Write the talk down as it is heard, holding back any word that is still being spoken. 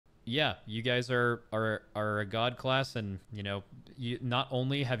yeah, you guys are a god class, and you know, you not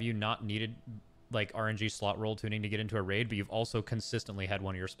only have you not needed like RNG slot roll tuning to get into a raid, but you've also consistently had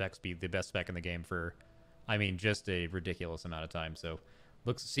one of your specs be the best spec in the game for, I mean, just a ridiculous amount of time. So,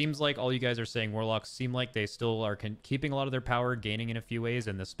 seems like all you guys are saying warlocks seem like they still are keeping a lot of their power, gaining in a few ways,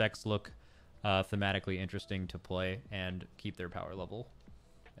 and the specs look thematically interesting to play and keep their power level.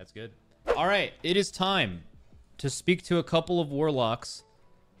 That's good. All right, it is time to speak to a couple of warlocks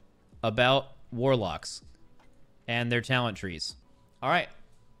about warlocks and their talent trees. All right,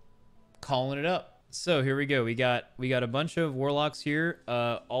 calling it up. So here we go. We got a bunch of warlocks here.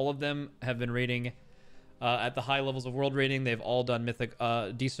 All of them have been rating at the high levels of world rating. They've all done mythic,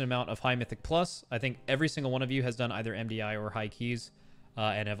 decent amount of high mythic plus. I think every single one of you has done either MDI or high keys,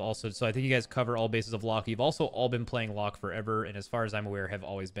 and have also. So I think you guys cover all bases of lock. You've also all been playing lock forever, and as far as I'm aware, have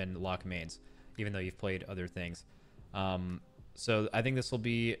always been lock mains, even though you've played other things. So I think this will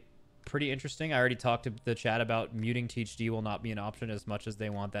be pretty interesting. I already talked to the chat about muting THD will not be an option as much as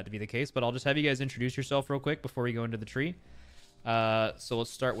they want that to be the case, but I'll just have you guys introduce yourself real quick before we go into the tree. So let's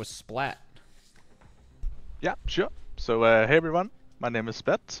start with Splat. Yeah, sure. So, hey everyone, my name is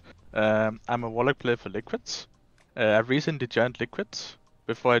Splat. I'm a Warlock player for Liquids. I recently joined Liquids.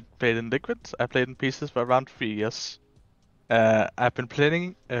 Before I played in Liquids, I played in pieces for around 3 years. I've been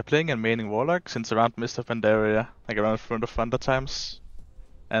playing and maining Warlock since around Mist of Pandaria, like around Front of Thunder times.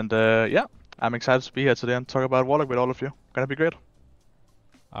 And yeah, I'm excited to be here today and talk about Warlock with all of you. Gonna be great.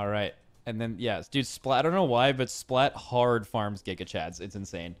 All right. And then, yeah, dude, Splat, I don't know why, but Splat hard farms Giga Chads. It's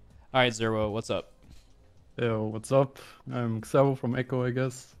insane. All right, Xerwo, what's up? Yo, what's up? I'm Xerwo from Echo, I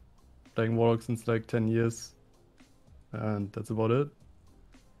guess. Playing Warlock since like 10 years. And that's about it.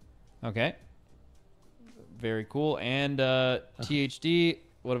 Okay. Very cool. And THD,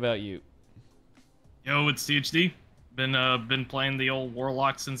 what about you? Yo, it's THD. Been playing the old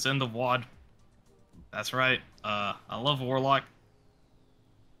Warlock since end of WoD. That's right. I love Warlock.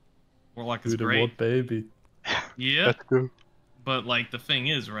 Warlock is great. What baby? Yeah. That's cool. But like the thing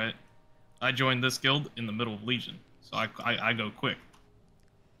is, right? I joined this guild in the middle of Legion, so I go quick.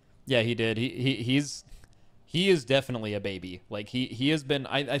 Yeah, he did. He is definitely a baby. Like he has been.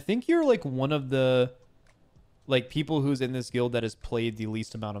 I think you're like one of the like people who's in this guild that has played the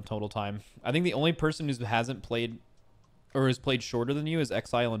least amount of total time. I think the only person who hasn't played or has played shorter than you is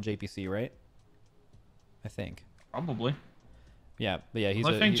Exile and JPC, right? I think. Probably. Yeah, but yeah,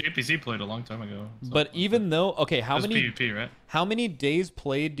 I think JPC played a long time ago. But even though, okay, how many PvP, right? How many days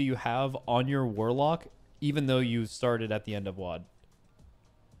played do you have on your Warlock, even though you started at the end of WoD?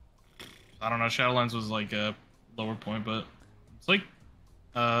 I don't know. Shadowlands was like a lower point, but it's like,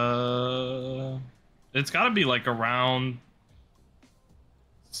 it's got to be like around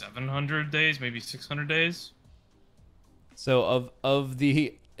 700 days, maybe 600 days. So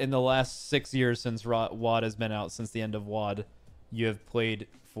in the last 6 years since WoD has been out, since the end of WoD, you have played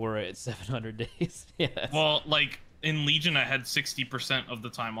for it 700 days. Yes. Well, like in Legion, I had 60% of the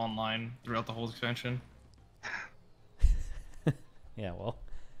time online throughout the whole expansion. Yeah, well,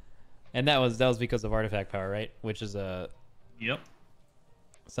 and that was because of artifact power, right? Which is Yep.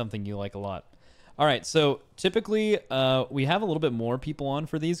 something you like a lot. All right, so typically we have a little bit more people on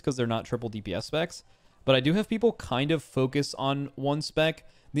for these because they're not triple DPS specs, but I do have people kind of focus on one spec.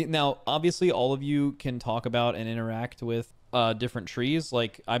 Now, obviously, all of you can talk about and interact with different trees.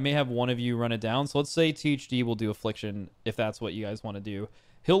 Like, I may have one of you run it down. So let's say THD will do Affliction if that's what you guys want to do.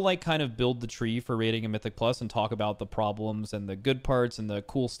 He'll, like, kind of build the tree for rating a Mythic Plus and talk about the problems and the good parts and the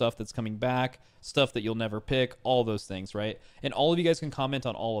cool stuff that's coming back, stuff that you'll never pick, all those things, right? And all of you guys can comment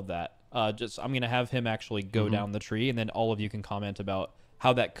on all of that. I'm going to have him actually go down the tree, and then all of you can comment about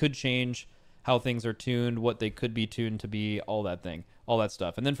how that could change, how things are tuned, what they could be tuned to be, all that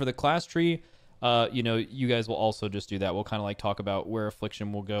stuff. And then for the class tree, you know, you guys will also just do that. We'll kind of like talk about where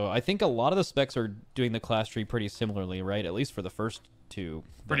Affliction will go. I think a lot of the specs are doing the class tree pretty similarly, right? At least for the first two.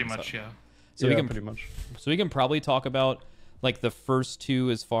 Pretty much, yeah. So yeah, we can pretty much. So we can probably talk about like the first two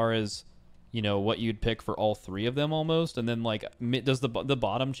as far as, you know, what you'd pick for all three of them almost, and then like does the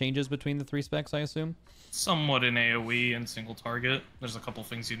bottom changes between the three specs, I assume? Somewhat in AoE and single target. There's a couple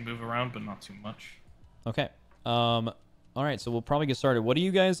things you'd move around, but not too much. Okay. All right, so we'll probably get started. What do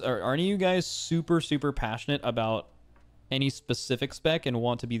you guys are any of you guys super passionate about any specific spec and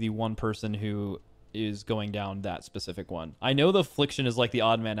want to be the one person who is going down that specific one? I know the Affliction is like the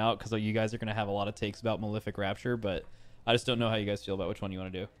odd man out because you guys are going to have a lot of takes about Malefic Rapture, but I just don't know how you guys feel about which one you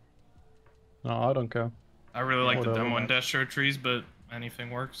want to do. No, I don't care. I really like the Whatever, Demo and man. Destro trees, but anything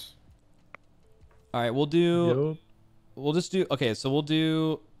works. All right, we'll just do, okay, so we'll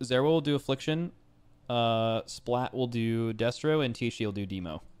do, Xerwo will do Affliction, Splat will do Destro, and THD will do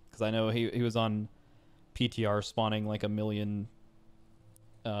Demo, because because I know he was on PTR spawning like 1 million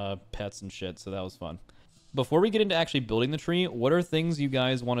pets and shit, so that was fun. Before we get into actually building the tree, what are things you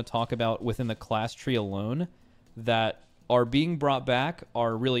guys want to talk about within the class tree alone that are being brought back,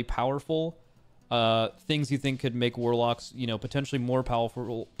 are really powerful, things you think could make warlocks, you know, potentially more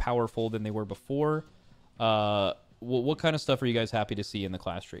powerful than they were before? What kind of stuff are you guys happy to see in the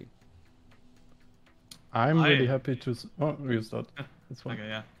class tree? I'm really happy to... Oh, you start. That's fine. Okay,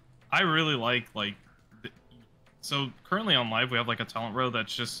 yeah. I really like so currently on live we have like a talent row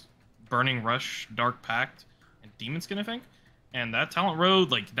that's just Burning Rush, Dark Pact, and Demon Skin, I think. And that talent row,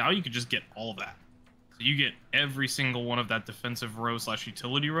 like, now you could just get all of that. So you get every single one of that defensive row /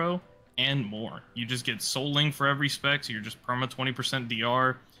 utility row and more. You just get Soul Link for every spec, so you're just perma 20%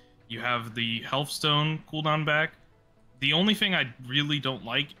 DR. You have the Healthstone cooldown back. The only thing I really don't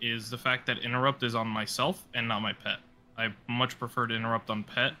like is the fact that Interrupt is on myself and not my pet. I much prefer to Interrupt on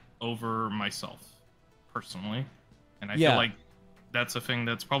pet over myself, personally. And I feel like that's a thing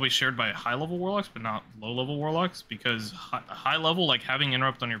that's probably shared by high-level warlocks, but not low-level warlocks, because high-level, like, having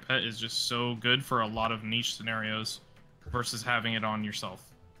Interrupt on your pet is just so good for a lot of niche scenarios versus having it on yourself.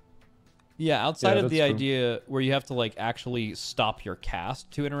 Yeah, outside of the true. idea where you have to, like, actually stop your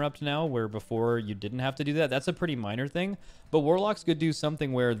cast to interrupt now, where before you didn't have to do that, that's a pretty minor thing. But warlocks could do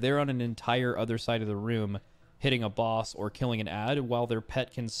something where they're on an entire other side of the room hitting a boss or killing an ad while their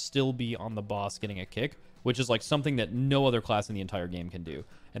pet can still be on the boss getting a kick, which is like something that no other class in the entire game can do.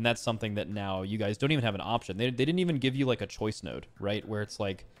 And that's something that now you guys don't even have an option. They didn't even give you like a choice node, right? Where it's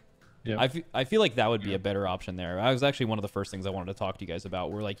like, I feel like that would be a better option there. That was actually one of the first things I wanted to talk to you guys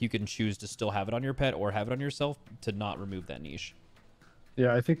about, where like you can choose to still have it on your pet or have it on yourself to not remove that niche.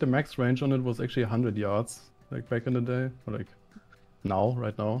 Yeah, I think the max range on it was actually 100 yards, like back in the day, or like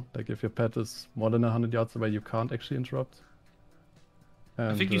right now. Like if your pet is more than 100 yards away, you can't actually interrupt.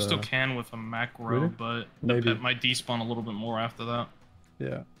 And, I think you still can with a macro, really? but the pet might despawn a little bit more after that.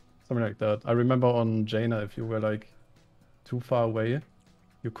 Yeah, something like that. I remember on Jaina, if you were like too far away,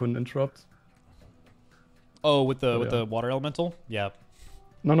 you couldn't interrupt. Oh, with the water elemental? Yeah.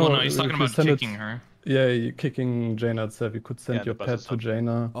 No, he's talking about kicking her. Yeah, you're kicking Jaina itself. You could send your pet to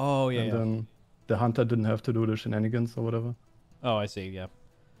Jaina. Oh, yeah, and then the hunter didn't have to do the shenanigans or whatever. Oh, I see, yeah.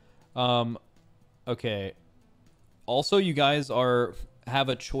 Okay. Also, you guys have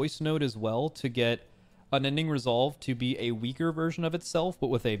a choice node as well to get Unending Resolve to be a weaker version of itself, but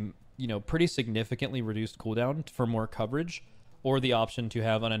with a, you know, pretty significantly reduced cooldown for more coverage, or the option to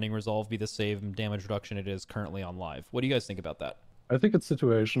have Unending Resolve be the same damage reduction it is currently on live. What do you guys think about that? I think it's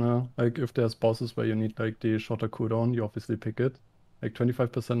situational. Like if there's bosses where you need like the shorter cooldown, you obviously pick it. Like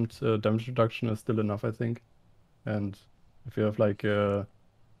 25% damage reduction is still enough, I think. And if you have like a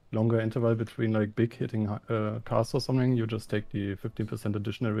longer interval between like big hitting casts or something, you just take the 15%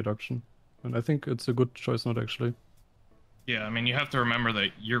 additional reduction. And I think it's a good choice node actually. Yeah, I mean, you have to remember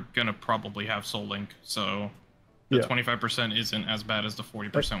that you're gonna probably have Soul Link, so the 25% isn't as bad as the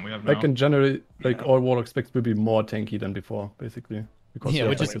 40% we have now. Like in general, like all Warlock specs will be more tanky than before, basically. Because you have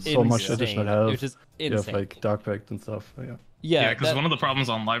which like, is so much additional health. Which is insane. You have like Dark Pact and stuff. Yeah, because one of the problems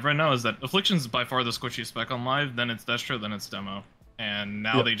on live right now is that Affliction's by far the squishiest spec on live, then it's Destro, then it's Demo. And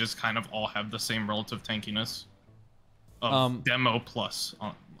now they just kind of all have the same relative tankiness of Demo plus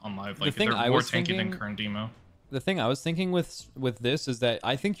on live. Like, they're more tanky than current Demo. The thing I was thinking with this is that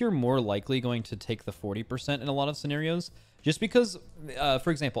I think you're more likely going to take the 40% in a lot of scenarios, just because,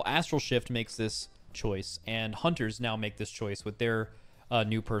 for example, Astral Shift makes this choice, and Hunters now make this choice with their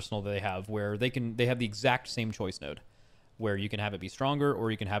new personal that they have, where they have the exact same choice node, where you can have it be stronger,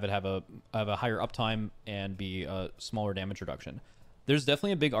 or you can have it have a higher uptime and be a smaller damage reduction. There's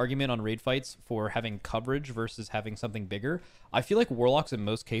definitely a big argument on raid fights for having coverage versus having something bigger. I feel like Warlocks in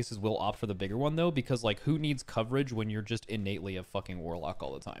most cases will opt for the bigger one though, because like who needs coverage when you're just innately a fucking Warlock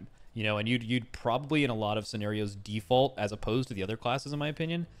all the time? You know, and you'd probably in a lot of scenarios default, as opposed to the other classes in my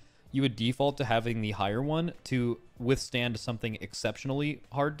opinion, you would default to having the higher one to withstand something exceptionally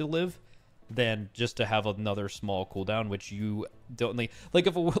hard to live than just to have another small cooldown, which you don't like.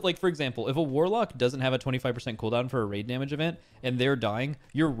 If for example, if a Warlock doesn't have a 25% cooldown for a raid damage event and they're dying,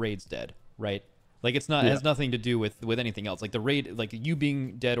 your raid's dead, right? Like it's not, it has nothing to do with anything else. Like the raid, like you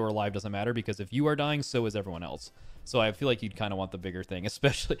being dead or alive doesn't matter, because if you are dying, so is everyone else. So I feel like you'd kind of want the bigger thing,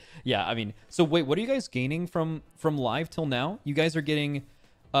 especially, I mean, so wait, what are you guys gaining from live till now? You guys are getting,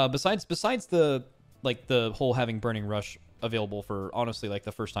 besides the, like the whole having Burning Rush available for honestly like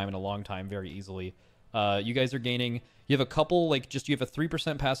the first time in a long time very easily, you guys are gaining, you have a couple, like you have a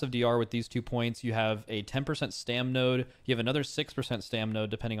 3% passive DR with these 2 points, you have a 10% stam node, you have another 6% stam node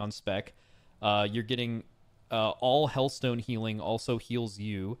depending on spec, you're getting all Hellstone healing also heals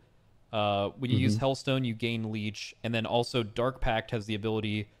you, When you use Hellstone, you gain Leech, and then also Dark Pact has the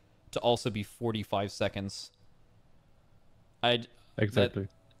ability to also be 45 seconds. Exactly.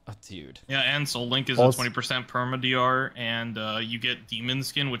 Oh, dude. Yeah, and Soul Link is Also- a 20% perma DR, and you get Demon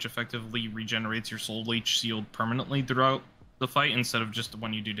Skin, which effectively regenerates your Soul Leech sealed permanently throughout the fight instead of just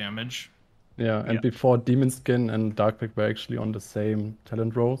when you do damage. Yeah, and Yeah. before Demon Skin and Dark Pact were actually on the same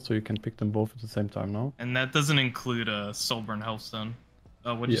talent row, so you can pick them both at the same time now. And that doesn't include Soulburn Healthstone.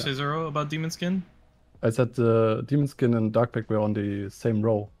 What did you Yeah. say, Xerwo, about Demon Skin? I said the Demon Skin and Dark Pact were on the same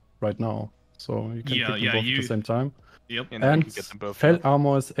row right now, so you can pick them both at the same time. Yep. You know, you And can get them both. Fell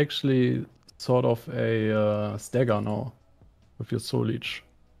Armor is actually sort of a stagger now with your Soul Leech.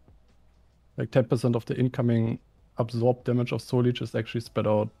 Like 10% of the incoming absorbed damage of Soul Leech is actually spread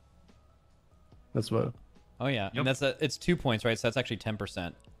out as well. Oh yeah, Yep. and it's 2 points, right? So that's actually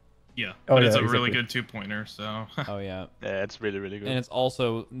 10%. Yeah, Oh, but it's yeah, a really exactly. good 2-pointer, so... Oh yeah. Yeah, it's really, really good. And it's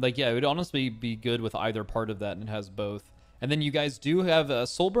also like, yeah, it would honestly be good with either part of that, and it has both. And then you guys do have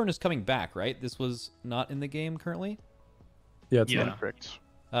Soulburn is coming back, right? This was not in the game currently. Yeah, it's Yeah. not. Correct.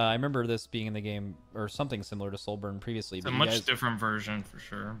 I remember this being in the game or something similar to Soulburn previously. It's but a you much guys, different version, for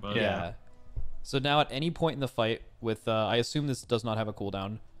sure, but... yeah. So now at any point in the fight, with I assume this does not have a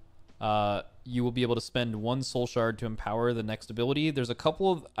cooldown, you will be able to spend 1 soul shard to empower the next ability. There's a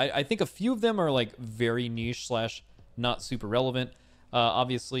couple of, I think a few of them are like very niche / not super relevant.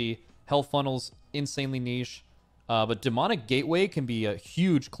 Obviously, Hell Funnel's insanely niche, but Demonic Gateway can be a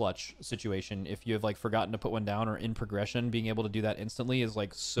huge clutch situation if you have like forgotten to put one down or in progression. Being able to do that instantly is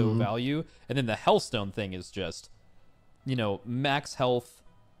like so value. And then the Hellstone thing is just, you know, max health,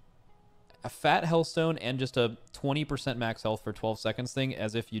 a fat Hellstone, and just a 20% max health for 12 seconds thing,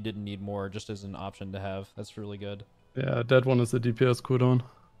 as if you didn't need more, just as an option to have. That's really good. Yeah, that one is a DPS cooldown.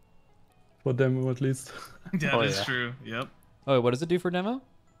 For demo at least. That is yeah. true, yep. Oh, what does it do for demo?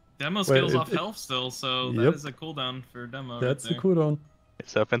 Demo Well, scales it- off it- health still, so Yep. that is a cooldown for demo That's the right there. cooldown.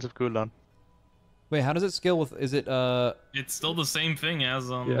 It's an offensive cooldown. Wait, how does it scale with? Is it It's still the same thing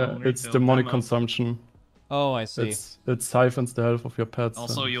as on Yeah, on it's retail demonic demo. consumption. Oh, I see. It siphons the health of your pets.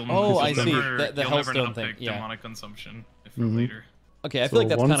 Also, and- you'll, Oh, you'll I see. never, The you'll never Hellstone not thing, pick yeah. demonic consumption for Mhm. later. Okay, I So feel like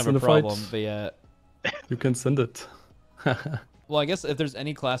that's kind once of in a a fight- problem, but yeah. You can send it. Well, I guess if there's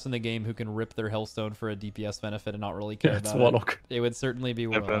any class in the game who can rip their Hellstone for a DPS benefit and not really care Yeah, it's about Warlock. it would certainly be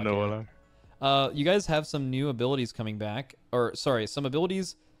Warlock. Definitely no yeah. Warlock. You guys have some new abilities coming back, or sorry, some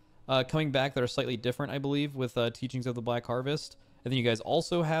abilities coming back that are slightly different, I believe, with Teachings of the Black Harvest. And then you guys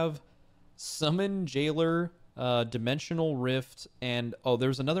also have Summon, Jailer, Dimensional Rift, and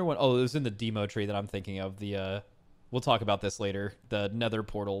there's another one. Oh, it was in the demo tree that I'm thinking of. The we'll talk about this later, the Nether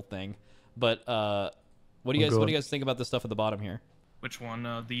Portal thing. But what do you guys think about the stuff at the bottom here? Which one?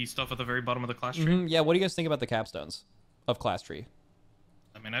 The stuff at the very bottom of the class tree? Mhm, yeah, what do you guys think about the capstones of class tree?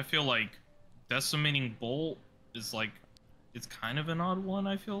 I mean, I feel like Decimating Bolt is like, it's kind of an odd one,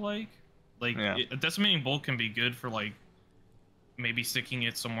 I feel like. Like, Yeah. a Decimating Bolt can be good for, like, maybe sticking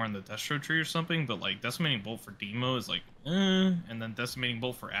it somewhere in the Destro tree or something, but, like, Decimating Bolt for Demo is like, and then Decimating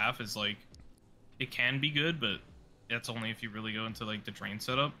Bolt for Aff is like, it can be good, but that's only if you really go into, like, the drain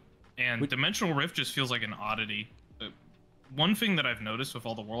setup. And Dimensional Rift just feels like an oddity. One thing that I've noticed with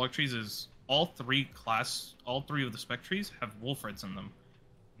all the Warlock trees is all three of the Spec trees have Wolfreds in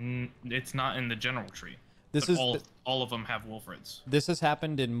them. It's not in the general tree. This But is all of them have Wolfreds. This has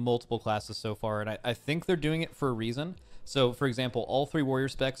happened in multiple classes so far, and I think they're doing it for a reason. So, for example, all 3 warrior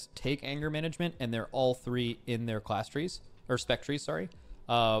specs take anger management, and they're all 3 in their class trees or spec trees. Sorry.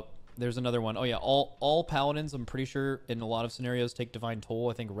 There's another one. Oh yeah, all paladins. I'm pretty sure in a lot of scenarios take divine toll.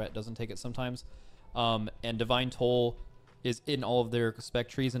 I think Rhett doesn't take it sometimes. And divine toll is in all of their spec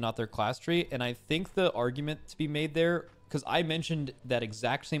trees and not their class tree. And I think the argument to be made there, because I mentioned that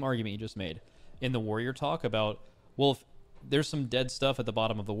exact same argument you just made in the warrior talk about, well, if there's some dead stuff at the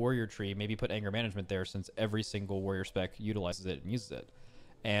bottom of the warrior tree, maybe put anger management there, since every single warrior spec utilizes it and uses it.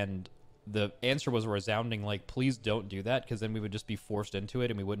 And the answer was resounding, like, please don't do that, because then we would just be forced into it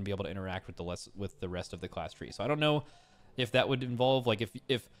and we wouldn't be able to interact with the rest of the class tree. So I don't know if that would involve, like,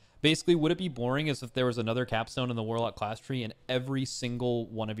 if basically, would it be boring as if there was another capstone in the warlock class tree and every single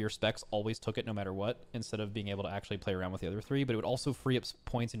one of your specs always took it no matter what, instead of being able to actually play around with the other 3? But it would also free up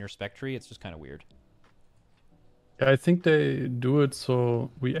points in your spec tree. It's just kind of weird. Yeah, I think they do it so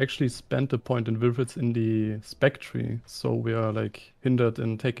we actually spend the point in Wilfrids in the spec tree, so we are like hindered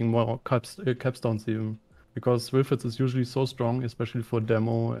in taking more capstones even, because Wilfrids is usually so strong, especially for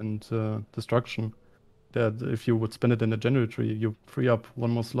demo and destruction, that if you would spend it in the general tree, you free up one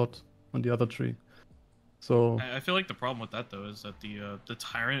more slot on the other tree. So I feel like the problem with that though is that the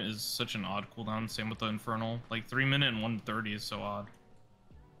Tyrant is such an odd cooldown. Same with the Infernal. Like 3 minute and 130 is so odd.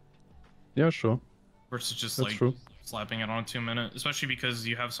 Yeah, sure. versus just That's like true. slapping it on a 2-minute, especially because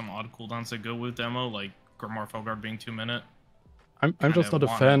you have some odd cooldowns that go with demo, like Grimoire Felguard being 2-minute. I'm just not a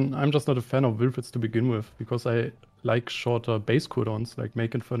want it. fan. I'm just not a fan of Wilfrids to begin with because I like shorter base cooldowns, like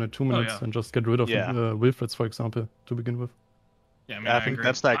make Inferno 2 minutes yeah. and just get rid of Yeah. Wilfrids, for example, to begin with. Yeah, I mean, I I think agree.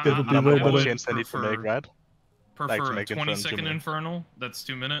 that's like That the would be number way one better. change they need to make, right? Like to Prefer a make Inferno 20-second 2-minute. Infernal that's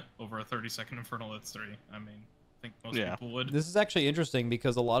 2-minute over a 30-second Infernal that's 3. I mean, I think most Yeah. people would. This is actually interesting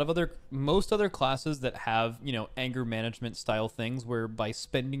because most other classes that have, you know, anger management style things where by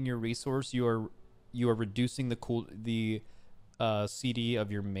spending your resource you are reducing the CD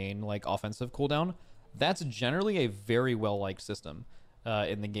of your main like offensive cooldown. That's generally a very well liked system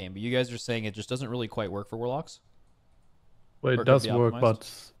in the game. But you guys are saying it just doesn't really quite work for Warlocks. Well, Or it could does be work,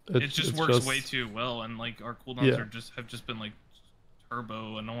 optimized? but It just works way too well, and like our cooldowns have just been like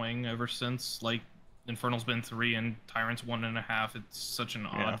turbo annoying ever since like Infernal's been 3 and Tyrant's 1.5. It's such an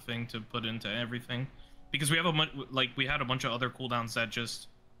odd thing to put into everything because we have we had a bunch of other cooldowns that just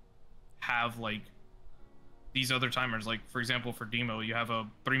have like these other timers. Like for example, for Demo, you have a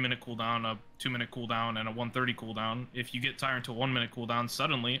 3-minute cooldown, a 2-minute cooldown, and a 1:30 cooldown. If you get Tyrant to a 1-minute cooldown,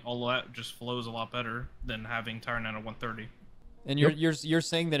 suddenly all of that just flows a lot better than having Tyrant at a 1:30. And you're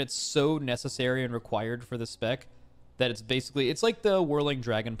saying that it's so necessary and required for the spec that it's like the Whirling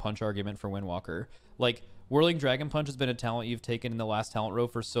Dragon Punch argument for Windwalker. Like Whirling Dragon Punch has been a talent you've taken in the last talent row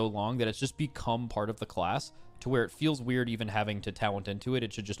for so long that it's just become part of the class to where it feels weird even having to talent into it.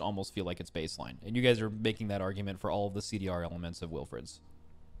 It should just almost feel like it's baseline. And you guys are making that argument for all of the CDR elements of Wilfrid's.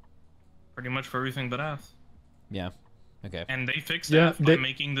 Pretty much for everything but Aff. Yeah. Okay. And they fixed Aff by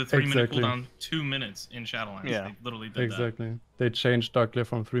making the 3-minute exactly. cooldown 2 minutes in Shadowlands. Yeah. They literally did Exactly. They changed Dark Glare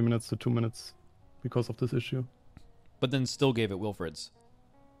from 3 minutes to 2 minutes because of this issue. But then still gave it Wilfrid's.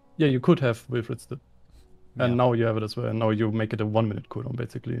 Yeah, you could have Wilfrid's, and Yeah. now you have it as well. And now you make it a 1-minute cooldown,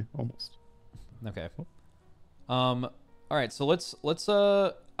 basically, almost. Okay. All right, so let's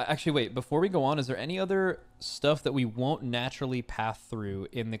actually wait, before we go on, is there any other stuff that we won't naturally path through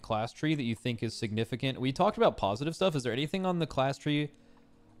in the class tree that you think is significant? We talked about positive stuff. Is there anything on the class tree?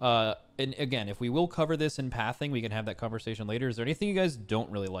 And again, if we will cover this in pathing, we can have that conversation later. Is there anything you guys don't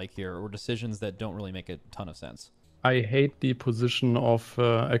really like here or decisions that don't really make a ton of sense? I hate the position of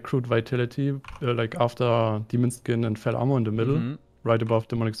accrued vitality, like after Demon Skin and Fell Armor in the middle, right above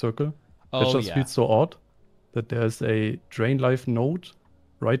Demonic Circle. It just feels so odd that there's a Drain Life node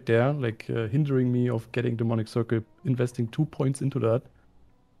right there, like hindering me of getting Demonic Circle, investing 2 points into that.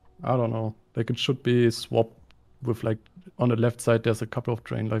 I don't know. Like it should be swapped with like on the left side, there's a couple of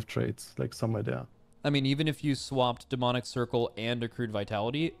Drain Life trades, like somewhere there. I mean, even if you swapped Demonic Circle and Accrued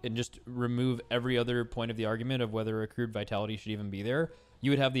Vitality and just remove every other point of the argument of whether Accrued Vitality should even be there, you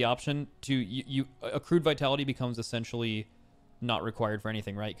would have the option to... Accrued Vitality becomes essentially not required for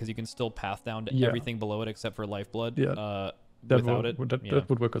anything, right? Because you can still path down to everything below it except for Lifeblood without it. That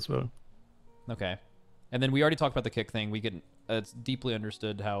would work as well. Okay. And then we already talked about the kick thing. It's deeply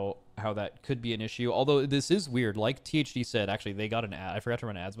understood how that could be an issue. Although this is weird. Like THD said, actually, they got an ad. I forgot to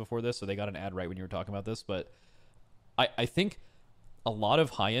run ads before this, so they got an ad right when you were talking about this. But I think a lot of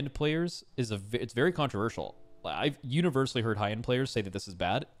high-end players it's very controversial. I've universally heard high-end players say that this is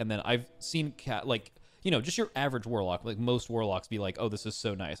bad, and then I've seen just your average warlock, like most warlocks, be like, "Oh, this is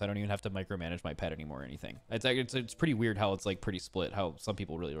so nice. I don't even have to micromanage my pet anymore or anything." It's pretty weird how it's like pretty split. How some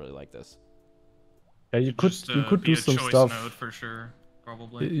people really like this. Yeah, you could do some stuff. Node for sure,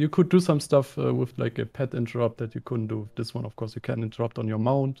 probably. You could do some stuff with like a pet interrupt that you couldn't do with this one. Of course, you can interrupt on your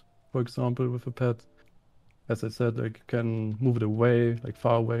mount, for example, with a pet. As I said, like you can move it away, like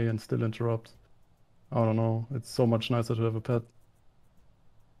far away, and still interrupt. I don't know. It's so much nicer to have a pet.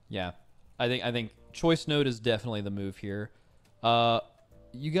 Yeah, I think choice node is definitely the move here.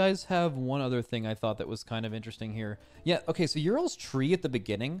 You guys have one other thing I thought that was kind of interesting here. Yeah, okay, so Ural's tree at the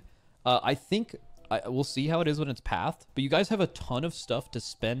beginning, I think we'll see how it is when it's pathed, but you guys have a ton of stuff to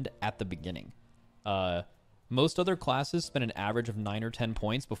spend at the beginning. Most other classes spend an average of 9 or 10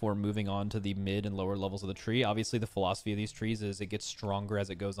 points before moving on to the mid and lower levels of the tree. Obviously, the philosophy of these trees is it gets stronger as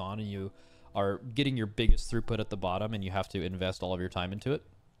it goes on, and you are getting your biggest throughput at the bottom, and you have to invest all of your time into it,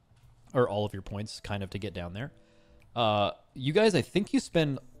 or all of your points kind of to get down there. You guys, I think you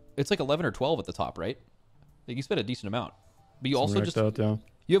spend, it's like 11 or 12 at the top, right? Like you spend a decent amount, but you also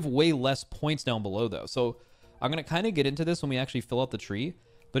you have way less points down below though. So I'm going to kind of get into this when we actually fill out the tree,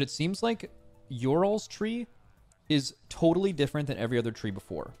 but it seems like Ural's tree is totally different than every other tree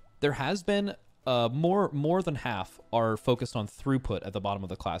before. There has been more than half are focused on throughput at the bottom of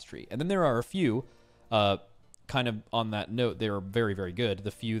the class tree. And then there are a few, kind of on that note, they are very, very good.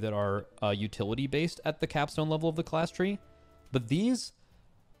 The few that are utility based at the capstone level of the class tree. But these,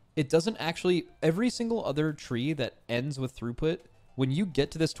 it doesn't actually, every single other tree that ends with throughput, when you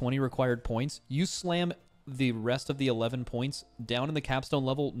get to this 20 required points, you slam the rest of the 11 points down in the capstone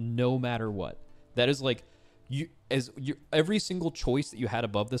level no matter what. That is like, every single choice that you had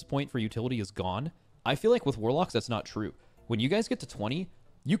above this point for utility is gone. I feel like with Warlocks, that's not true. When you guys get to 20,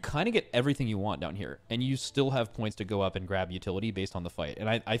 you kind of get everything you want down here, and you still have points to go up and grab utility based on the fight. And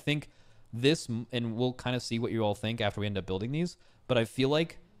I think this, and we'll kind of see what you all think after we end up building these, but I feel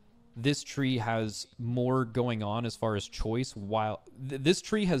like this tree has more going on as far as choice, while this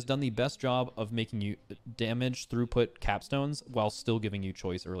tree has done the best job of making you damage throughput capstones while still giving you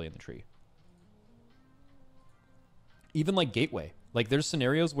choice early in the tree. Even like Gateway. Like, there's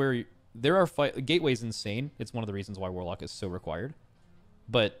scenarios where there are Gateway's insane. It's one of the reasons why Warlock is so required.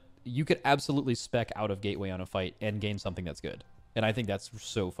 But you could absolutely spec out of Gateway on a fight and gain something that's good. And I think that's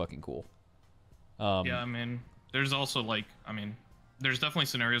so fucking cool. Yeah, I mean, there's also like, I mean, there's definitely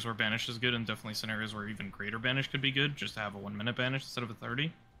scenarios where banish is good, and definitely scenarios where even greater banish could be good, just to have a 1 minute banish instead of a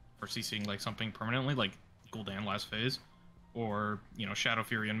 30, for CCing like something permanently, like Gul'dan last phase, or, you know, Shadow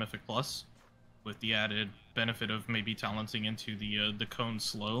Fury and Mythic Plus, with the added benefit of maybe talenting into the cone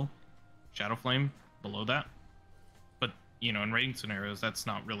slow Shadow Flame below that. But, you know, in raiding scenarios, that's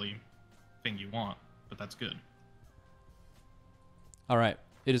not really the thing you want, but that's good. All right,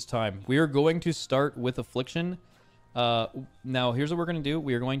 it is time. We are going to start with Affliction. Now, here's what we're going to do.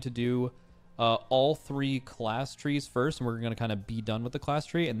 We are going to do all 3 class trees first, and we're going to kind of be done with the class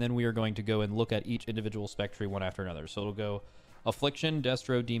tree, and then we are going to go and look at each individual spec tree one after another. So it'll go Affliction,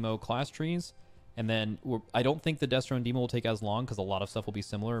 Destro, Demo, class trees, and then I don't think the Destro and Demo will take as long because a lot of stuff will be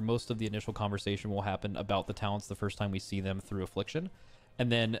similar. Most of the initial conversation will happen about the talents the first time we see them through Affliction, and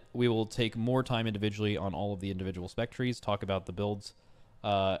then we will take more time individually on all of the individual spec trees, talk about the builds,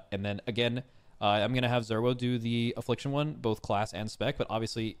 and then again, I'm going to have Xerwo do the Affliction one, both class and spec, but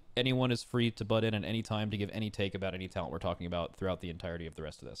obviously anyone is free to butt in at any time to give any take about any talent we're talking about throughout the entirety of the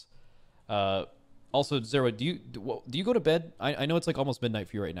rest of this. Also, Xerwo, do you go to bed? I know it's like almost midnight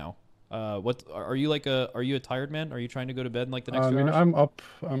for you right now. What are you like are you a tired man? Are you trying to go to bed in like the next 2 hours?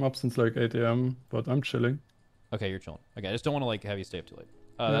 I'm up since like 8 a.m., but I'm chilling. Okay, you're chilling. Okay, I just don't want to like have you stay up too late.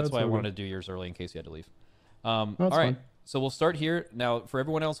 Yeah, that's why I all wanted good. to do yours early in case you had to leave. No, all it's right. fine. So we'll start here. Now, for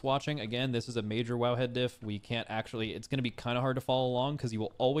everyone else watching, again, this is a major Wowhead diff. We can't actually... It's going to be kind of hard to follow along because you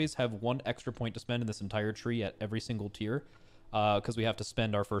will always have 1 extra point to spend in this entire tree at every single tier because we have to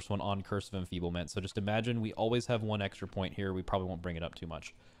spend our first one on Curse of Enfeeblement. So just imagine we always have 1 extra point here. We probably won't bring it up too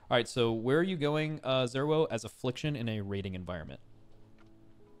much. All right, so where are you going, Xerwo, as Affliction in a raiding environment?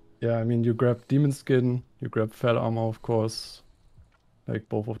 Yeah, I mean, you grab Demon Skin, you grab Fell Armor, of course, like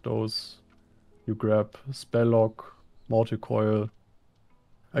both of those. You grab Spell Lock, Multi-Coil.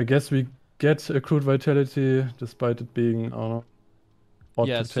 I guess we get Accrued Vitality, despite it being hard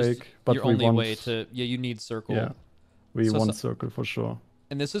Yeah, to it's just take. But your we only want, way to... Yeah, you need Circle. Yeah, we So- want Circle for sure.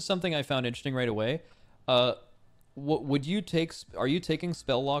 And this is something I found interesting right away. What would you take? Are you taking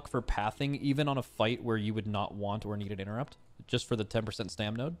Spell Lock for pathing even on a fight where you would not want or need an interrupt, just for the 10%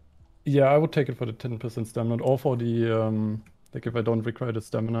 stam node? Yeah, I would take it for the 10% stamina, or for the like if I don't require the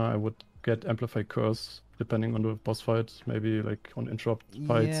stamina, I would get Amplify Curse depending on the boss fight, maybe like on interrupt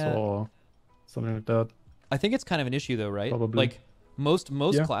fights Yeah. or something like that. I think it's kind of an issue though, right? Probably. Like most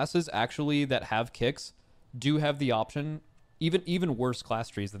Yeah. classes actually that have kicks do have the option. Even worse class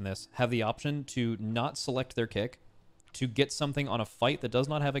trees than this have the option to not select their kick, to get something on a fight that does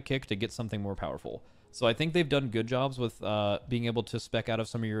not have a kick to get something more powerful. So I think they've done good jobs with being able to spec out of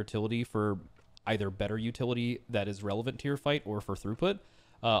some of your utility for either better utility that is relevant to your fight or for throughput.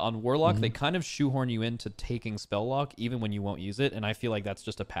 On Warlock, they kind of shoehorn you into taking Spell Lock even when you won't use it, and I feel like that's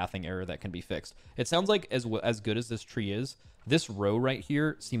just a pathing error that can be fixed. It sounds like as good as this tree is, this row right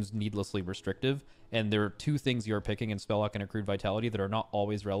here seems needlessly restrictive, and there are 2 things you're picking in Spell Lock and Accrued Vitality that are not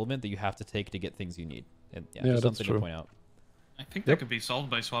always relevant that you have to take to get things you need. And yeah, Yeah, just that's something true. to point out. I think that could be solved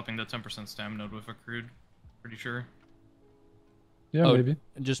by swapping the 10% stam node with accrued. Pretty sure. Yeah, Oh, maybe.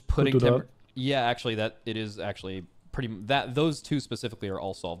 Just putting do that. yeah, actually it is actually that those 2 specifically are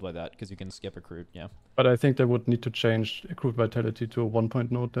all solved by that because you can skip Accrued. Yeah. But I think they would need to change Accrued Vitality to a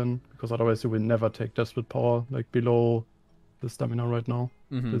 1-point node then, because otherwise you will never take Desperate Power like below the stamina right now.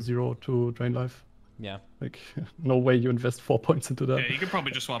 Mhm. The 0 to drain life. Yeah. Like, no way you invest 4 points into that. Yeah, you could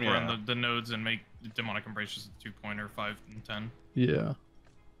probably just swap Yeah. around the nodes and make Demonic Embrace just a 2-pointer, 5 and 10. Yeah,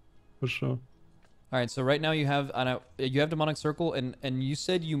 for sure. All right, so right now you have Demonic Circle, and you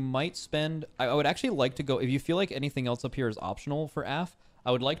said you might spend. I would actually like to go if you feel like anything else up here is optional for Aff.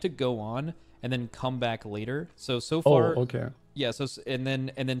 I would like to go on and then come back later. So far, Oh, okay. yeah. So and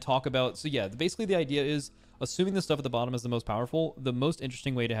then talk about. So yeah, basically the idea is assuming the stuff at the bottom is the most powerful, the most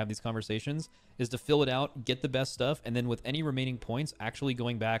interesting way to have these conversations is to fill it out, get the best stuff, and then with any remaining points, actually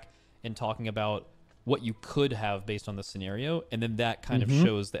going back and talking about what you could have based on the scenario, and then that kind of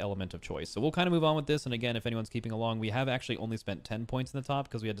shows the element of choice. So we'll kind of move on with this, and again, if anyone's keeping along, we have actually only spent 10 points in the top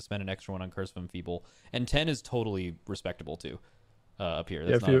because we had to spend an extra one on Curse of Enfeeble, and 10 is totally respectable too up here.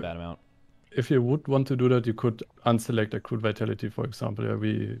 That's not a bad amount. If you would want to do that, you could unselect Accrued Vitality, for example. Yeah,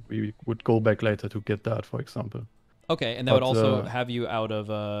 we would go back later to get that, for example. Okay, and that would also have you out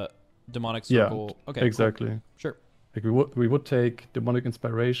of Demonic Circle. Yeah, okay, exactly. Cool. Sure. Like we would take Demonic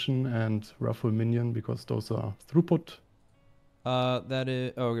Inspiration and Wrathful Minion because those are throughput. That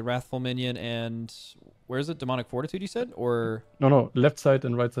is Wrathful Minion and where is it? Demonic Fortitude, you said, or no, left side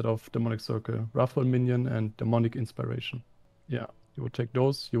and right side of Demonic Circle. Wrathful Minion and Demonic Inspiration. Yeah, you would take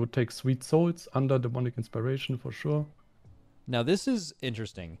those. You would take Sweet Souls under Demonic Inspiration for sure. Now this is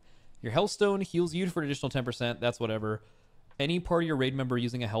interesting. Your Hellstone heals you for an additional 10%. That's whatever. Any part of your raid member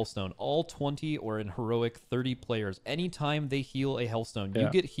using a Hellstone, all 20 or in heroic 30 players, anytime they heal a Hellstone, you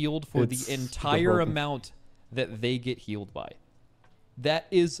get healed for the entire amount that they get healed by. That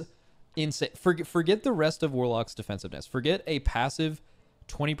is insane. Forget the rest of Warlock's defensiveness. Forget a passive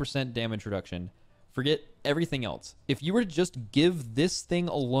 20% damage reduction. Forget everything else. If you were to just give this thing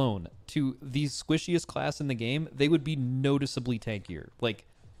alone to the squishiest class in the game, they would be noticeably tankier. Like,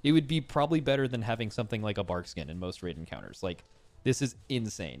 it would be probably better than having something like a bark skin in most raid encounters. Like, this is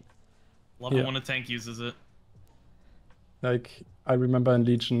insane. Love it when a tank uses it. Like, I remember in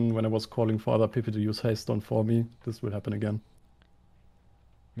Legion when I was calling for other people to use Hailstone for me. This will happen again.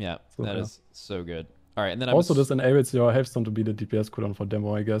 Yeah, so, that is so good. All right, and then also this enables your Hailstone to be the DPS cooldown for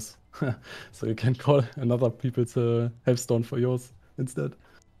demo, I guess. So you can call another people's Hailstone for yours instead.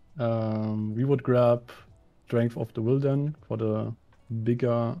 We would grab Strength of the Will then for the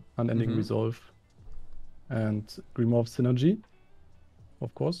bigger unending resolve, and Grimoire of Synergy,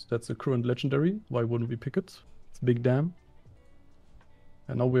 of course. That's a current legendary. Why wouldn't we pick it? It's big damn.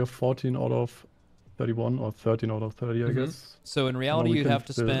 And now we have 14 out of 31 or 13 out of 30, I guess. So in reality, you'd have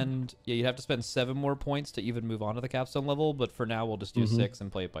to spend you'd have to spend 7 more points to even move on to the capstone level, but for now we'll just do 6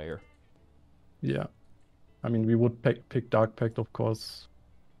 and play it by ear. Yeah, I mean, we would pick Dark Pact, of course,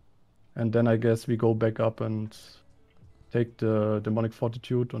 and then I guess we go back up and take the Demonic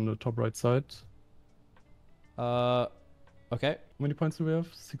Fortitude on the top right side. Okay. How many points do we have?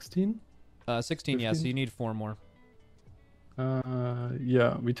 16? 16, 15? Yeah, so you need 4 more.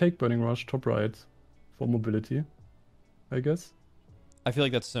 Yeah, we take Burning Rush top right for mobility, I guess. I feel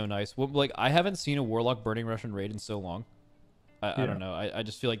like that's so nice. Well, like, I haven't seen a Warlock Burning Rush in raid in so long. I don't know. I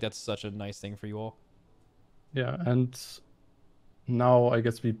just feel like that's such a nice thing for you all. Yeah, and now I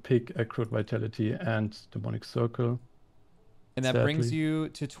guess we pick Accurate Vitality and Demonic Circle. And that brings you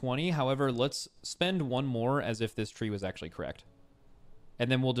to 20. However, let's spend 1 more as if this tree was actually correct.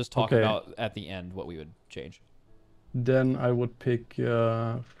 And then we'll just talk about at the end what we would change. Then I would pick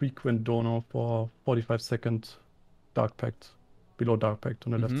Frequent Donor for 45-second Dark Pact, below Dark Pact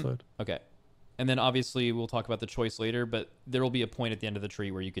on the left side. Okay. And then obviously we'll talk about the choice later, but there will be a point at the end of the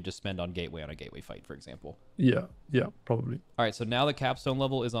tree where you could just spend on Gateway a Gateway fight, for example. Yeah, probably. All right, so now the capstone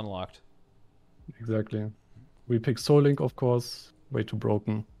level is unlocked. Exactly. We pick Soul Link, of course. Way too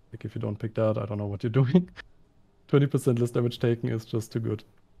broken. Like, if you don't pick that, I don't know what you're doing. 20% less damage taken is just too good.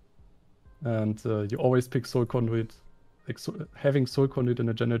 And you always pick Soul Conduit. Like, having Soul Conduit in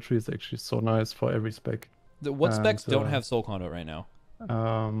a general tree is actually so nice for every spec. What specs don't have Soul Conduit right now?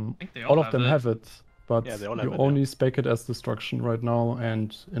 I think they all of them have it, but you only it, spec it as Destruction right now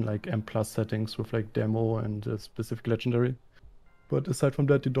and in like M+ settings with like Demo and a specific legendary. But aside from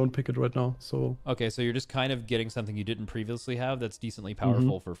that, you don't pick it right now. So okay, so you're just kind of getting something you didn't previously have that's decently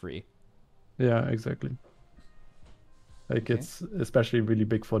powerful for free. Yeah, exactly. Like, it's especially really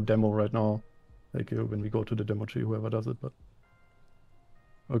big for Demo right now. Like, when we go to the demo tree, whoever does it. But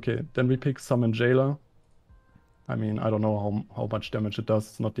okay, then we pick Summon Jailer. I mean, I don't know how much damage it does.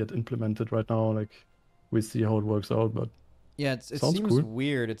 It's not yet implemented right now. Like, we see how it works out, but yeah, it seems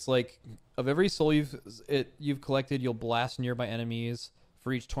weird. It's like, of every soul you've collected, you'll blast nearby enemies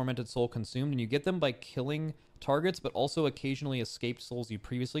for each tormented soul consumed, and you get them by killing targets, but also occasionally escaped souls you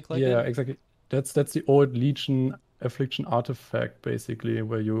previously collected. Yeah, exactly. That's the old Legion Affliction artifact, basically,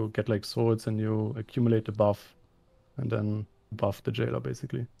 where you get like souls and you accumulate the buff, and then buff the jailer,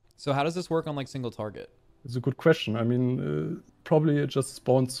 basically. So how does this work on like single target? It's a good question. I mean, probably it just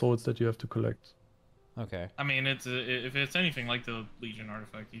spawns souls that you have to collect. Okay. I mean, if it's anything like the Legion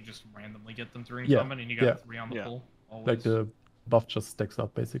artifact, you just randomly get them during combat, and you got 3 on the pull. Always. Like, the buff just stacks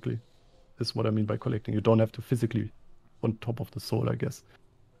up, basically. Is what I mean by collecting. You don't have to physically on top of the soul, I guess.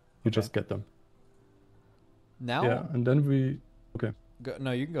 You just get them. Now, Yeah, and then we... Okay.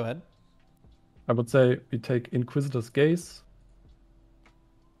 no, you can go ahead. I would say we take Inquisitor's Gaze,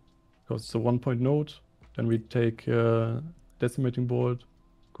 because it's a 1-point node. Then we take Decimating Bolt,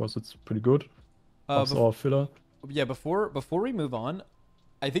 because it's pretty good. Buffs our filler. Yeah, before we move on,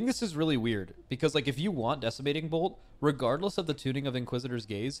 I think this is really weird because like if you want Decimating Bolt, regardless of the tuning of Inquisitor's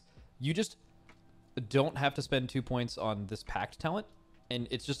Gaze, you just don't have to spend 2 points on this pact talent, and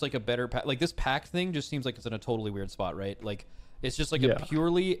it's just like a better like this pact thing just seems like it's in a totally weird spot, right? Like it's just like a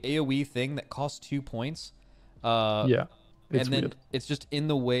purely AoE thing that costs 2 points. Yeah. And then weird. it's just in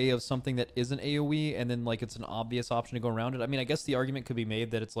the way of something that isn't AoE, and then like it's an obvious option to go around it. I mean, I guess the argument could be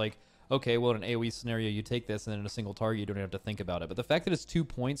made that it's like, okay, well, in an AoE scenario, you take this, and then in a single target, you don't have to think about it. But the fact that it's 2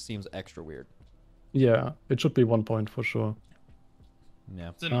 points seems extra weird. Yeah, it should be 1 point for sure. Yeah.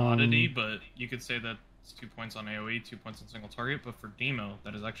 It's an oddity, but you could say that it's 2 points on AoE, 2 points on single target. But for Demo,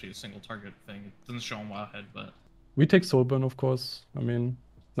 that is actually a single target thing. It doesn't show on Wildhead, but... We take Soulburn, of course. I mean,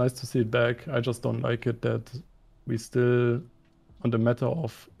 nice to see it back. I just don't like it that we still... on the matter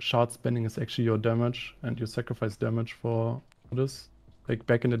of shard spending is actually your damage, and you sacrifice damage for this. Like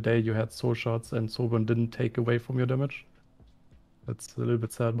back in the day, you had soul shards, and Soulburn didn't take away from your damage. That's a little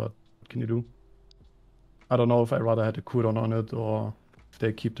bit sad, but what can you do? I don't know if I rather had a cooldown on it or if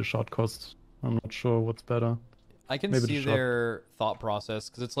they keep the shard cost. I'm not sure what's better. I can Maybe see their thought process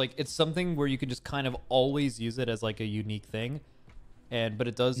because it's like it's something where you can just kind of always use it as like a unique thing, but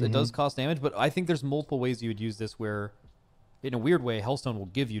it does cost damage. But I think there's multiple ways you would use this where, in a weird way, Hellstone will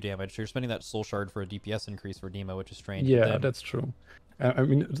give you damage. So you're spending that soul shard for a DPS increase for Demo, which is strange. Yeah, that's true. I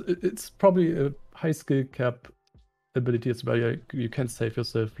mean, it's probably a high skill cap ability as well. You can save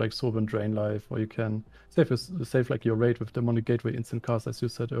yourself like Soulburn Drain Life, or you can save like your raid with Demonic Gateway instant cast, as you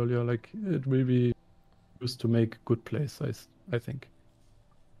said earlier. Like it will be used to make good plays, I think.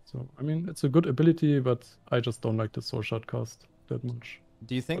 So I mean, it's a good ability, but I just don't like the soul shard cost that much.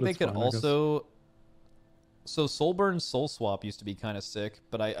 Do you think they could also? So Soulburn Soul Swap used to be kind of sick,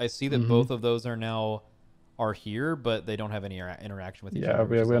 but I see that both of those are here, but they don't have any interaction with each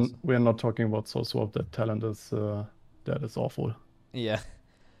other. Yeah, we're not talking about Soul Swap. That talent is that is awful. Yeah.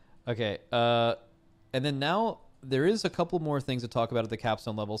 Okay. And then now there is a couple more things to talk about at the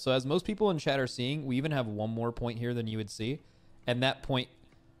capstone level. So as most people in chat are seeing, we even have one more point here than you would see, and that point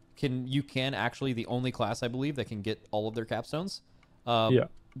you can actually the only class I believe that can get all of their capstones. Yeah.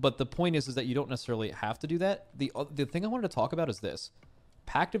 But the point is that you don't necessarily have to do that. The thing I wanted to talk about is this.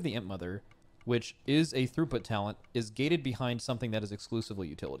 Pact of the Imp Mother, which is a throughput talent, is gated behind something that is exclusively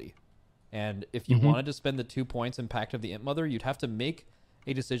utility. And if you wanted to spend the 2 points in Pact of the Imp Mother, you'd have to make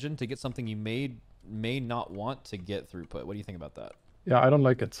a decision to get something you may not want to get throughput. What do you think about that? Yeah, I don't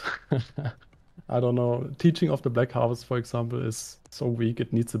like it. I don't know. Teaching of the Black Harvest, for example, is so weak.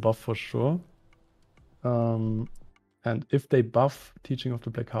 It needs a buff for sure. And if they buff Teaching of the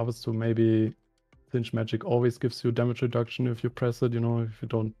Black Harvest to maybe Cinch Magic always gives you damage reduction if you press it, you know, if you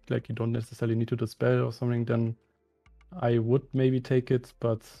don't necessarily need to dispel or something, then I would maybe take it,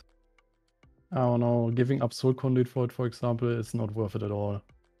 but I don't know, giving up Soul Conduit for it, for example, is not worth it at all.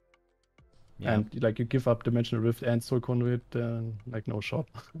 Yeah. And like you give up Dimensional Rift and Soul Conduit, then like no shot.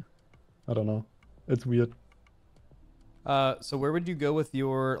 I don't know. It's weird. So where would you go with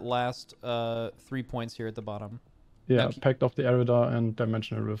your last 3 points here at the bottom? Yeah, Pact of the Erida and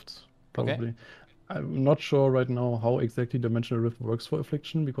Dimensional Rift, probably. Okay. I'm not sure right now how exactly Dimensional Rift works for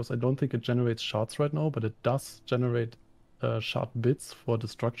Affliction, because I don't think it generates shards right now, but it does generate shard bits for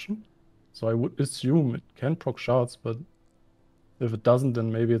destruction. So I would assume it can proc shards, but if it doesn't,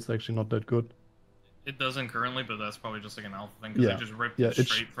 then maybe it's actually not that good. It doesn't currently, but that's probably just like an alpha thing, because they just ripped it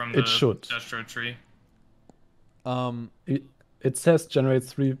straight from the Destro tree. It says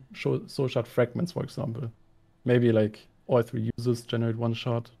generates 3 soul shard fragments, for example. Maybe like all 3 users generate 1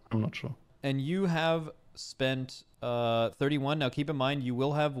 shard. I'm not sure. And you have spent 31. Now keep in mind, you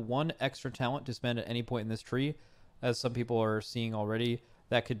will have 1 extra talent to spend at any point in this tree, as some people are seeing already.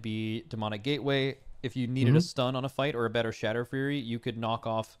 That could be Demonic Gateway. If you needed a stun on a fight or a better Shadow Fury, you could knock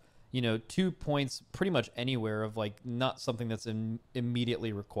off, 2 points pretty much anywhere of like not something that's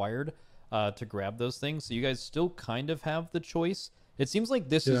immediately required to grab those things. So you guys still kind of have the choice. It seems like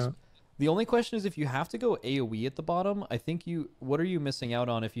this is... The only question is if you have to go AoE at the bottom, I think what are you missing out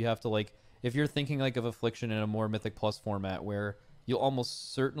on if you have to like, if you're thinking like of Affliction in a more Mythic Plus format where you'll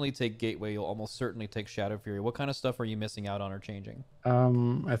almost certainly take Gateway, you'll almost certainly take Shadow Fury. What kind of stuff are you missing out on or changing?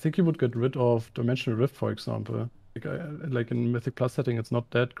 I think you would get rid of Dimensional Rift, for example. Like in Mythic Plus setting, it's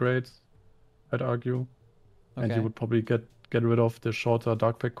not that great, I'd argue. Okay. And you would probably get rid of the shorter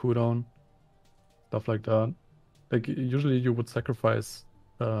Dark Pack cooldown, stuff like that. Like usually you would sacrifice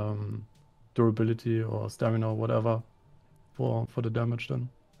durability or stamina or whatever for the damage then.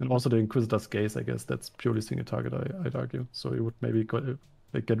 And also the Inquisitor's Gaze, I guess that's purely single target, I'd argue. So you would maybe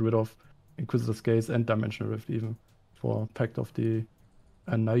get rid of Inquisitor's Gaze and Dimensional Rift even for Pact of the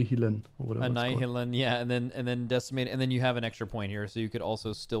Annihilin or whatever it's called. Annihilin, yeah, and then Decimate, and then you have an extra point here, so you could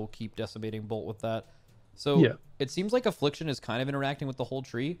also still keep Decimating Bolt with that. So Yeah. it seems like Affliction is kind of interacting with the whole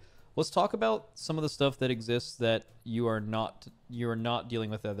tree. Let's talk about some of the stuff that exists that you are not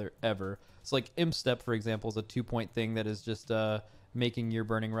dealing with ever. It's like Imp Step, for example, is a 2-point thing that is just making your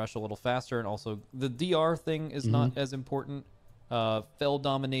Burning Rush a little faster, and also the DR thing is not as important. Fell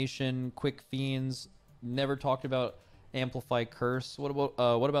Domination, Quick Fiends, never talked about Amplify Curse. What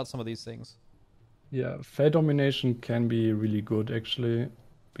about some of these things? Yeah, Fell Domination can be really good actually,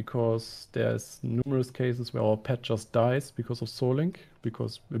 because there's numerous cases where our pet just dies because of Soul Link,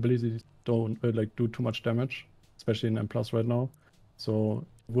 because abilities don't do too much damage, especially in M+ right now. So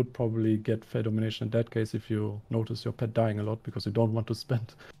you would probably get Fell Domination in that case if you notice your pet dying a lot, because you don't want to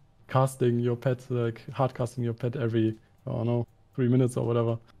spend casting your pet, hard casting your pet every, I don't know, 3 minutes or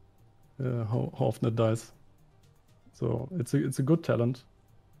whatever, how often it dies. So it's a good talent,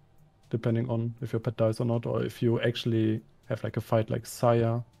 depending on if your pet dies or not, or if you actually have like a fight like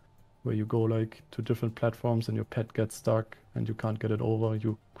Sire, where you go like to different platforms and your pet gets stuck and you can't get it over,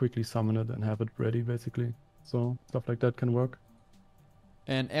 you quickly summon it and have it ready basically. So stuff like that can work.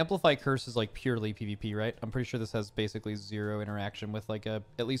 And Amplify Curse is like purely PvP, right? I'm pretty sure this has basically zero interaction with like at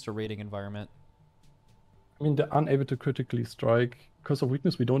least a raiding environment. I mean, the unable to critically strike Curse of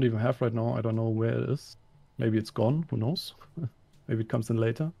Weakness we don't even have right now. I don't know where it is. Maybe it's gone, who knows? Maybe it comes in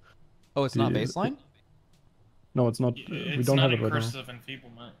later. Oh, it's not baseline? No, it's not. We don't have it right now. Curse of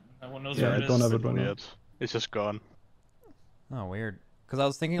Enfeeblement. No one knows Yeah, where I it don't is. have it right now. It's just gone. Oh, weird. Because I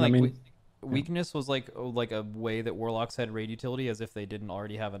was thinking I like mean, weakness was like a way that Warlocks had raid utility, as if they didn't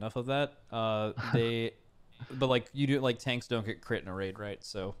already have enough of that. But like you do, like tanks don't get crit in a raid, right?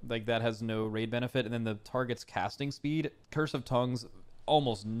 So like that has no raid benefit. And then the target's casting speed, Curse of Tongues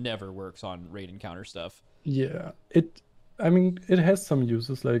almost never works on raid encounter stuff. Yeah, I mean, it has some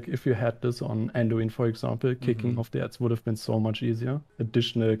uses. Like if you had this on Anduin, for example, kicking off the ads would have been so much easier.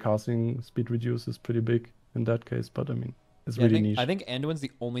 Additional casting speed reduce is pretty big in that case, but I mean, it's really niche. I think Anduin's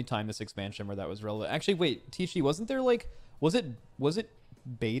the only time this expansion where that was relevant. Actually, wait, THD, wasn't there like, was it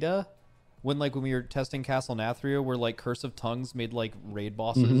beta when we were testing Castle Nathria, where like Curse of Tongues made like raid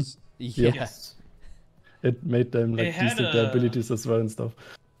bosses? Yep. Yes. It made them like decent their abilities as well and stuff.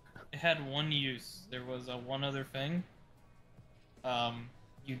 It had one use. There was one other thing.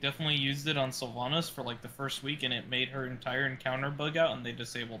 You definitely used it on Sylvanas for like the first week, and it made her entire encounter bug out, and they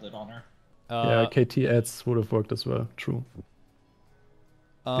disabled it on her. Yeah, KT ads would have worked as well. True.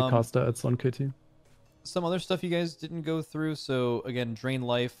 The caster ads on KT. Some other stuff you guys didn't go through. So again, Drain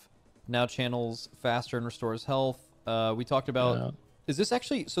Life now channels faster and restores health. We talked about. Yeah. Is this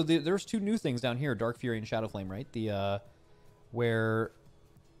actually? So there's two new things down here: Dark Fury and Shadow Flame, right?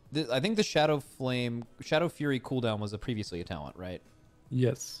 I think the Shadow Fury cooldown was previously a talent, right?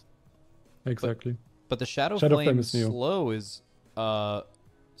 Yes, exactly. But the Shadow Flame is slow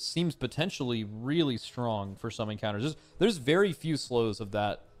seems potentially really strong for some encounters. There's very few slows of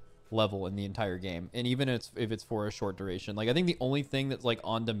that level in the entire game, and even if it's for a short duration. Like I think the only thing that's like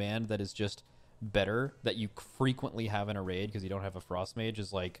on demand that is just better that you frequently have in a raid because you don't have a Frost Mage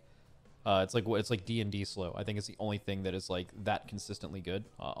is like it's like D&D slow. I think it's the only thing that is like that consistently good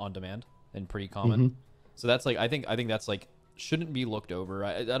on demand and pretty common. So that's like I think that's like shouldn't be looked over.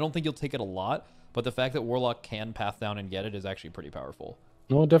 I don't think you'll take it a lot, but the fact that Warlock can path down and get it is actually pretty powerful.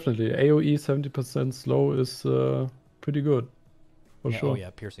 No, definitely. AoE 70% slow is pretty good. For sure. Oh yeah,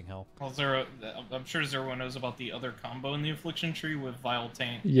 Piercing Hell. Well, I'm sure Xerwo knows about the other combo in the Affliction tree with Vile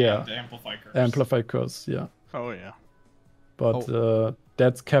Taint and Amplify Curse. Amplify Curse, yeah. Oh yeah. But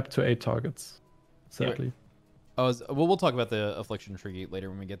that's capped to 8 targets, sadly. Well, we'll talk about the Affliction tree later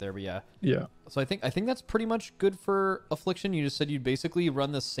when we get there, but yeah. Yeah. So I think that's pretty much good for Affliction. You just said you'd basically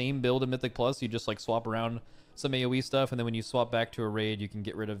run the same build in Mythic Plus. You just like swap around some AoE stuff, and then when you swap back to a raid, you can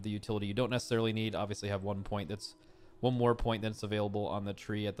get rid of the utility you don't necessarily need. Obviously have one more point that's available on the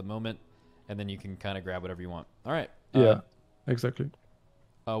tree at the moment, and then you can kind of grab whatever you want. All right. Yeah, exactly.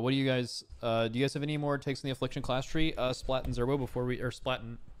 What do you guys have any more takes in the Affliction class tree? Splat and Xerwo Splat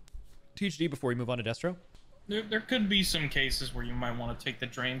and THD before we move on to Destro? There could be some cases where you might want to take the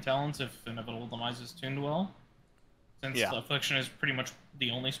Drain talents if Inevitable Demise is tuned well. Since the Affliction is pretty much the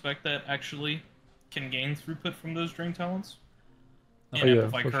only spec that actually can gain throughput from those Drain talents. And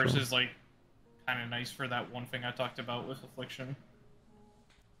Amplify Curse is like kind of nice for that one thing I talked about with Affliction.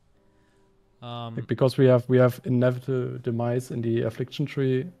 Because we have Inevitable Demise in the Affliction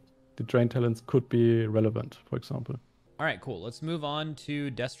tree, the drain talents could be relevant, for example. All right, cool. Let's move on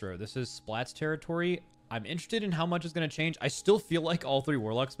to Destro. This is Splat's territory. I'm interested in how much is going to change. I still feel like all 3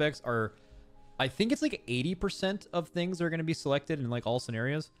 Warlock specs are... I think it's like 80% of things are going to be selected in like all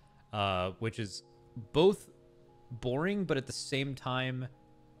scenarios, which is both boring, but at the same time,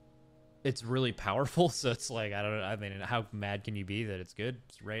 it's really powerful. So it's like, I don't know. I mean, how mad can you be that it's good,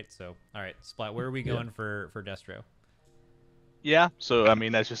 right? So, all right, Splat, where are we going for Destro? Yeah, so I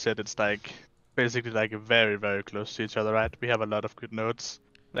mean, as you said, it's like basically like very, very close to each other, right? We have a lot of good nodes.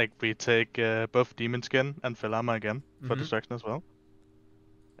 Like we take both Demon Skin and Felama again for destruction as well.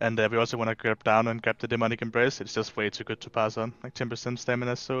 And we also want to grab down and grab the Demonic Embrace. It's just way too good to pass on. Like 10%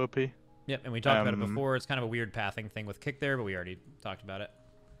 stamina is so OP. Yep, and we talked about it before. It's kind of a weird pathing thing with kick there, but we already talked about it.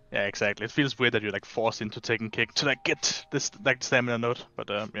 Yeah, exactly. It feels weird that you're like forced into taking kick to like get this like stamina node.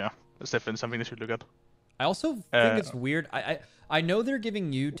 But yeah, it's definitely something that you should look at. I also think it's weird. I know they're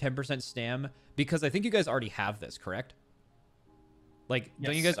giving you 10% stam because I think you guys already have this, correct? Like,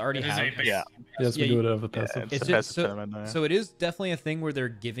 don't you guys already have? Yeah. Yes, we do it as a passive. It's a passive stamina, so it is definitely a thing where they're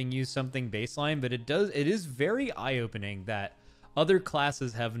giving you something baseline, but it is very eye-opening that other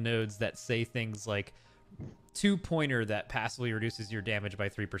classes have nodes that say things like 2-pointer that passively reduces your damage by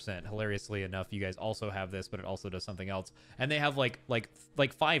 3%. Hilariously enough, you guys also have this, but it also does something else. And they have like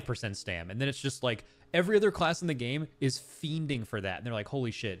 5% stam, and then it's just like every other class in the game is fiending for that, and they're like,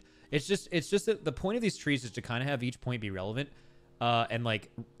 holy shit. It's just that the point of these trees is to kind of have each point be relevant, and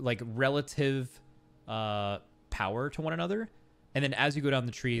like relative power to one another, and then as you go down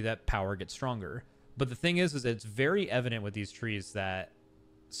the tree, that power gets stronger. But the thing is it's very evident with these trees that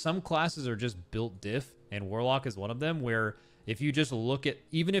some classes are just built diff, and Warlock is one of them, where if you just look at,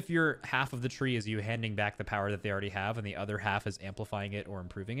 even if your half of the tree is you handing back the power that they already have and the other half is amplifying it or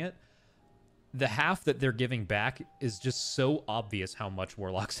improving it, the half that they're giving back is just so obvious how much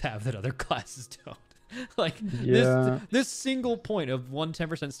Warlocks have that other classes don't. Like, this single point of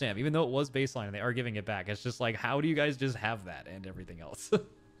 10% stamp, even though it was baseline and they are giving it back, it's just like, how do you guys just have that and everything else?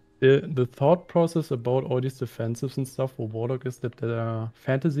 The thought process about all these defensives and stuff for Warlock is that the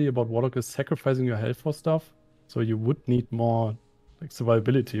fantasy about Warlock is sacrificing your health for stuff. So you would need more like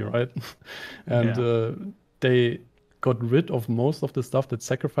survivability, right? And they got rid of most of the stuff that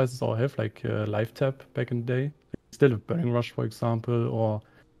sacrifices our health, like Life Tap back in the day. Still have Burning Rush, for example, or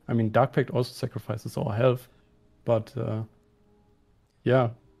I mean, Dark Pact also sacrifices our health. But yeah,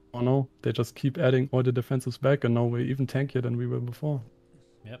 I don't know. They just keep adding all the defensives back, and now we're even tankier than we were before.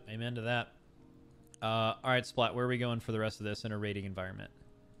 Yep, amen to that. All right, Splat, where are we going for the rest of this in a raiding environment?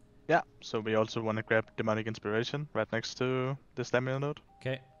 Yeah, so we also want to grab Demonic Inspiration right next to the stamina node.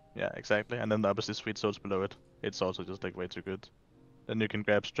 Okay. Yeah, exactly. And then obviously Sweet Souls below it. It's also just like way too good. Then you can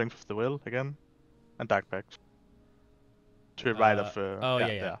grab Strength of the Will again, and Dark Pact. To the right of...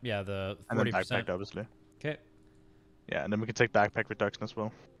 Yeah, the 40%. And then Dark Pact, obviously. Okay. Yeah, and then we can take Dark Pact reduction as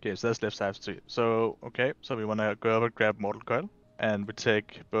well. Okay, so that's left side 3. So, okay, so we want to go over, grab Mortal Coil. And we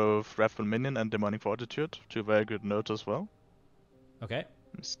take both Wrathful Minion and Demonic Fortitude, 2 very good nodes as well. Okay.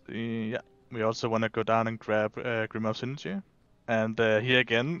 Yeah, we also want to go down and grab Grim of Synergy. And here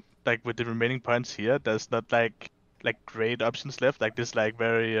again, like with the remaining points here, there's not like great options left. Like this, like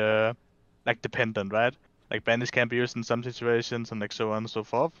very like dependent, right? Like Banish can be used in some situations and like so on and so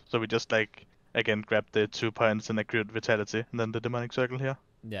forth. So we just like again grab the 2 points and accrued vitality, and then the Demonic Circle here.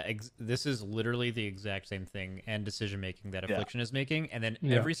 Yeah, this is literally the exact same thing and decision making that Affliction is making, and then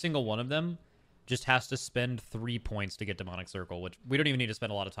every single one of them just has to spend 3 points to get Demonic Circle, which we don't even need to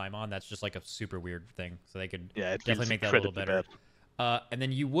spend a lot of time on. That's just like a super weird thing, so they could definitely make that a little better. And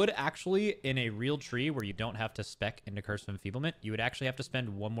then you would actually, in a real tree where you don't have to spec into Curse of Enfeeblement, you would actually have to spend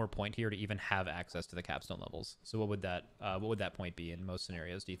 1 more point here to even have access to the capstone levels. So what would that point be in most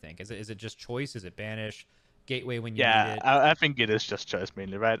scenarios, do you think? Is it just choice? Is it banish? Gateway when you need it? I think it is just choice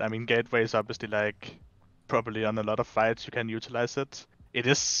mainly, right? I mean, Gateway is obviously like probably on a lot of fights you can utilize it. It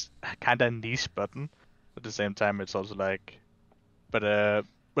is kind of a niche button. At the same time, it's also like, but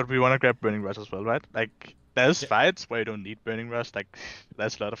we want to grab Burning Rush as well, right? Like there's fights where you don't need Burning Rush. Like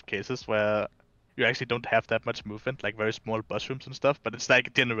there's a lot of cases where you actually don't have that much movement, like very small boss rooms and stuff. But it's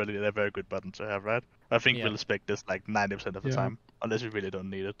like generally a very good button to have, right? I think we'll spec this like 90% of the time, unless we really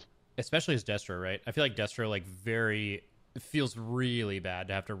don't need it. Especially as Destro, right? I feel like Destro it feels really bad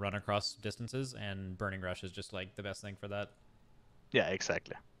to have to run across distances, and Burning Rush is just like the best thing for that. Yeah,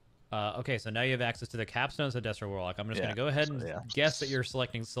 exactly. Okay, so now you have access to the capstones of Destro Warlock. I'm just going to go ahead and guess that you're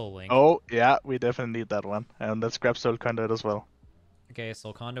selecting Soul Link. Oh, yeah, we definitely need that one. And let's grab Soul Conduit as well. Okay,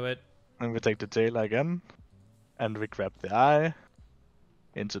 Soul Conduit. And we take the tail again. And we grab the eye.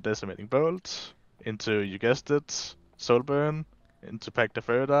 Into Decimating Bolt. Into, you guessed it, Soul Burn. into Pact of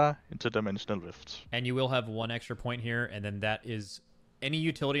Further, into Dimensional Rift. And you will have 1 extra point here, and then that is any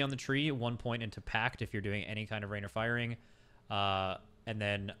utility on the tree, 1 point into Pact if you're doing any kind of rain or firing. And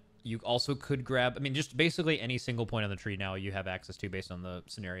then you also could grab, I mean, just basically any single point on the tree now you have access to based on the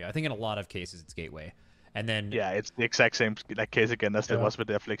scenario. I think in a lot of cases it's Gateway. And then Yeah, it's the exact same like case again as it was with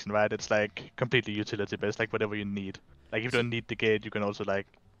the Affliction, right? It's like completely utility based, like whatever you need. Like if you don't need the gate, you can also like.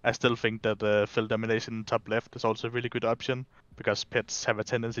 I still think that the fill domination top left is also a really good option because pets have a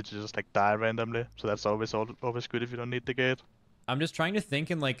tendency to just like die randomly, so that's always good if you don't need the gate. I'm just trying to think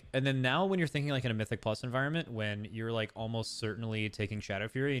in like, and then now when you're thinking like in a Mythic Plus environment, when you're like almost certainly taking Shadow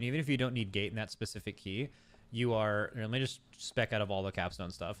Fury, and even if you don't need gate in that specific key, you are, let me just spec out of all the capstone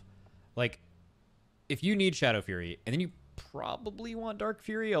stuff. Like, if you need Shadow Fury, and then you probably want Dark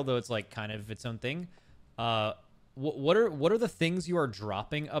Fury, although it's like kind of its own thing, what are the things you are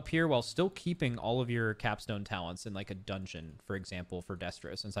dropping up here while still keeping all of your capstone talents in like a dungeon, for example, for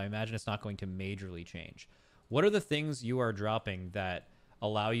Destro, since I imagine it's not going to majorly change. What are the things you are dropping that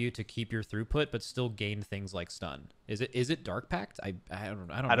allow you to keep your throughput but still gain things like stun? Is it Dark Pact? I don't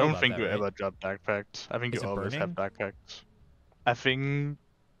know. I don't think you ever drop Dark Pact. I think Is you it always burning? have Dark Pact. I think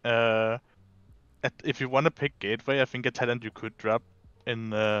if you want to pick Gateway, I think a talent you could drop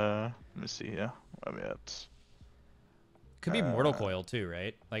in let me see here. Where we at? Could be Mortal Coil too,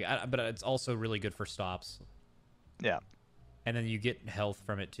 right? Like, but it's also really good for stops. Yeah. And then you get health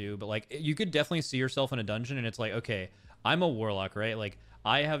from it too. But like, you could definitely see yourself in a dungeon, and it's like, okay, I'm a Warlock, right? Like,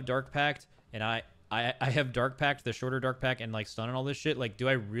 I have Dark Pact, and I have Dark Pact, the shorter Dark Pact, and like stun and all this shit. Like, do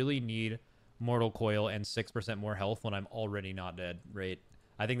I really need Mortal Coil and 6% more health when I'm already not dead, right?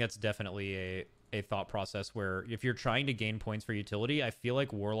 I think that's definitely a thought process where if you're trying to gain points for utility, I feel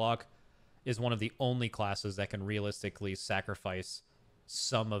like Warlock is one of the only classes that can realistically sacrifice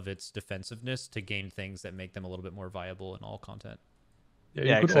some of its defensiveness to gain things that make them a little bit more viable in all content. Yeah, you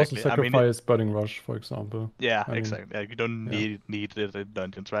Yeah, could exactly. also I mean, sacrifice Burning Rush, for example. Yeah, I mean, exactly. Yeah, you don't need it in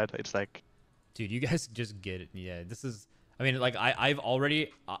dungeons, right? It's like, dude, you guys just get it. Yeah, this is, I mean, like I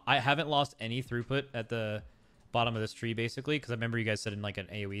haven't lost any throughput at the bottom of this tree basically, because I remember you guys said in like an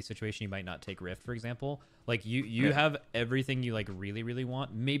AoE situation you might not take Rift, for example. Like you have everything you like really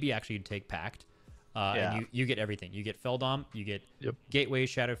want. Maybe actually you'd take Pact. And you get everything. You get Feldom, you get Gateway,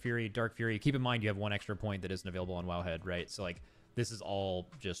 Shadow Fury, Dark Fury. Keep in mind you have 1 extra point that isn't available on Wowhead, right? So like this is all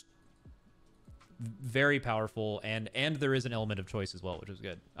just very powerful, and there is an element of choice as well, which is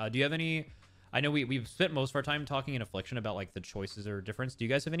good. Do you have any? I know we've spent most of our time talking in Affliction about like the choices or difference. Do you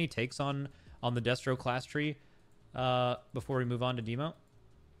guys have any takes on the Destro class tree before we move on to Demo?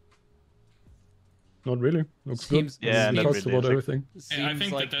 Not really. Looks Seems- good. Yeah, We not talked really. about It's like- everything. And I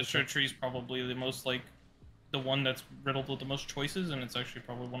think like the Destro tree is probably the most like the one that's riddled with the most choices, and it's actually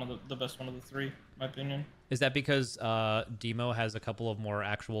probably one of the best one of the 3, in my opinion. Is that because Demo has a couple of more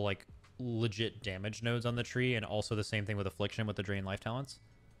actual like legit damage nodes on the tree, and also the same thing with Affliction with the Drain Life talents?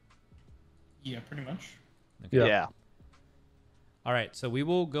 Yeah, pretty much. Okay. yeah. All right, so we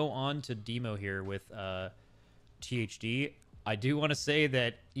will go on to Demo here with THD. I do want to say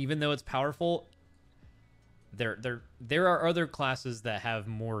that even though it's powerful, there are other classes that have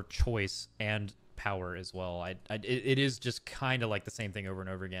more choice and power as well. It is just kind of like the same thing over and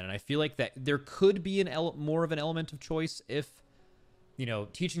over again, and I feel like that there could be more of an element of choice if, you know,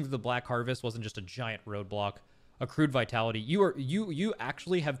 Teachings of the Black Harvest wasn't just a giant roadblock. Accrued Vitality, you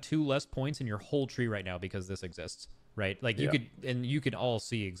actually have 2 less points in your whole tree right now because this exists, right? Like you could all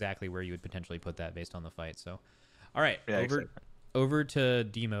see exactly where you would potentially put that based on the fight. So, all right, over to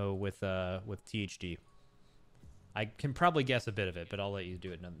Demo with THD. I can probably guess a bit of it, but I'll let you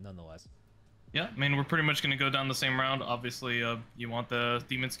do it nonetheless. Yeah, I mean, we're pretty much going to go down the same round. Obviously, you want the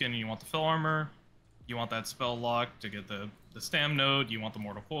Demon Skin and you want the Fill Armor. You want that Spell Lock to get the Stam node. You want the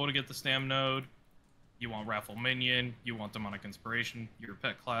Mortal Coil to get the Stam node. You want Raffle Minion. You want Demonic Inspiration. Your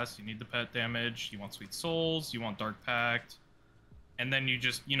pet class, you need the pet damage. You want Sweet Souls. You want Dark Pact. And then you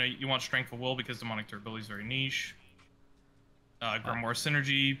just, you know, you want Strength of Will because Demonic Durability is very niche. Grimoire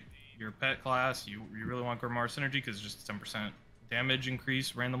Synergy, your pet class. You really want Grimoire Synergy because it's just 10% damage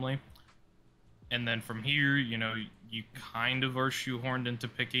increase randomly. And then from here, you know, you kind of are shoehorned into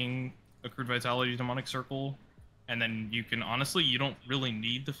picking Accrued Vitality Demonic Circle. And then you can, honestly, you don't really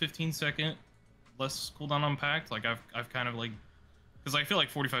need the 15-second less cooldown on Pact. Like, I've kind of, like, because I feel like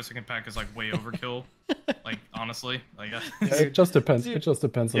 45-second Pact is, like, way overkill. Like, honestly. Like, It just depends. It just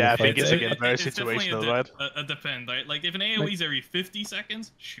depends on Yeah, the I think fight. it's, again, very it's definitely situational, right? a depend. Right? Like, if an AoE is every 50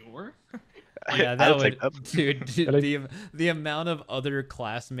 seconds, sure. Yeah, that I'll would, take that. dude, the amount of other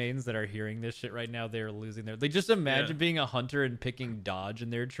class mains that are hearing this shit right now, they're losing their. They just imagine being a hunter and picking dodge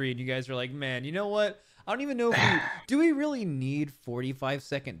in their tree, and you guys are like, man, you know what? I don't even know if we do we really need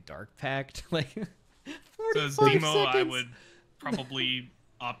 45-second Dark Pact? Like So as 45 Demo, I seconds? would probably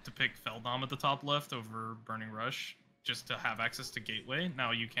opt to pick Feldom at the top left over Burning Rush, just to have access to Gateway.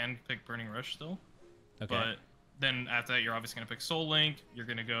 Now you can pick Burning Rush still, Okay. but then after that you're obviously gonna pick Soul Link. You're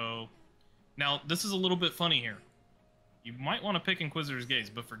gonna go. Now this is a little bit funny here. You might want to pick Inquisitor's Gaze,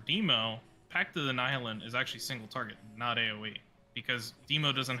 but for Demo, Pact of the Nihilin is actually single target, not AoE, because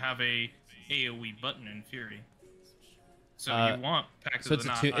Demo doesn't have a AoE button in Fury. So you want Pact So of the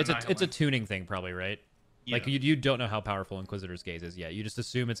Nihilin. it's a tuning thing probably, right? Yeah. Like you don't know how powerful Inquisitor's Gaze is yet. You just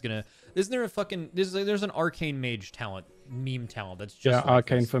assume it's gonna. Isn't there a fucking? There's an Arcane Mage talent, meme talent that's just Yeah, like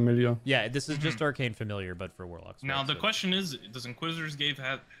Arcane this. Familiar. Yeah, this is just Arcane Familiar, but for Warlocks. Now right? the So- question is, does Inquisitor's Gaze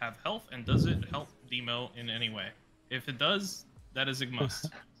have health, and does it help Demo in any way? If it does, that is a must.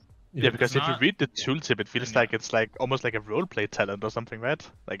 Yeah, because if you not- read the tooltip, it feels then like it's like almost like a roleplay talent or something, right?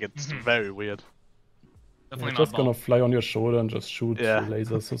 Like it's very weird. Definitely It's not just gonna ball. fly on your shoulder and just shoot Yeah.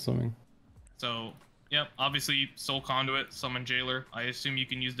 lasers or something. So, yeah, obviously Soul Conduit, Summon Jailer. I assume you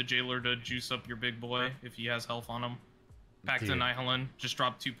can use the Jailer to juice up your big boy if he has health on him. Pact of Dude. Nihilin, just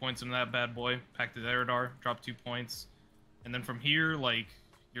drop 2 points into that bad boy. Pact of Eridar, drop 2 points. And then from here, like,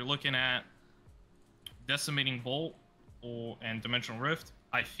 you're looking at Decimating Bolt and Dimensional Rift.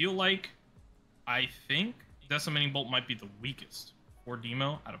 I think Decimating Bolt might be the weakest for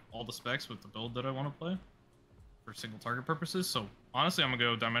Demo out of all the specs with the build that I want to play for single target purposes. So honestly, I'm gonna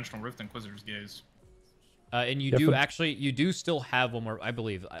go Dimensional Rift, Inquisitor's Gaze. and you Yeah, do for- actually, you do still have one more, I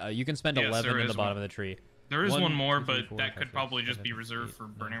believe. You can spend Yes, 11 there in the is bottom one. of the tree. There is One, one more, two, three, but four, that five, could six, probably just seven, be reserved eight, for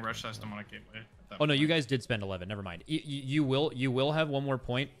nine, Burning 10, Rush slash Demonic Gateway. at that Oh no, you point. guys did spend 11. Never mind. You will have one more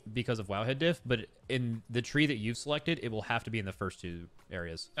point because of Wowhead diff, but in the tree that you've selected, it will have to be in the first two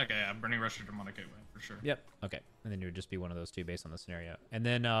areas. Okay, yeah, Burning Rush or Demonic Gateway for sure. Yep. Okay. And then it would just be one of those two based on the scenario. And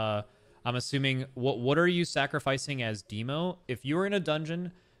then I'm assuming what are you sacrificing as Demo? If you're in a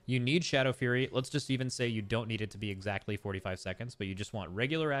dungeon, you need Shadow Fury. Let's just even say you don't need it to be exactly 45 seconds, but you just want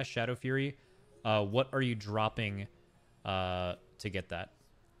regular ass Shadow Fury. What are you dropping to get that?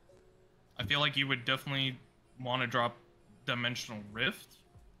 I feel like you would definitely want to drop Dimensional Rift,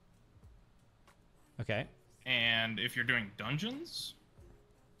 Okay. and if you're doing dungeons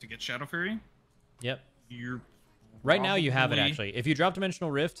to get Shadow Fury, Yep. you're Right now you have it probably- actually. If you drop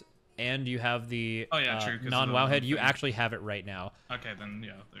Dimensional Rift and you have the Oh, yeah, true, 'cause of the non-Wowhead, you thing. actually have it right now. Okay, then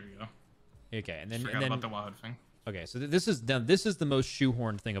yeah, there you go. Okay, and then Forgot about the wild thing. okay, so this is the most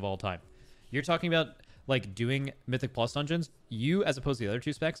shoehorned thing of all time. You're talking about like doing Mythic Plus dungeons. You, as opposed to the other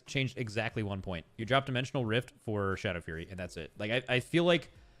two specs, changed exactly 1 point. You dropped Dimensional Rift for Shadow Fury, and that's it. Like I feel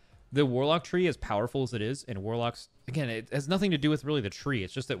like the Warlock tree, as powerful as it is, and Warlocks, again, it has nothing to do with really the tree.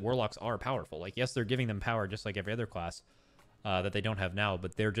 It's just that Warlocks are powerful. Like yes, they're giving them power just like every other class that they don't have now,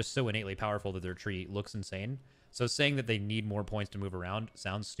 but they're just so innately powerful that their tree looks insane. So saying that they need more points to move around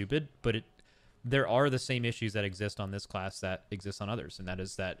sounds stupid, but there are the same issues that exist on this class that exist on others, and that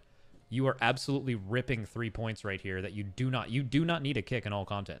is that you are absolutely ripping 3 points right here that you do not need a kick in all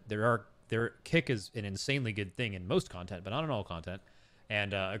content. Their kick is an insanely good thing in most content, but not in all content.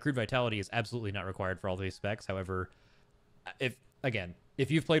 And accrued vitality is absolutely not required for all these specs. However, if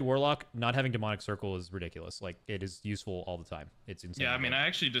you've played Warlock, not having Demonic Circle is ridiculous. Like it is useful all the time. It's insane. Yeah, I mean, I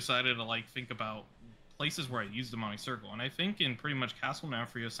actually decided to like think about places where I use Demonic Circle, and I think in pretty much Castle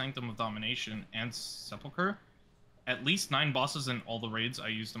Nafria, Sanctum of Domination, and Sepulchre, at least 9 bosses in all the raids I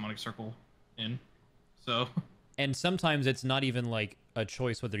use Demonic Circle in. So And sometimes it's not even like a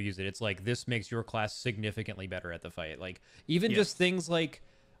choice whether to use it. It's like this makes your class significantly better at the fight. Like even just things like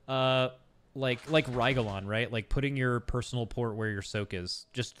Rygalon, right? Like putting your personal port where your soak is.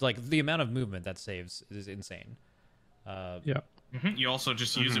 Just like the amount of movement that saves is insane. Yeah. you also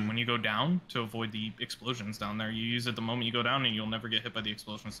just use it when you go down to avoid the explosions down there. You use it the moment you go down, and you'll never get hit by the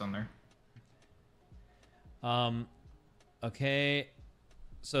explosions down there. Okay.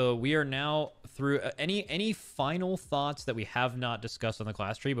 So we are now through any final thoughts that we have not discussed on the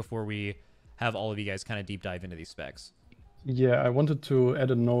class tree before we have all of you guys kind of deep dive into these specs. Yeah, I wanted to add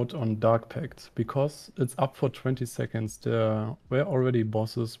a note on Dark Pact because it's up for 20 seconds. There were already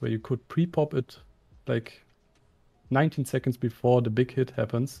bosses where you could pre-pop it like 19 seconds before the big hit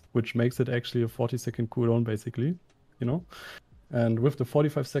happens, which makes it actually a 40-second cooldown basically, you know? And with the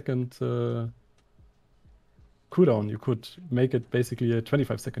 45-second cooldown, you could make it basically a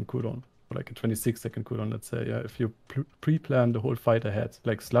 25-second cooldown, or like a 26-second cooldown, let's say. Yeah, if you pre-plan the whole fight ahead,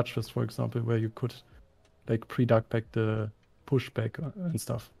 like Sludgefist, for example, where you could like pre-duck back the pushback and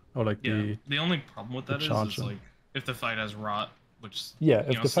stuff, or like Yeah. The only problem with that is charger. like if the fight has rot, which Yeah, if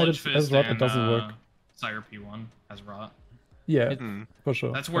you know, the fight has Sludgefist rot, it and, doesn't work. Sire P1 has rot. Yeah, Hmm. for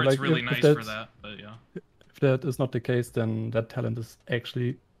sure. That's where But, it's like, really if nice for that's- that. But yeah. If that is not the case, then that talent is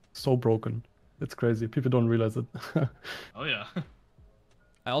actually so broken. It's crazy. People don't realize it. Oh yeah.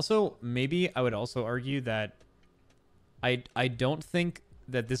 I would also argue that I don't think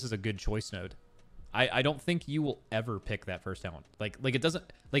that this is a good choice node. I don't think you will ever pick that first talent. Like it doesn't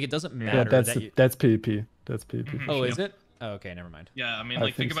Yeah, matter that's that you. that's PvP. That's PvP. Mhm. For Oh, sure. is it? Oh, okay, never mind. Yeah, I mean, I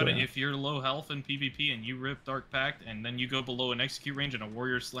like, think think about so, it. yeah. If you're low health in PvP and you rip Dark Pact, and then you go below an execute range and a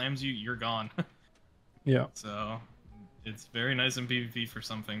warrior slams you, you're gone. Yeah. So, it's very nice in PvP for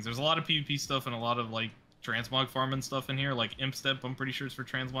some things. There's a lot of PvP stuff and a lot of, like, transmog farming stuff in here. Like, Imp Step, I'm pretty sure it's for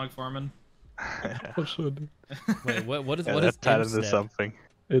transmog farming. For sure. Dude. Wait, what is Yeah, what is that talent Imp is Step? something.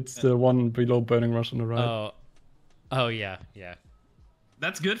 It's the one below Burning Rush on the right. Oh yeah.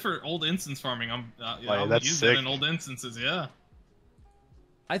 That's good for old instance farming. I'll that's use sick. that in old instances, yeah.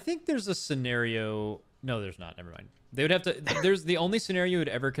 I think there's a scenario. No, there's not. Never mind. They would have to. There's the only scenario you would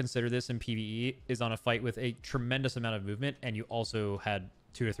ever consider this in PvE is on a fight with a tremendous amount of movement, and you also had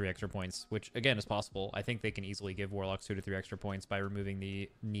 2 to 3 extra points, which again is possible. I think they can easily give Warlocks 2 to 3 extra points by removing the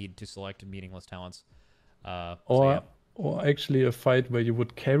need to select meaningless talents. Or actually a fight where you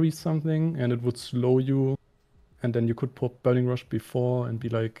would carry something and it would slow you, and then you could pop Burning Rush before and be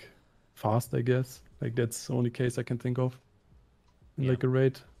like fast, I guess. Like that's the only case I can think of. In Yeah. like a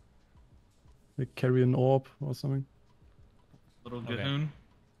raid. Like carry an orb or something. Little Okay. Gahoon.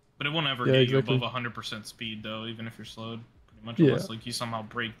 But it won't ever Yeah, get exactly. you above 100% speed, though, even if you're slowed. Pretty much, Yeah. unless like you somehow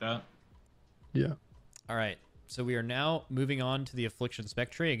break that. Yeah. All right. So we are now moving on to the Affliction Spec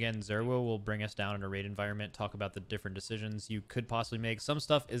tree. Again, Xerwo will bring us down in a raid environment, talk about the different decisions you could possibly make. Some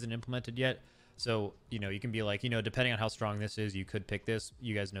stuff isn't implemented yet. So, you can be like, depending on how strong this is, you could pick this.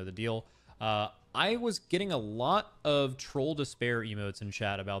 You guys know the deal. I was getting a lot of Troll Despair emotes in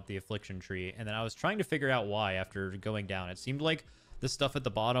chat about the Affliction tree, and then I was trying to figure out why after going down. It seemed like the stuff at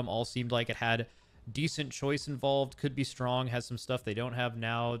the bottom all seemed like it had decent choice involved, could be strong, has some stuff they don't have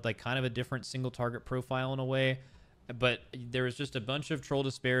now, like kind of a different single target profile in a way. But there was just a bunch of Troll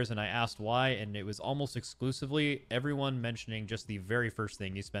Despairs, and I asked why, and it was almost exclusively everyone mentioning just the very first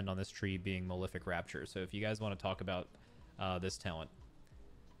thing you spend on this tree being Malefic Rapture. So if you guys want to talk about this talent.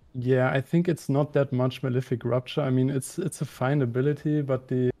 Yeah, I think it's not that much Malefic Rupture. I mean, it's a fine ability, but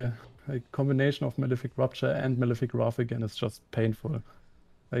the combination of Malefic Rupture and Malefic Wrath again is just painful.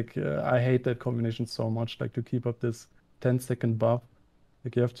 Like, I hate that combination so much. Like, to keep up this 10-second buff,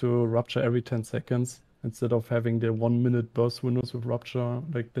 like you have to Rupture every 10 seconds instead of having the 1-minute burst windows with Rupture,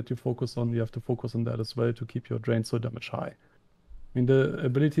 like that you focus on. You have to focus on that as well to keep your drain so damage high. I mean, the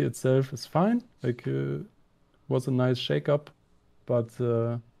ability itself is fine. Like, was a nice shake-up, but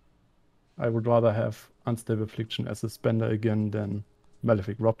I would rather have Unstable Affliction as a spender again than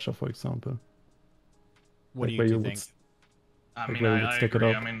Malefic Rupture, for example. What Like, do where you you two would think? I Like, mean, where you would I stick it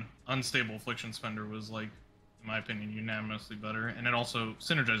agree. up. I mean, Unstable Affliction Spender was, like, in my opinion, unanimously better. And it also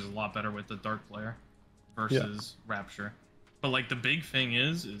synergizes a lot better with the Dark Flare versus Rapture. But, like, the big thing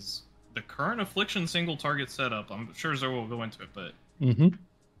is the current Affliction single target setup, I'm sure Xerwo will go into it, but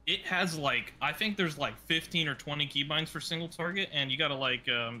it has, like, I think there's, like, 15 or 20 keybinds for single target, and you gotta, like,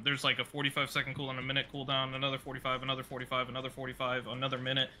 there's, like, a 45-second cooldown, a minute cooldown, another 45, another 45, another 45, another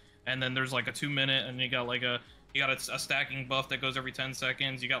minute, and then there's, like, a 2-minute, and you got, like, a stacking buff that goes every 10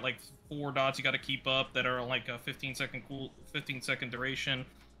 seconds. You got, like, 4 dots you gotta keep up that are, like, a 15-second duration.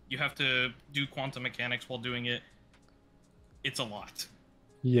 You have to do quantum mechanics while doing it. It's a lot.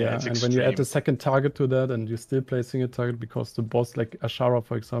 Yeah, it's and when you add extreme. the second target to that and you still play single target because the boss, like Ashara,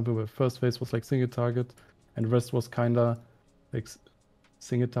 for example, where first phase was like single target and the rest was kinda like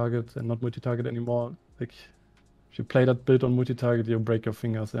single target and not multi-target anymore. Like, if you play that build on multi-target, you break your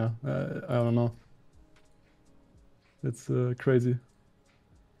fingers, yeah. I don't know. It's crazy.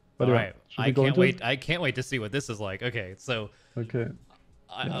 But All yeah, right. should we go into it? I can't wait to see what this is like. Okay, so Okay.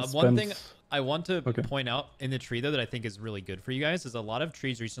 Yeah, one thing spend- I want to Okay. point out in the tree, though, that I think is really good for you guys is a lot of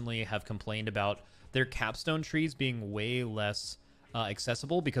trees recently have complained about their capstone trees being way less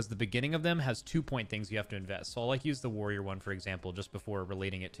accessible because the beginning of them has 2-point things you have to invest. So I'll like use the warrior one, for example, just before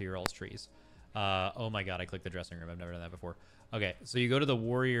relating it to your all's trees. Oh my god, I clicked the dressing room. I've never done that before. Okay, so you go to the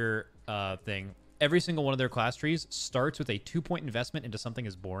warrior thing. Every single one of their class trees starts with a 2-point investment into something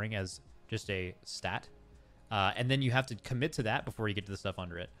as boring as just a stat. And then you have to commit to that before you get to the stuff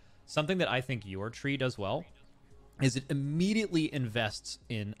under it. Something that I think your tree does well is it immediately invests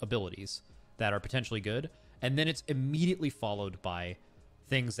in abilities that are potentially good, and then it's immediately followed by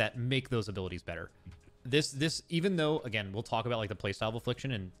things that make those abilities better. This even though, again, we'll talk about like the playstyle of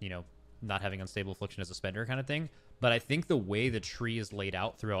Affliction and, not having Unstable Affliction as a spender kind of thing, but I think the way the tree is laid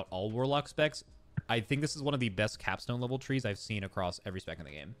out throughout all Warlock specs, I think this is one of the best capstone level trees I've seen across every spec in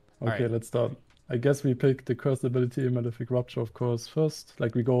the game. Okay, Alright. let's start. I guess we pick the cursed ability, Malefic Rupture, of course, first.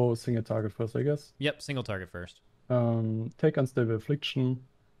 Like, we go single target first, I guess. Yep, single target first. Take Unstable Affliction.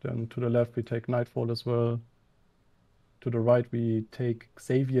 Then to the left, we take Nightfall as well. To the right, we take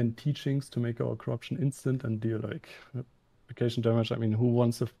Xavian Teachings to make our corruption instant and deal, like, application damage. I mean, who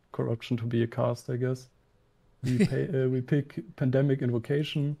wants a corruption to be a cast, I guess? We pick Pandemic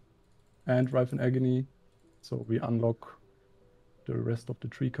Invocation and Rife in Agony. So we unlock the rest of the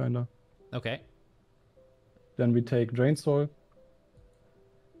tree, kinda. Okay. Then we take Drain Soul.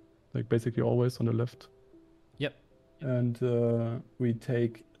 Like, basically always on the left. Yep. And we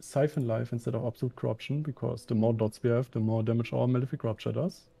take Siphon Life instead of Absolute Corruption, because the more dots we have, the more damage our Malefic Rupture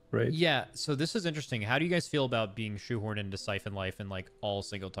does. Right? Yeah, so this is interesting. How do you guys feel about being shoehorned into Siphon Life in like all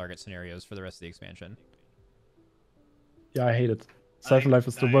single target scenarios for the rest of the expansion? Yeah, I hate it. Siphon Life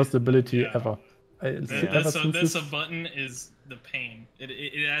is the worst ability ever. This button is the pain.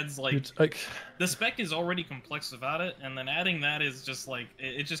 It adds like the spec is already complex without it, and then adding that is just like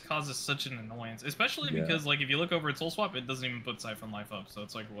it just causes such an annoyance. Especially because like if you look over its soul swap, it doesn't even put Siphon Life up, so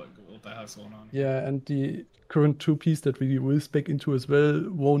it's like what the heck's going on? Yeah, and the current 2-piece that we will spec into as well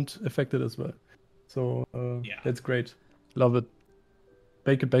won't affect it as well. So that's great. Love it.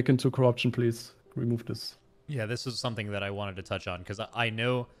 Bake it back into corruption, please. Remove this. Yeah, this is something that I wanted to touch on because I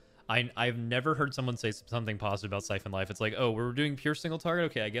know I've never heard someone say something positive about Siphon Life. It's like, oh, we're doing pure single target?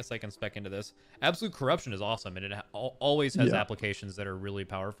 Okay, I guess I can spec into this. Absolute Corruption is awesome, and it always has applications that are really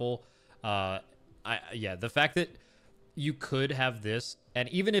powerful. The fact that you could have this, and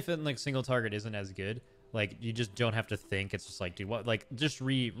even if in like single target isn't as good, like you just don't have to think. It's just like, dude, what? Like just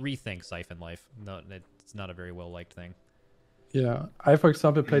rethink Siphon Life. No, it's not a very well liked thing. Yeah, I, for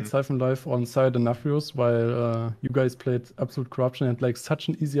example, played Siphon Life on Side and Nafios while you guys played Absolute Corruption and like such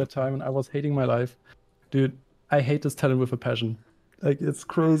an easier time, and I was hating my life. Dude, I hate this talent with a passion. Like, it's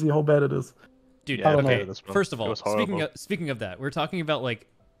crazy how bad it is. Dude, okay, first of all, speaking of that, we're talking about like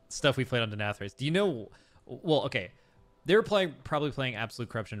stuff we played on Denathrace. Do you know, well, okay, they were probably playing Absolute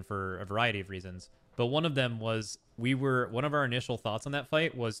Corruption for a variety of reasons, but one of them was one of our initial thoughts on that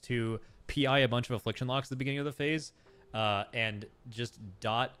fight was to PI a bunch of Affliction locks at the beginning of the phase. And just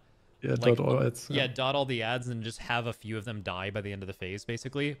dot all the ads and just have a few of them die by the end of the phase,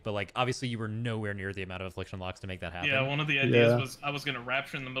 basically. But like obviously you were nowhere near the amount of Affliction locks to make that happen. Yeah, one of the ideas was I was gonna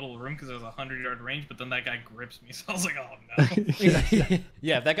rapture in the middle of the room because there's a 100-yard range, but then that guy grips me, so I was like, oh no.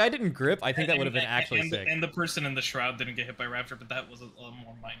 Yeah, if that guy didn't grip, I think that would have been actually sick. And the person in the shroud didn't get hit by rapture, but that was a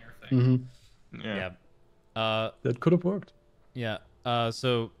more minor thing. That could have worked. Yeah.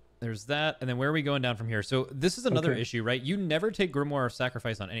 So there's that, and then where are we going down from here? So this is another issue, right? You never take Grimoire of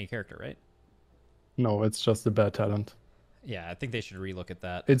Sacrifice on any character, right? No, it's just a bad talent. Yeah, I think they should relook at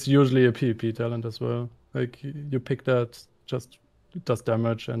that. It's usually a PvP talent as well. Like, you pick that, just it does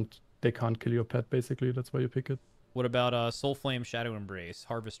damage, and they can't kill your pet, basically. That's why you pick it. What about Soul Flame, Shadow Embrace,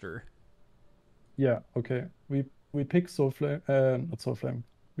 Harvester? Yeah, okay. We pick Soul Flame, not Soul Flame.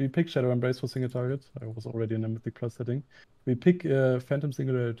 We pick Shadow Embrace for single target. I was already in a Mythic Plus setting. We pick Phantom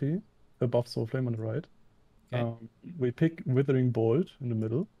Singularity above Soul Flame on the right. Okay. We pick Withering Bolt in the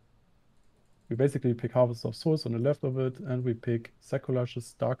middle. We basically pick Harvest of Souls on the left of it, and we pick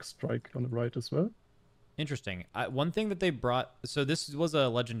Sacrilash's Dark Strike on the right as well. Interesting. One thing that they brought... So this was a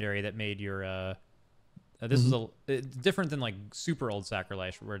legendary that made your... this is different than like super old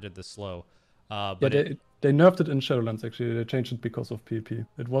Sacrilash where it did the slow. But they nerfed it in Shadowlands, actually. They changed it because of PvP.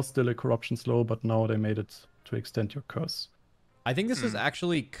 It was still a corruption slow, but now they made it to extend your curse. I think this is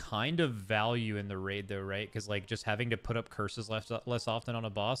actually kind of value in the raid, though, right? Because like just having to put up curses less often on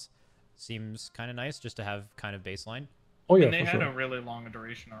a boss seems kind of nice, just to have kind of baseline. Oh yeah, and they had a really long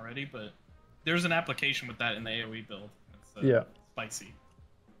duration already, but there's an application with that in the AoE build. It's, spicy.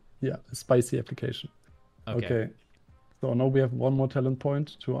 Yeah, a spicy application. Okay. So now we have one more talent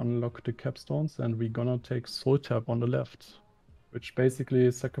point to unlock the capstones, and we're gonna take Soul Tap on the left, which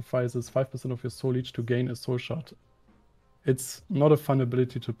basically sacrifices 5% of your soul each to gain a soul shard. It's not a fun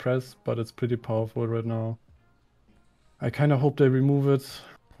ability to press, but it's pretty powerful right now. I kind of hope they remove it.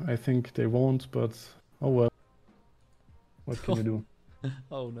 I think they won't, but oh well. What can you do?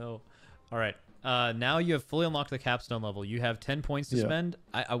 Oh no. All right. Now you have fully unlocked the capstone level. You have 10 points to spend.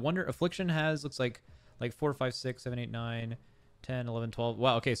 I wonder, Affliction has, looks like 4, 5, 6, 7, 8, 9, 10, 11, 12.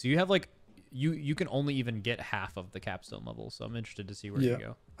 Wow, okay, so you have like, you can only even get half of the capstone level, so I'm interested to see where you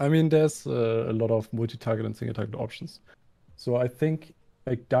go. I mean, there's a lot of multi-target and single-target options. So I think,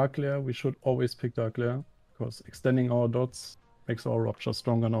 like Dark Lair, we should always pick Dark Lair, because extending our dots makes our Rupture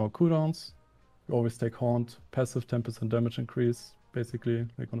stronger on our cooldowns. We always take Haunt, passive 10% damage increase, basically,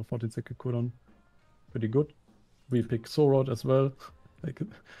 like on a 14-second cooldown. pretty good. We pick Xerwo as well, like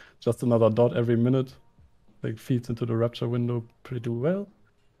just another dot every minute, like feeds into the Rapture window pretty well.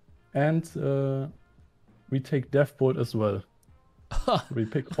 And we take Deathbolt as well. We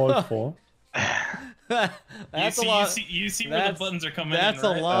pick all 4. That's you see, a lot. You see where the buttons are coming That's in,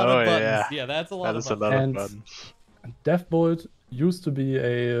 right? a lot Oh, of buttons. yeah. Yeah, that's a lot That of is a buttons. lot And of buttons. Deathbolt used to be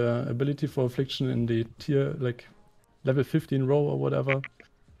a ability for Affliction in the tier, like level 15 row or whatever.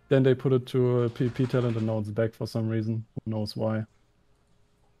 Then they put it to a PvP talent and now it's back for some reason. Who knows why.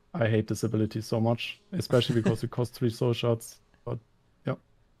 I hate this ability so much, especially because it costs 3 soul shots. But yeah.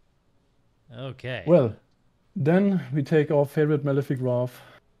 Okay. Well, then we take our favorite Malefic Wrath,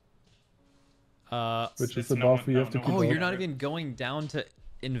 which is the buff we have to keep Oh, up. you're not even going down to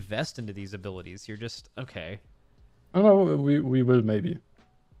invest into these abilities. You're just okay. Oh, no, we will maybe.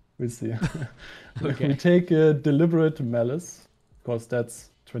 We'll see. Okay. We take a Deliberate Malice, because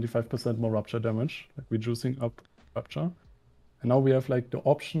that's 25% more Rupture damage. Like we're juicing up Rupture. And now we have like the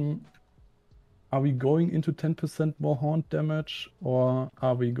option, are we going into 10% more Haunt damage, or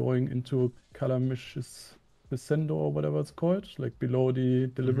are we going into Calamicious Descendo or whatever it's called, like below the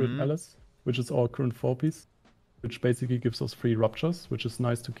Deliberate Malice, which is our current 4-piece, which basically gives us 3 Ruptures, which is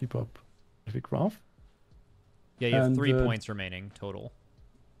nice to keep up Malefic Wrath. Yeah, you have 3 points remaining total.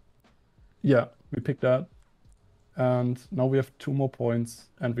 Yeah, we picked that. And now we have 2 more points,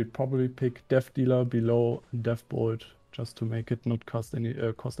 and we probably pick Death Dealer below Deathbolt just to make it not cost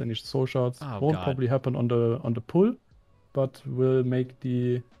any soul shards. Oh, Won't God. probably happen on the pull, but will make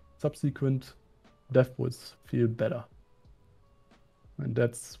the subsequent Deathbolts feel better. And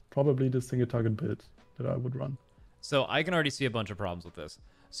that's probably the single target build that I would run. So I can already see a bunch of problems with this.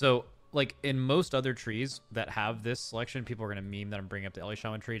 So like in most other trees that have this selection, people are going to meme that I'm bringing up the Ellie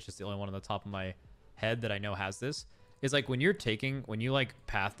Shaman tree. It's just the only one on the top of my head that I know has this. Is like when you like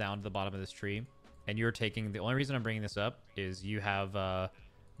path down to the bottom of this tree and you're taking, the only reason I'm bringing this up is you have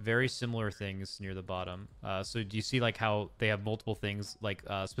very similar things near the bottom. So do you see like how they have multiple things? Like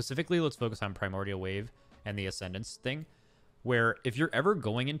specifically, let's focus on Primordial Wave and the Ascendance thing, where if you're ever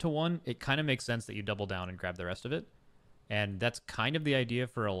going into one, it kind of makes sense that you double down and grab the rest of it. And that's kind of the idea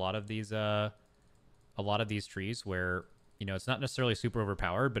for a lot of these trees where, you know, it's not necessarily super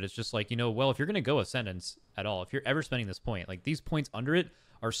overpowered, but it's just like, you know, well, if you're going to go Ascendance at all, if you're ever spending this point, like these points under it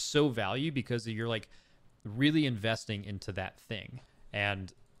are so valued because you're like really investing into that thing.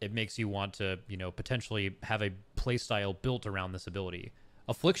 And it makes you want to, you know, potentially have a playstyle built around this ability.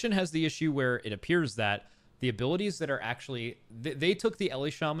 Affliction has the issue where it appears that the abilities that are actually, they took the Ellie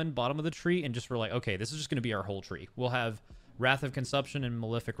Shaman bottom of the tree and just were like, okay, this is just going to be our whole tree. We'll have Wrath of Consumption and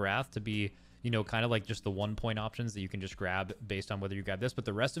Malefic Wrath to be, you know, kind of like just the 1-point options that you can just grab based on whether you grab this. But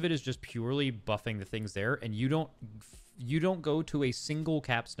the rest of it is just purely buffing the things there. And you don't go to a single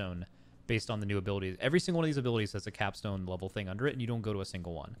capstone based on the new abilities. Every single one of these abilities has a capstone level thing under it, and you don't go to a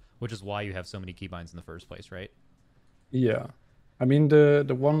single one, which is why you have so many keybinds in the first place, right? Yeah. I mean, the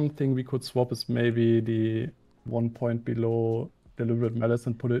one thing we could swap is maybe the 1 point below Deliberate Malice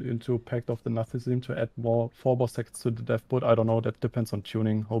and put it into Pact of the Nazism to add 4 more seconds to the Deathbolt. I don't know, that depends on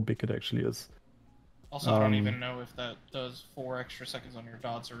tuning, how big it actually is. Also, I don't even know if that does 4 extra seconds on your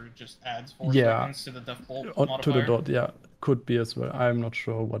dots or it just adds 4 Yeah. seconds to the Deathbolt To modifier. the dot, yeah. Could be as well. I'm not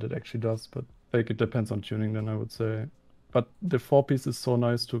sure what it actually does, but like it depends on tuning then, I would say. But the 4-piece is so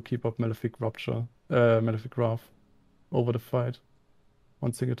nice to keep up Malefic Wrath over the fight.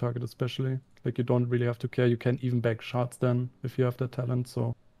 One single target especially. Like you don't really have to care. You can even back shards then if you have that talent.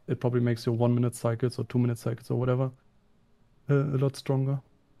 So it probably makes your 1-minute cycles or 2-minute cycles or whatever a lot stronger.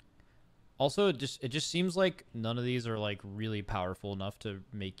 Also, it just seems like none of these are like really powerful enough to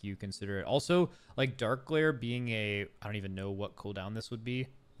make you consider it. Also, like Dark Glare being a, I don't even know what cooldown this would be.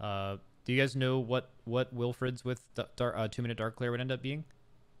 Do you guys know what Wilfred's with 2-minute Dark Glare would end up being?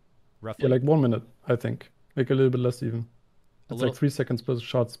 Roughly. Yeah, like 1 minute, I think. Like a little bit less even. It's like 3 seconds per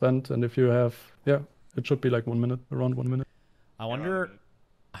shot spent, and if you have, yeah, it should be like 1 minute, around 1 minute. I wonder.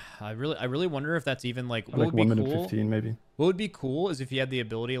 I really wonder if that's even like, what Like would be 1 minute cool? 15 maybe. What would be cool is if you had the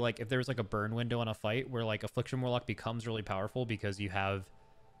ability, like if there was like a burn window on a fight where like Affliction Warlock becomes really powerful because you have,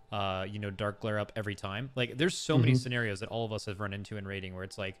 you know, Dark Glare up every time. Like there's so many scenarios that all of us have run into in raiding where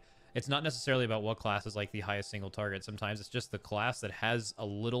it's like, it's not necessarily about what class is like the highest single target. Sometimes it's just the class that has a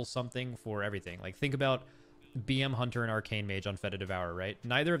little something for everything. Like think about BM Hunter and Arcane Mage on Fed Devour, right?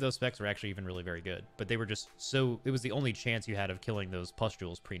 Neither of those specs were actually even really very good, but they were just so, it was the only chance you had of killing those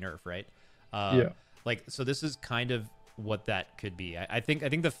pustules pre-nerf, right? Yeah. Like, so this is kind of what that could be. I think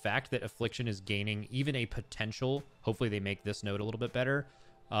the fact that Affliction is gaining even a potential, hopefully they make this node a little bit better,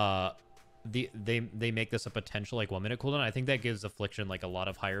 they make this a potential like 1 minute cooldown. I think that gives Affliction like a lot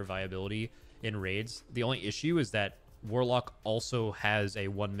of higher viability in raids. The only issue is that Warlock also has a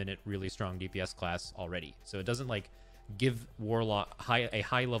 1 minute really strong DPS class already, so it doesn't like give a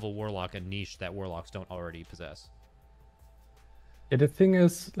high level Warlock a niche that Warlocks don't already possess. Yeah, the thing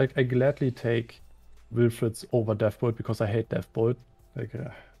is, like, I gladly take Wilfred's over Deathbolt because I hate Deathbolt. Like,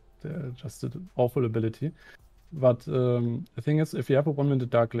 they're just an awful ability. But the thing is, if you have a 1 minute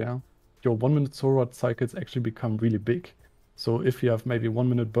Dark Lair, your 1 minute Soul Rod cycles actually become really big. So if you have maybe 1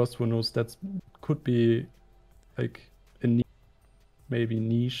 minute Burst Windows, that could be like a maybe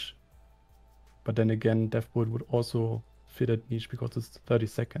niche. But then again, Deathbolt would also fit that niche because it's 30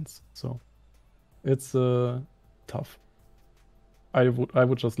 seconds. So it's tough. I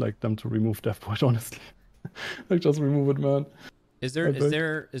would just like them to remove Deathbolt, honestly. Like, just remove it, man. Is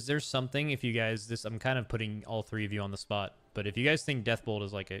there something, if you guys, I'm kind of putting all three of you on the spot, but if you guys think Deathbolt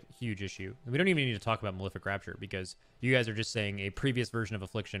is like a huge issue, we don't even need to talk about Malefic Rapture, because you guys are just saying a previous version of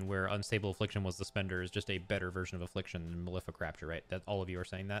Affliction where Unstable Affliction was the spender is just a better version of Affliction than Malefic Rapture, right? That all of you are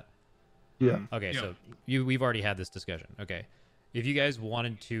saying that? Yeah. Okay, Yeah. so we've already had this discussion. Okay. If you guys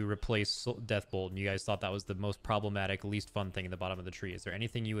wanted to replace Deathbolt and you guys thought that was the most problematic, least fun thing in the bottom of the tree, is there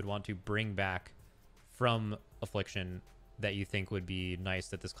anything you would want to bring back from Affliction that you think would be nice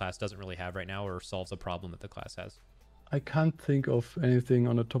that this class doesn't really have right now, or solves a problem that the class has? I can't think of anything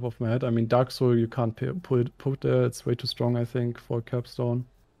on the top of my head. I mean, Dark Soul you can't put there. It's way too strong, I think, for Capstone.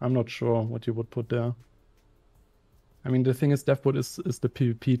 I'm not sure what you would put there. I mean, the thing is, Deathbolt is the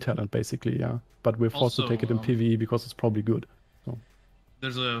PvP talent, basically, yeah. But we're forced to Also, take it in PvE because it's probably good. So.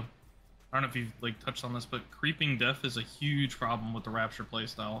 There's I don't know if you've like touched on this, but creeping death is a huge problem with the Rapture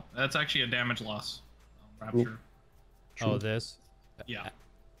playstyle. That's actually a damage loss. Rapture. Oh, this? Yeah.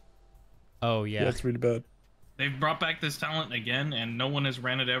 Oh, yeah. Yeah, it's really bad. They've brought back this talent again, and no one has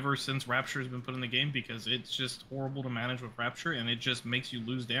ran it ever since Rapture has been put in the game because it's just horrible to manage with Rapture, and it just makes you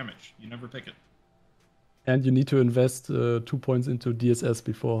lose damage. You never pick it. And you need to invest 2 points into DSS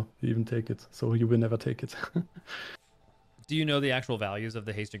before you even take it, so you will never take it. Do you know the actual values of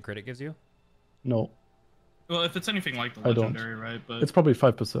the haste and crit it gives you? No. Well, if it's anything like the I don't. legendary, right? But It's probably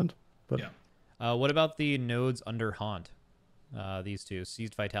 5%. But yeah. What about the nodes under Haunt? These two,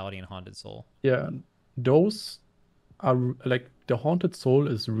 Seized Vitality and Haunted Soul. yeah, those are like, the Haunted Soul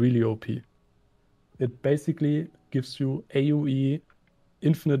is really OP. It basically gives you AoE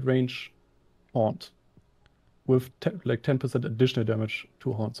infinite range Haunt with like 10% additional damage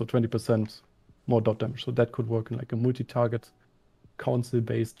to Haunt, so 20% more dot damage. So that could work in like a multi-target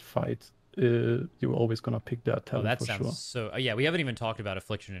council-based fight. You're always gonna pick that Oh, talent that for sounds sure. so. Yeah, we haven't even talked about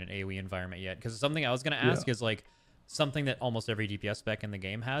Affliction in an AoE environment yet, because something I was gonna ask is like something that almost every DPS spec in the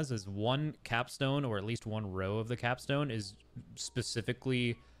game has is one capstone, or at least one row of the capstone is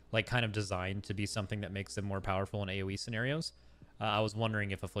specifically like kind of designed to be something that makes them more powerful in AoE scenarios. I was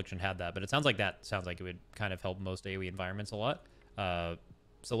wondering if Affliction had that, but it sounds like it would kind of help most AoE environments a lot.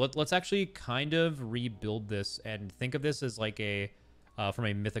 So let's actually kind of rebuild this and think of this as like a from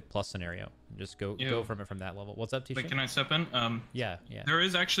a Mythic Plus scenario. Just go from it from that level. What's up, Tisha? Wait, can I step in? Yeah. There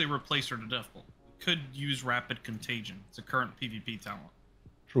is actually a replacer to Deathbolt. Could use Rapid Contagion. It's a current PvP talent.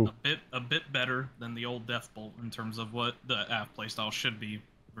 True. A bit better than the old Deathbolt in terms of what the Aff playstyle should be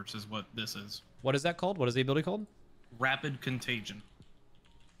versus what this is. What is that called? What is the ability called? Rapid Contagion.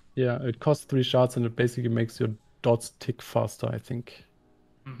 Yeah, it costs 3 shards and it basically makes your dots tick faster, I think.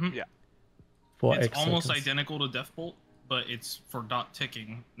 Mm-hmm. Yeah. For It's X almost seconds. identical to Deathbolt, but it's for dot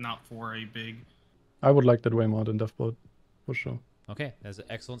ticking, not for a big. I would like that way more than Deathbolt, for sure. Okay, that's an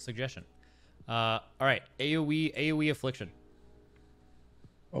excellent suggestion. All right, AoE Affliction.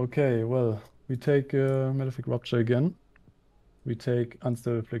 Okay, well, we take Malefic Rupture again. We take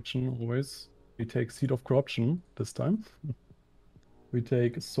Unstable Affliction always. We take Seed of Corruption this time. We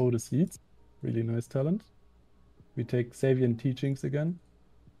take Sow the Seeds, really nice talent. We take Savian Teachings again.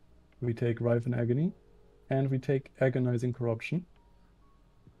 We take Rive in Agony. And we take Agonizing Corruption.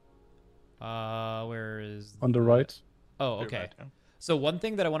 Where is On the right. Oh, okay. Right, yeah. So one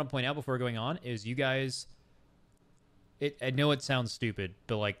thing that I want to point out before going on is you guys. I know it sounds stupid,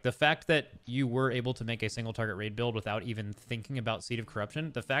 but like the fact that you were able to make a single target raid build without even thinking about Seed of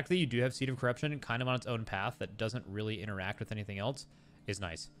Corruption, the fact that you do have Seed of Corruption kind of on its own path that doesn't really interact with anything else is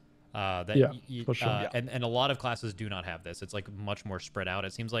nice. For sure. And a lot of classes do not have this. It's like much more spread out.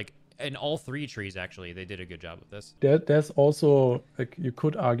 It seems like in all 3 trees, actually, they did a good job with this. There's also, like, you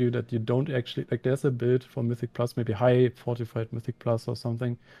could argue that you don't actually, like, there's a build for Mythic Plus, maybe high fortified Mythic Plus or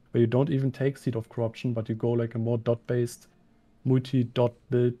something, where you don't even take Seed of Corruption, but you go like a more dot-based, multi-dot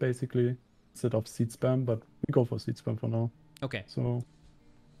build, basically, instead of Seed Spam, but we go for Seed Spam for now. Okay. So,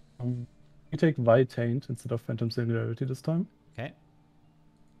 We take Vitaint instead of Phantom Singularity this time. Okay.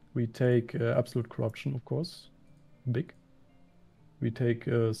 We take Absolute Corruption, of course. Big. We take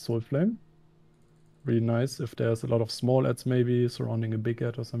Soul Flame. Really nice if there's a lot of small ads maybe surrounding a big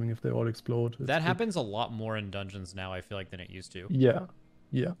ad or something, if they all explode. That happens a lot more in dungeons now, I feel like, than it used to. Yeah.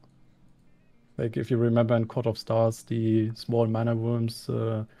 Yeah. Like if you remember in Court of Stars, the small mana worms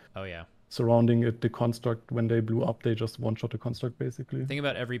Oh yeah. surrounding it, the construct, when they blew up, they just one-shot the construct basically. Think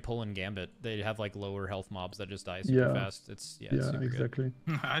about every pull in Gambit. They have like lower health mobs that just die super fast. It's it's super exactly.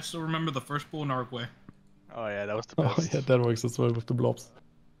 good. I still remember the first pull in Arcway. Oh yeah, that was the Oh best. yeah, that works as well with the blobs.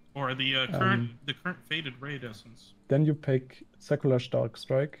 Or the current faded raid essence. Then you pick Sacrilege Dark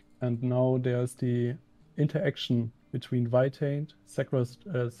Strike, and now there's the interaction between Vitaint,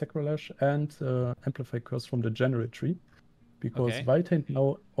 Sacrilege, and Amplify Curse from the Generate tree. Because Okay. Vitaint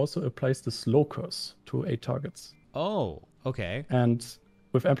now also applies the Slow Curse to 8 targets. Oh, okay. And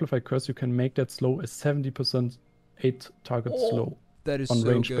with Amplify Curse, you can make that slow a 70% 8 target slow. That is on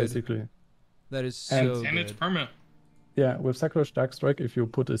so range, good. basically. That is And- so And it's good. permanent. Yeah, with Sacrilege Dark Strike, if you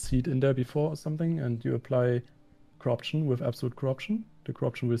put a seed in there before or something and you apply Corruption with Absolute Corruption, the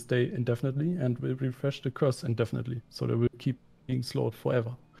Corruption will stay indefinitely and will refresh the curse indefinitely. So they will keep being slowed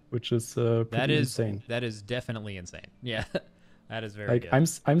forever, which is pretty insane. That is definitely insane. Yeah, that is very Like good.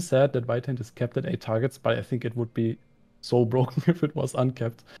 I'm sad that Vitaint is capped at 8 targets, but I think it would be so broken if it was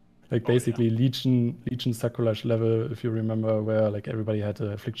uncapped. Like Oh, yeah. basically Legion Sacrilege level, if you remember, where like everybody had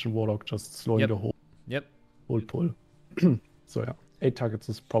a Affliction Warlock just slowing Yep. the whole Yep. pull. So yeah, 8 targets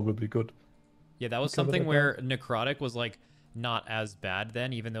is probably good. Yeah, that was covered something that where Necrotic was like not as bad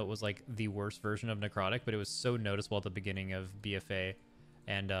then, even though it was like the worst version of Necrotic, but it was so noticeable at the beginning of BFA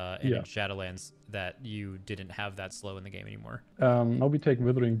and in Yeah. Shadowlands that you didn't have that slow in the game anymore. Now we take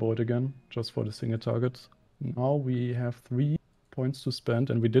Withering Bolt again, just for the single target. Now we have 3 points to spend,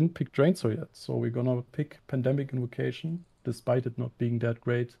 and we didn't pick Drainsaw yet, so we're gonna pick Pandemic Invocation, despite it not being that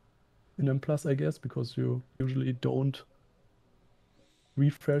great in M+, I guess, because you usually don't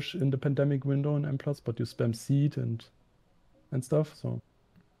refresh in the Pandemic window in M+, but you spam Seed and stuff, so...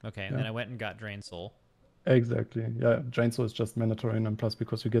 Okay, and Yeah. then I went and got Drain Soul. Exactly. Yeah, Drainsaw is just mandatory in M+,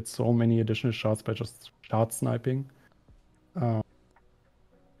 because you get so many additional shards by just shard sniping.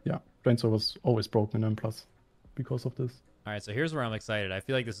 Yeah, Drainsaw was always broken in M+, because of this. All right, so here's where I'm excited. I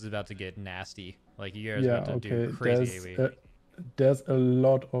feel like this is about to get nasty. Like you guys are Yeah, about to okay. do crazy AoE. There's a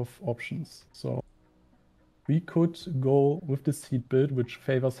lot of options. So we could go with the seed build, which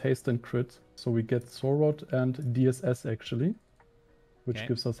favors haste and crit. So we get Sorod and DSS actually, which Okay.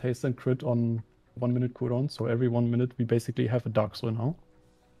 gives us haste and crit on 1 minute cooldown. So every 1 minute we basically have a Dark Soul now,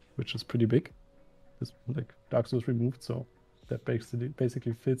 which is pretty big. This like Dark Soul is removed, so that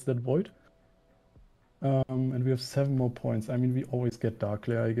basically fills that void. And we have 7 more points. I mean, we always get Dark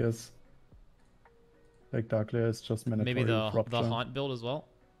Lair, I guess. Like Dark Lair is just mandatory. Maybe with the Rupture. Haunt build as well.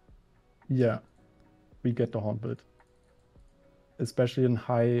 Yeah, we get the Haunt build. Especially in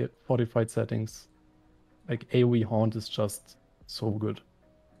high fortified settings. Like AoE Haunt is just so good.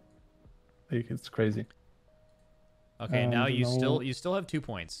 Like it's crazy. Okay, now And you now- still have 2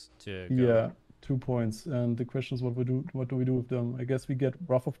 points to go. Yeah, 2 points. And the question is what do we do with them? I guess we get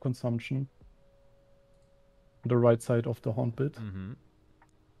Wrath of Consumption. On the right side of the Haunt build. Mm-hmm.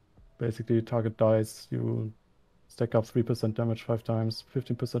 Basically, target dies, you stack up 3% damage 5 times,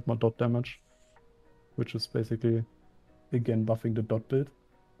 15% more dot damage, which is basically, again, buffing the dot build.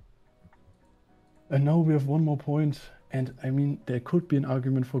 And now we have 1 more point, and I mean, there could be an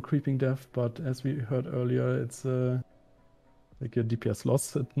argument for Creeping Death, but as we heard earlier, it's like a DPS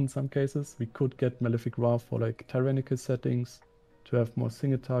loss in some cases. We could get Malefic Wrath for like tyrannical settings to have more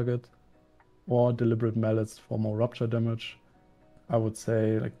single target, or Deliberate Malice for more rupture damage. I would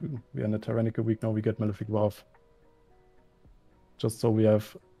say, like, we're in a tyrannical week now, we get Malefic Wrath. Just so we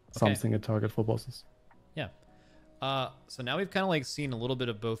have some Okay. single target for bosses. Yeah. So now we've kind of like seen a little bit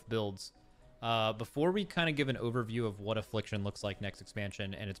of both builds. Before we kind of give an overview of what Affliction looks like next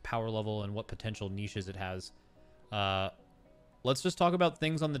expansion and its power level and what potential niches it has, let's just talk about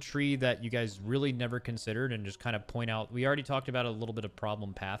things on the tree that you guys really never considered and just kind of point out. We already talked about a little bit of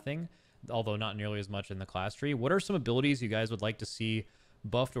problem pathing, although not nearly as much in the class tree. What are some abilities you guys would like to see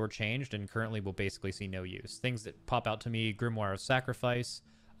buffed or changed and currently will basically see no use? Things that pop out to me: Grimoire of Sacrifice,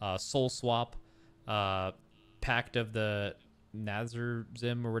 Soul Swap, Pact of the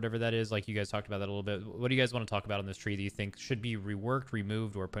Nazrzim, or whatever that is. Like you guys talked about that a little bit. What do you guys want to talk about on this tree that you think should be reworked,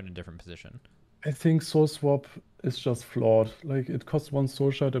 removed, or put in a different position? I think Soul Swap is just flawed. Like, it costs 1 soul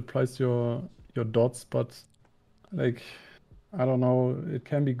shard, applies your dots, but like, I don't know, it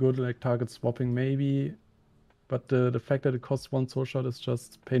can be good, like target swapping maybe, but the fact that it costs 1 soul shard is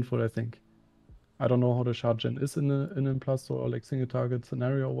just painful, I think. I don't know how the shard gen is in an plus or like single target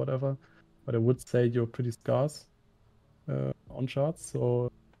scenario or whatever, but I would say you're pretty scarce on shards.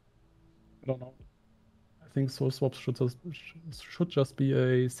 So I don't know. I think soul swaps should just be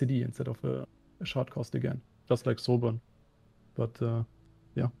a CD instead of a shard cost again, just like Soulburn. But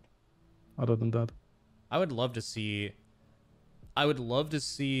yeah, other than that, I would love to see.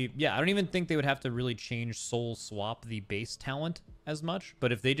 Yeah, I don't even think they would have to really change Soul Swap the base talent as much,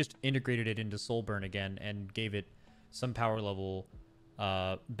 but if they just integrated it into Soulburn again and gave it some power level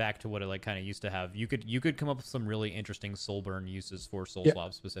back to what it like kind of used to have, you could come up with some really interesting Soulburn uses for Soul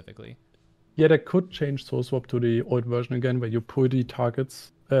Swap specifically. Yeah, they could change Soul Swap to the old version again, where you pull the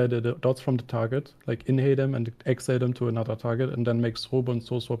targets, the dots from the target, like inhale them and exhale them to another target, and then make Soulburn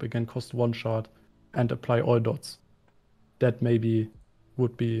Soul Swap again cost 1 shard and apply all dots. That maybe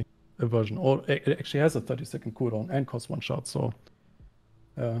would be a version. Or it actually has a 30-second cooldown and costs 1 shot, so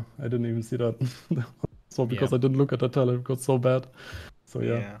I didn't even see that. So because I didn't look at the talent, it got so bad. So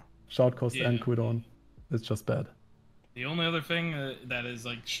yeah. Shard cost and cooldown. It's just bad. The only other thing that is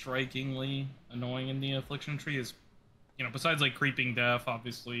like strikingly annoying in the Affliction tree is, you know, besides like Creeping Death,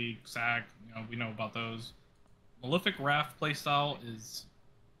 obviously, Sack, you know, we know about those. Malefic Wrath playstyle is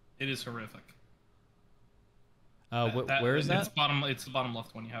horrific. Where is that? It's the bottom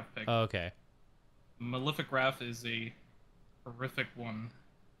left one you have picked. Oh, okay. Malefic Wrath is a horrific one.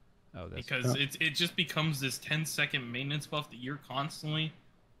 Oh, that's because it just becomes this 10-second maintenance buff that you're constantly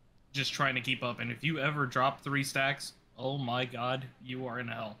just trying to keep up. And if you ever drop 3 stacks, oh my god, you are in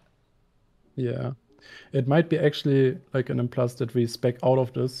hell. Yeah. It might be actually like an plus that we spec out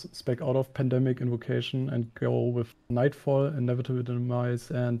of Pandemic Invocation and go with Nightfall, Inevitable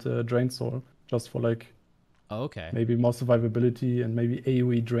Demise, and Drain Soul, just for like maybe more survivability and maybe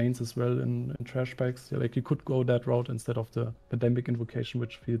AoE drains as well in trash packs. Yeah, like you could go that route instead of the Pandemic Invocation,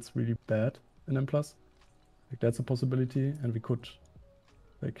 which feels really bad in M+. Like that's a possibility, and we could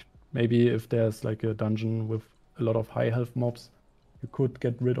like maybe if there's like a dungeon with a lot of high health mobs, you could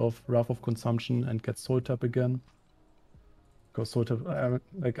get rid of Wrath of Consumption and get Soul Tap again. Because Soul Tap,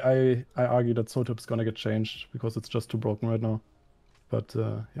 I argue that Soul Tap is gonna get changed because it's just too broken right now. But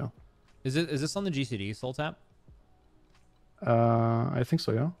yeah. Is this on the GCD, Soul Tap? I think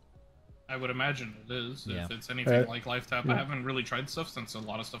so, yeah. I would imagine it is. If it's anything like Life Tap. I haven't really tried stuff since a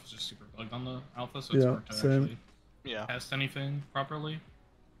lot of stuff is just super bugged on the alpha, so it's hard to actually test anything properly.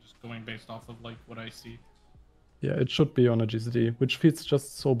 Just going based off of like what I see. Yeah, it should be on a GCD, which feels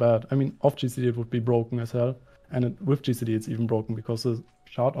just so bad. I mean, off GCD it would be broken as hell, and with GCD it's even broken because the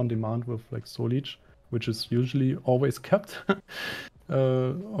shard on demand with like Soul Leech, which is usually always kept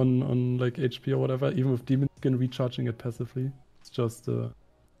on like HP or whatever, even with Demon Skin recharging it passively, it's just I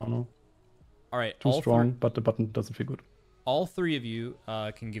don't know. All right, too strong, but the button doesn't feel good. All three of you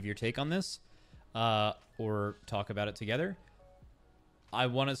can give your take on this, or talk about it together. I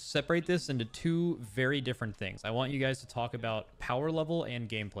want to separate this into 2 very different things. I want you guys to talk about power level and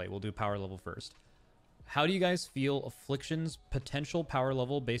gameplay. We'll do power level first. How do you guys feel Affliction's potential power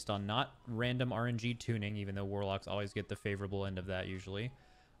level based on not random RNG tuning, even though Warlocks always get the favorable end of that usually,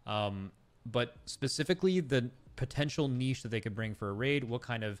 but specifically the potential niche that they could bring for a raid, what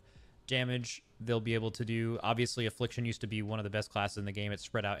kind of damage they'll be able to do? Obviously, Affliction used to be one of the best classes in the game at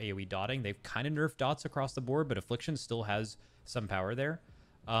spread out AoE dotting. They've kind of nerfed dots across the board, but Affliction still has some power there.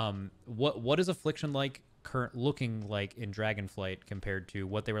 What is Affliction looking like in Dragonflight compared to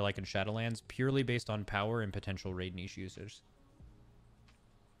what they were like in Shadowlands, purely based on power and potential raid niche users?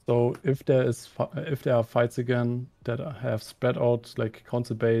 So if there are fights again that have spread out like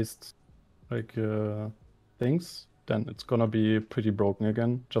council based like things, then it's gonna be pretty broken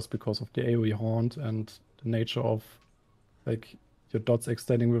again, just because of the AoE haunt and the nature of like your dots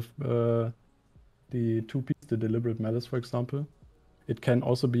extending with the 2-piece, the Deliberate Malice, for example. It can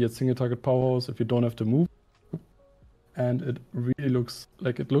also be a single target powerhouse if you don't have to move. And it really looks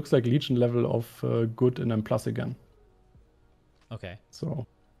like Legion level of good in M+ again. Okay. So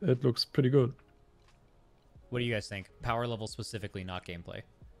it looks pretty good. What do you guys think? Power level specifically, not gameplay.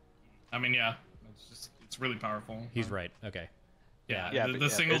 I mean, yeah, it's really powerful. He's right. Okay.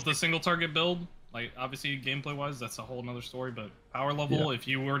 The single target build, like obviously gameplay wise, that's a whole nother story. But power level, if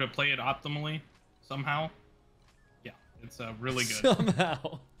you were to play it optimally, somehow, it's really good.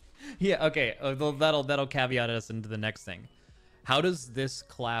 Somehow. Yeah, okay. That'll caveat us into the next thing. How does this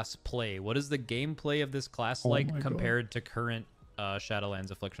class play? What is the gameplay of this class compared to current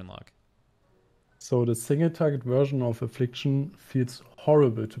Shadowlands Affliction lock? So the single target version of Affliction feels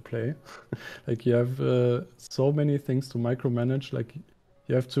horrible to play. Like you have so many things to micromanage. Like you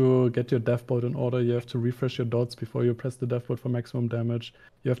You have to get your death bolt in order. You have to refresh your dots before you press the death bolt for maximum damage.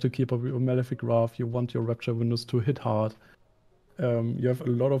 You have to keep up your Malefic Wrath. You want your Rapture Windows to hit hard. You have a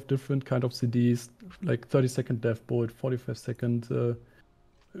lot of different kind of CDs, like 30-second death bolt, 45-second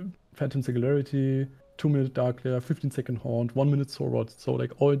Phantom Singularity, 2-minute Dark Lair, 15-second Haunt, 1-minute Sword. So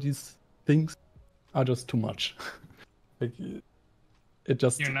like all these things are just too much. Like it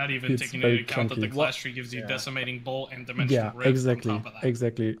just You're not even feels taking very into account that the clunky. class tree gives you Decimating Bolt and Dimension Yeah, Rift exactly, on top of that.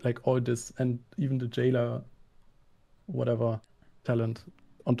 exactly. Like all this, and even the Jailer, whatever talent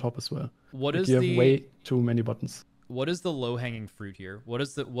on top as well. What Like is you have the way too many buttons. what is the low hanging fruit here? What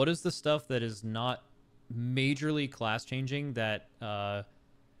is the stuff that is not majorly class changing that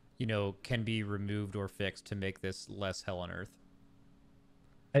you know, can be removed or fixed to make this less hell on earth?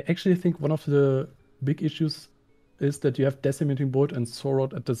 I actually think one of the big issues is that you have Decimating Bolt and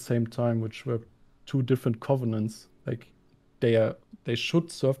Sorod at the same time, which were two different covenants. Like they should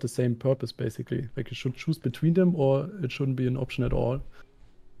serve the same purpose basically. Like you should choose between them, or it shouldn't be an option at all.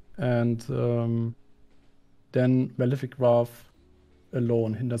 And then Malefic Wrath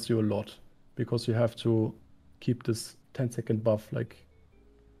alone hinders you a lot because you have to keep this 10-second buff like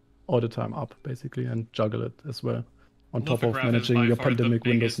all the time up basically and juggle it as well on top Malefic of Wrath is managing by your far the pandemic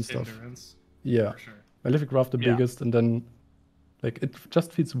windows and biggest stuff. hindrance, Yeah, for sure. Malefic Wrath the Yeah. biggest, and then like it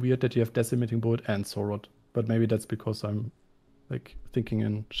just feels weird that you have Decimating Bolt and Sorod, but maybe that's because I'm like thinking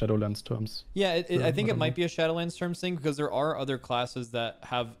in Shadowlands terms. Yeah, I think I it don't might know. be a Shadowlands terms thing because there are other classes that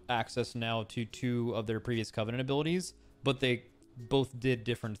have access now to 2 of their previous Covenant abilities, but they both did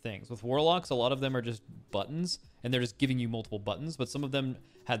different things. With Warlocks, a lot of them are just buttons, and they're just giving you multiple buttons, but some of them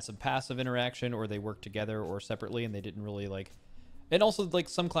had some passive interaction, or they worked together or separately, and they didn't really like... And also, like,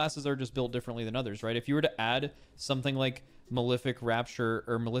 some classes are just built differently than others, right? If you were to add something like Malefic Rapture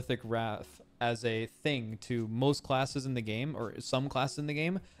or Malefic Wrath as a thing to most classes in the game, or some classes in the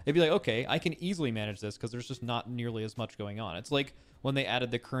game, it'd be like, okay, I can easily manage this because there's just not nearly as much going on. It's like when they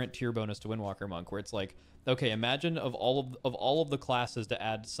added the current tier bonus to Windwalker Monk, where it's like, okay, imagine of all of the classes to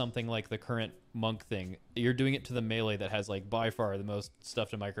add something like the current monk thing, you're doing it to the melee that has like by far the most stuff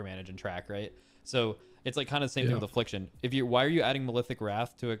to micromanage and track, right? So it's like kind of the same thing with Affliction. Why are you adding Malefic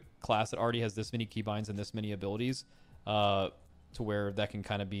Wrath to a class that already has this many keybinds and this many abilities, to where that can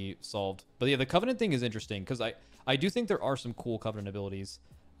kind of be solved? But yeah, the Covenant thing is interesting because I do think there are some cool Covenant abilities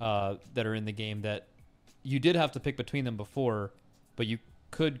that are in the game that you did have to pick between them before, but you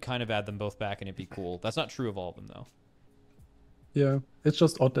could kind of add them both back and it'd be cool. That's not true of all of them though. Yeah, it's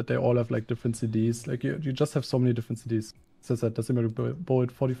just odd that they all have like different CDs. Like you just have so many different CDs. As I said, Decimating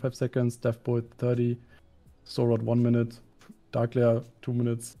Bolt 45 seconds, Death Bolt 30, Sorod 1 minute, Dark Lair 2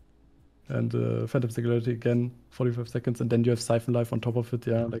 minutes, and Phantom Singularity again 45 seconds, and then you have Siphon Life on top of it.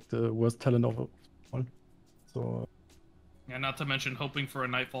 Yeah, like the worst talent of all. So. Yeah, not to mention hoping for a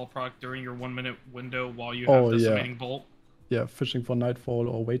Nightfall proc during your 1-minute window while you Oh, have yeah. Decimating Bolt. Yeah, fishing for Nightfall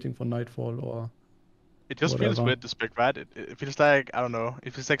or waiting for Nightfall or It just feels whatever. weird to Spec, right? It feels like, I don't know,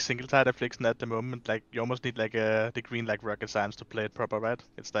 it feels like single tide Affliction at the moment. Like you almost need like the green like rocket science to play it proper, right?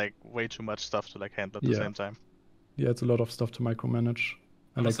 It's like way too much stuff to like handle at the Yeah. same time. Yeah, it's a lot of stuff to micromanage.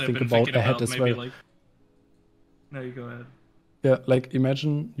 And like Honestly, I've think been about thinking ahead about as maybe well. like... No, you go ahead. Yeah, like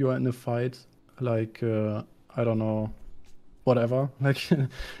imagine you are in a fight, like I don't know, whatever. Like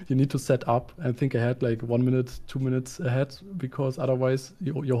you need to set up and think ahead, like 1 minute, 2 minutes ahead, because otherwise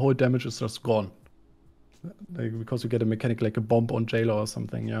your whole damage is just gone. Like because you get a mechanic like a bomb on Jailer or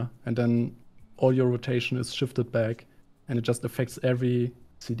something, yeah, and then all your rotation is shifted back, and it just affects every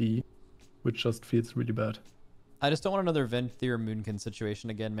CD, which just feels really bad. I just don't want another Venthyr or Moonkin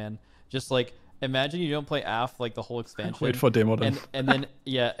situation again, man. Just like imagine you don't play Aff like the whole expansion. Wait for demo then. and then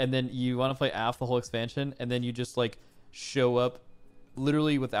yeah, and then you want to play Aff the whole expansion, and then you just like show up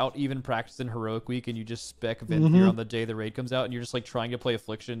literally without even practicing Heroic Week, and you just spec Venthyr on the day the raid comes out, and you're just like trying to play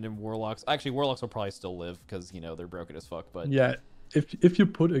Affliction and Warlocks. Actually, Warlocks will probably still live because you know they're broken as fuck. But Yeah, if you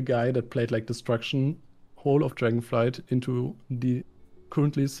put a guy that played like Destruction, whole of Dragonflight into the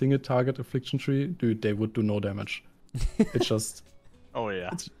currently single target Affliction tree, dude, they would do no damage. It's just Oh yeah.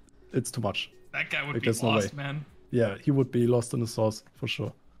 it's too much. That guy would Like, be there's no way. lost, man. Yeah, he would be lost in the sauce for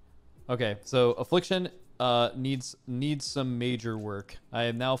sure. okay, so Affliction needs some major work.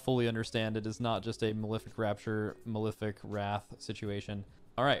 I now fully understand it is not just a Malefic Rapture, Malefic Wrath situation.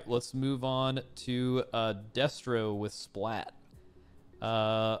 All right, let's move on to Destro with Splat.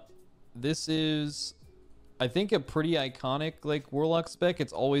 This is, I think, a pretty iconic like Warlock spec.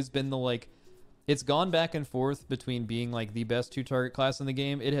 It's always been the like, it's gone back and forth between being like the best 2-target class in the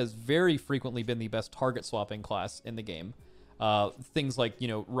game. It has very frequently been the best target swapping class in the game. Things like, you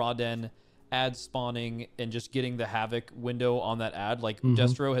know, Raden ad spawning and just getting the Havoc window on that ad, like Mhm.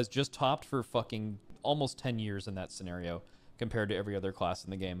 Destro has just topped for fucking almost 10 years in that scenario compared to every other class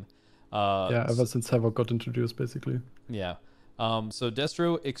in the game. Yeah, ever since Havoc got introduced, basically. Yeah. So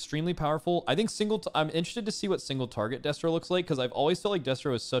Destro, extremely powerful. I think I'm interested to see what single target Destro looks like, because I've always felt like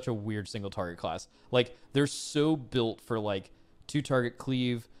Destro is such a weird single target class. Like, they're so built for, like, 2-target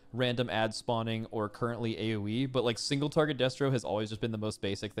cleave, random ad spawning, or currently AoE, but, like, single target Destro has always just been the most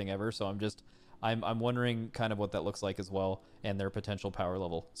basic thing ever, so I'm wondering kind of what that looks like as well, and their potential power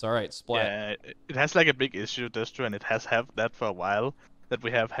level. So, alright, Splat. Yeah, it has like a big issue, Destro, and it has had that for a while. That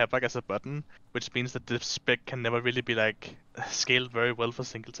we have Havoc as a button, which means that the spec can never really be like scaled very well for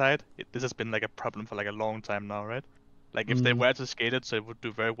single side. This has been like a problem for like a long time now, right? Like if they were to scale it so it would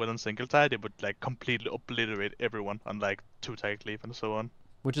do very well on single side, it would like completely obliterate everyone on like 2-target cleave and so on.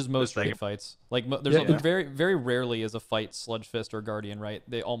 Which is most like raid a- fights. Like, Yeah. very, very rarely is a fight Sludge Fist or Guardian, right?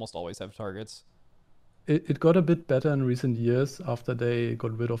 They almost always have targets. It got a bit better in recent years after they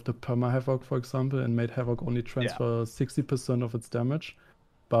got rid of the perma Havoc, for example, and made Havoc only transfer 60% of its damage,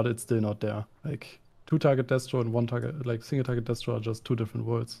 but it's still not there. Like 2-target Destro and 1-target, like single target Destro are just two different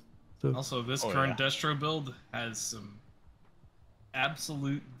worlds. So, Also, this Oh, current Destro build has some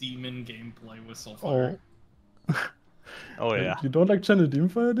absolute demon gameplay with Soulfire. Oh yeah. You don't like Channel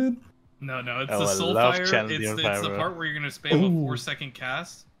Doomfire, dude? No, it's Oh, the I love Soulfire. Channel It's Doomfire, the bro. part where you're gonna spam a Ooh. 4-second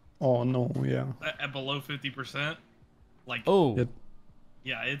cast Oh no, yeah. at below 50%. Like, Oh. Yeah.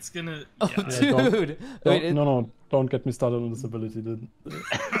 yeah, it's gonna. Oh, Yeah, dude. Wait, No, don't get me started on this ability, dude.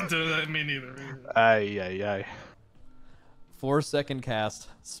 Dude, me neither. Aye. 4-second cast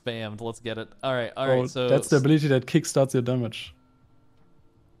spammed. Let's get it. All right. So that's the ability that kickstarts your damage.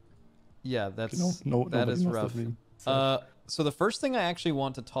 yeah, that's that Nobody is knows rough. that meme. So the first thing I actually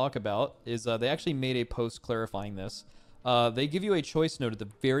want to talk about is they actually made a post clarifying this. They give you a choice node at the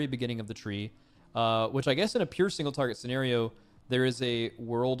very beginning of the tree, which I guess in a pure single target scenario, there is a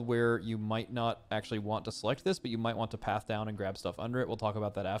world where you might not actually want to select this, but you might want to path down and grab stuff under it. We'll talk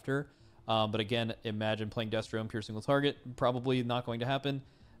about that after. But again, imagine playing Destro in pure single target. Probably not going to happen.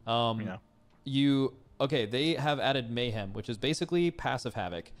 Yeah. They have added Mayhem, which is basically passive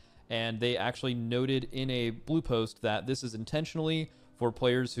Havoc. And they actually noted in a blue post that this is intentionally for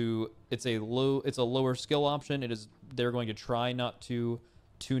players who it's a lower skill option. They're going to try not to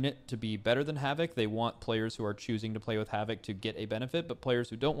tune it to be better than Havoc. They want players who are choosing to play with Havoc to get a benefit, but players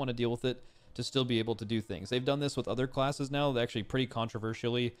who don't want to deal with it to still be able to do things. They've done this with other classes now. They actually pretty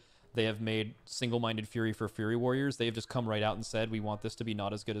controversially, they have made single-minded Fury for Fury Warriors. They have just come right out and said, we want this to be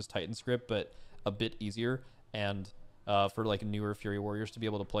not as good as Titan Script, but a bit easier, and for like newer Fury Warriors to be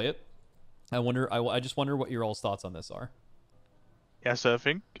able to play it. I just wonder what your all's thoughts on this are. Yeah, so I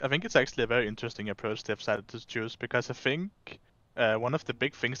think it's actually a very interesting approach they've decided to choose, because I think one of the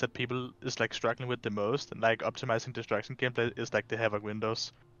big things that people is like struggling with the most and like optimizing distraction gameplay is like the Havoc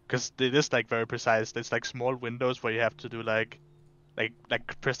windows, because it is like very precise. It's like small windows where you have to do like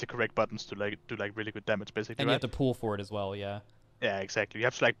press the correct buttons to like do like really good damage, basically. And right? you have to pull for it as well, yeah. Yeah, exactly. You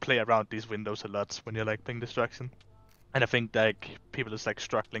have to like play around these windows a lot when you're like playing distraction, and I think like people is like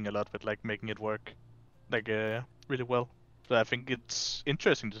struggling a lot with like making it work like really well. So I think it's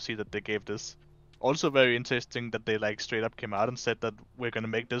interesting to see that they gave this. Also very interesting that they like straight up came out and said that we're gonna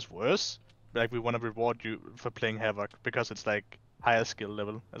make this worse. Like we want to reward you for playing Havoc because it's like higher skill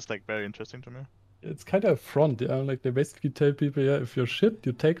level. It's like very interesting to me. It's kind of a front, yeah. Like they basically tell people, yeah, if you're shit,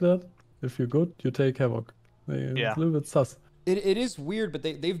 you take that. If you're good, you take Havoc. Like, Yeah. It's a little bit sus. It is weird, but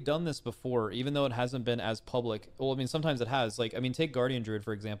they've done this before, even though it hasn't been as public. Well, I mean, sometimes it has. Like, I mean, take Guardian Druid,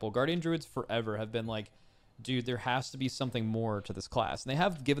 for example. Guardian Druids forever have been like, dude, there has to be something more to this class. And they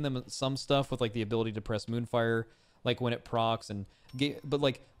have given them some stuff with, like, the ability to press Moonfire, like, when it procs. But,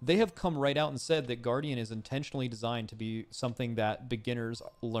 like, they have come right out and said that Guardian is intentionally designed to be something that beginners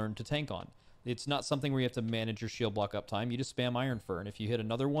learn to tank on. It's not something where you have to manage your shield block uptime. You just spam Iron Fur, and if you hit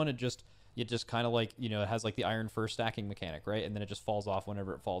another one, it just kind of like, it has like the Iron Fur stacking mechanic, right? And then it just falls off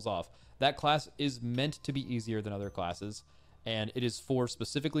whenever it falls off. That class is meant to be easier than other classes, and it is for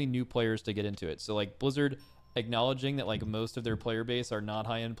specifically new players to get into it. So like Blizzard acknowledging that like most of their player base are not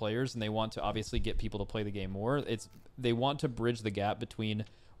high-end players, and they want to obviously get people to play the game more. They want to bridge the gap between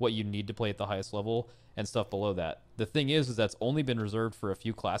what you need to play at the highest level and stuff below that. The thing is that's only been reserved for a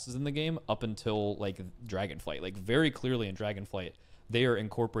few classes in the game up until like Dragonflight. Like very clearly in Dragonflight, they are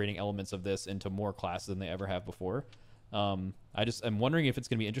incorporating elements of this into more classes than they ever have before. I'm wondering if it's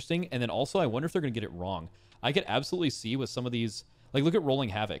going to be interesting. And then also I wonder if they're going to get it wrong. I could absolutely see with some of these, like look at Rolling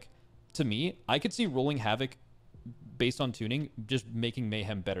Havoc. To me, I could see Rolling Havoc based on tuning, just making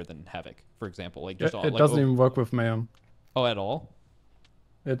Mayhem better than Havoc, for example. Like just It doesn't even work with Mayhem. Oh, at all?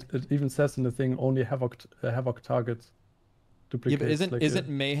 It even says in the thing only Havoc targets. Yeah, Duplicates. but isn't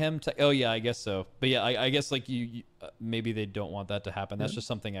mayhem? Oh yeah, I guess so. But yeah, I guess like you maybe they don't want that to happen. That's just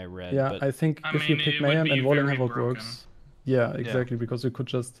something I read. Yeah, but... I think I if you mean, pick it would mayhem be and rolling very havoc broken. works. Yeah, exactly, because you could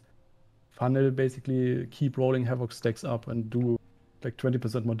just funnel, basically keep rolling havoc stacks up and do like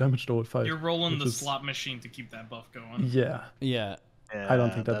 20% more damage the whole fight. You're rolling the which is- slot machine to keep that buff going. Yeah, Yeah. I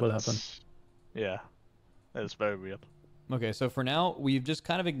don't think that will happen. Yeah, that's very weird. Okay, so for now, we've just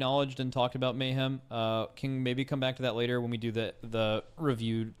kind of acknowledged and talked about Mayhem. Can maybe come back to that later when we do the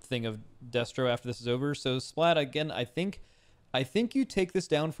review thing of Destro after this is over. So Splat, again, I think you take this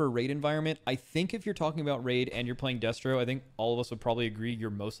down for a raid environment. I think if you're talking about raid and you're playing Destro, I think all of us would probably agree you're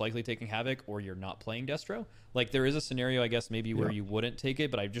most likely taking Havoc or you're not playing Destro. Like, there is a scenario, I guess, maybe where you wouldn't take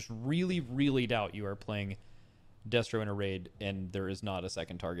it, but I just really, really doubt you are playing Destro in a raid and there is not a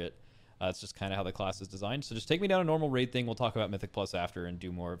second target. It's just kind of how the class is designed. So just take me down a normal raid thing. We'll talk about Mythic Plus after and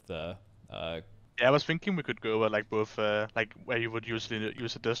do more of the... Yeah, I was thinking we could go over like both, like where you would usually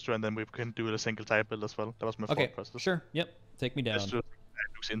use a Destro and then we can do a single type build as well. That was my thought process. Sure. Yep. Take me down. Destro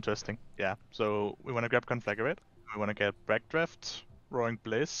looks interesting. Yeah, so we want to grab Conflagrate. We want to get Backdraft, Roaring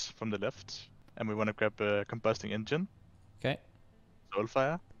Blaze from the left. And we want to grab a Combusting Engine. Okay.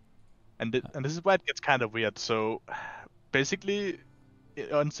 Soulfire. And this is where it gets kind of weird. So basically...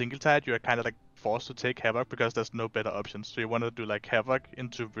 on single tide, you are kind of like forced to take Havoc because there's no better options. So you want to do like Havoc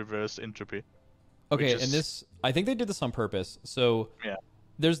into reverse entropy. Okay, and this, I think they did this on purpose. So yeah,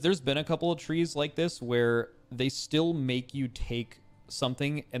 there's been a couple of trees like this where they still make you take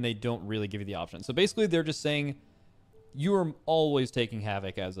something and they don't really give you the option. So basically, they're just saying you are always taking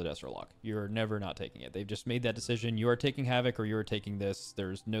Havoc as a Destro lock. You're never not taking it. They've just made that decision. You are taking Havoc or you are taking this.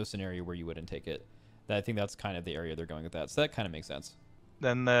 There's no scenario where you wouldn't take it. I think that's kind of the area they're going with that. So that kind of makes sense.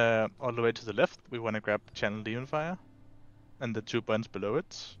 Then all the way to the left, we want to grab Channel Demon Fire, and the 2 points below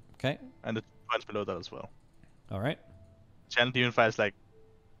it. Okay. And the 2 points below that as well. All right. Channel Demon Fire is like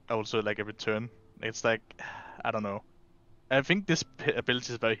also like a return. It's like, I don't know. I think this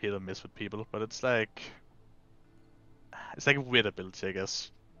ability is very hit or miss with people, but it's like a weird ability, I guess.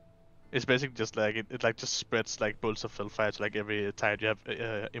 It's basically just like it like just spreads like bolts of Hellfire to like every tide you have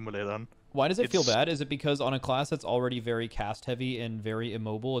Immolate on. Why does it feel bad? Is it because on a class that's already very cast heavy and very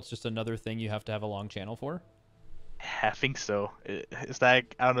immobile, it's just another thing you have to have a long channel for? I think so. It's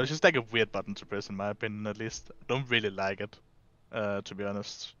like, I don't know, it's just like a weird button to press in my opinion at least. I don't really like it, to be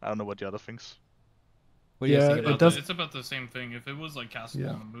honest. I don't know what the other things. What do you think about It's about the same thing. If it was like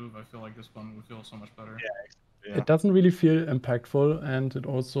castable on the move, I feel like this one would feel so much better. Yeah. It doesn't really feel impactful, and it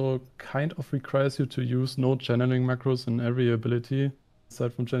also kind of requires you to use no channeling macros in every ability.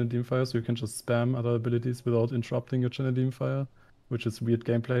 Aside from Channel Demon Fire, so you can just spam other abilities without interrupting your Channel Demon Fire, which is weird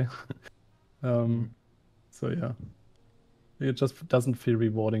gameplay. So yeah, it just doesn't feel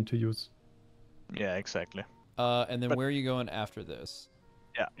rewarding to use. Yeah, exactly. And then where are you going after this?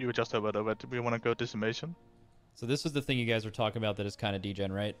 Yeah, you were just about over. We want to go Decimation. So this is the thing you guys are talking about that is kind of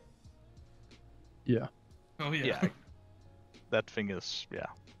degen, right? Yeah. Oh yeah. Yeah. That thing is, yeah.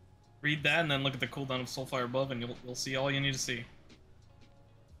 Read that and then look at the cooldown of Soulfire above, and you'll see all you need to see.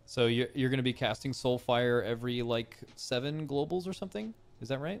 So you're going to be casting Soulfire every like 7 globals or something? Is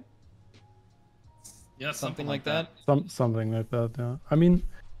that right? Yeah, something like that. Something like that. Yeah. I mean,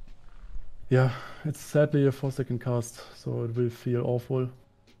 yeah, it's sadly a 4-second cast, so it will feel awful.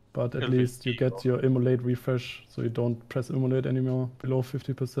 But at least you get your Immolate refresh, so you don't press Immolate anymore below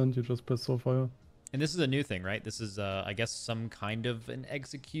 50%. You just press Soulfire. And this is a new thing, right? This is, I guess, some kind of an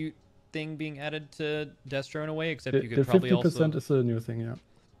execute thing being added to Destro in a way, except you could probably also... The 50% is a new thing, yeah.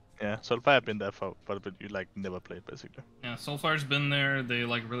 Yeah, Soulfire have been there for, but you like never played basically. Yeah, Soulfire's been there. They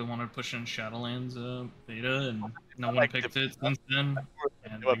like really wanted to push in Shadowlands beta, and no one picked it since then.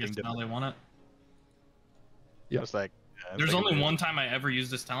 And I guess now they want it. Yeah, it's like there's only one time I ever used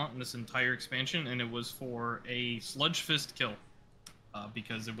this talent in this entire expansion, and it was for a Sludge Fist kill,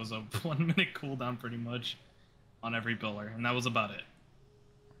 because it was a 1-minute cooldown pretty much on every pillar, and that was about it.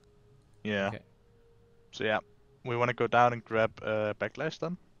 Yeah. Okay. So yeah, we want to go down and grab Backlash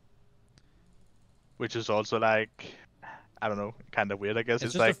then. Which is also like, I don't know, kind of weird, I guess.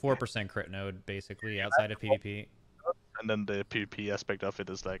 It's just like a 4% crit node, basically, outside of PvP. And then the PvP aspect of it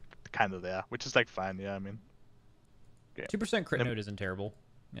is like kind of there, which is like fine, yeah, I mean. Okay. 2% crit node isn't terrible,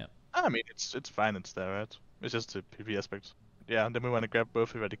 yeah. I mean, it's fine, it's there, right? It's just the PvP aspect. Yeah, and then we want to grab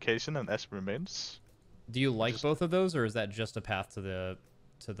both Eradication and Ash Remains. Do you like both of those, or is that just a path to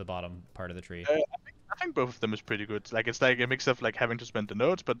the bottom part of the tree? I think both of them is pretty good. Like, it's like a mix of like having to spend the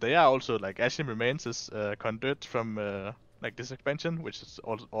nodes, but they are also like Ashen Remains is conduit from like this expansion, which is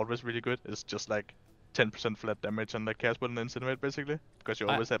always really good. It's just like 10% flat damage on like Chaos Bolt and Incinerate basically, because you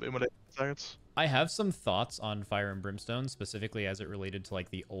always have immolate targets. I have some thoughts on Fire and Brimstone, specifically as it related to like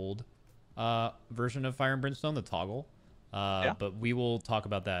the old version of Fire and Brimstone, the toggle. But we will talk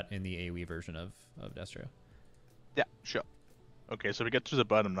about that in the AoE version of Destro. Yeah, sure. Okay, so we get to the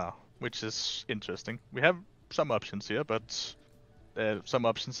bottom now, which is interesting. We have some options here, but some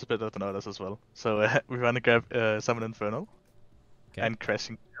options are better than others as well. So we want to grab Summon Infernal and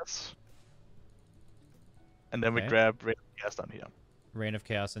Crashing Chaos. And then we grab Rain of Chaos down here. Rain of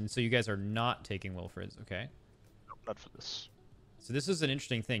Chaos. And so you guys are not taking Wilfrid's, okay? No, not for this. So this is an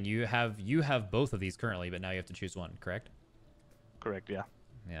interesting thing. You have both of these currently, but now you have to choose one, correct? Correct, yeah.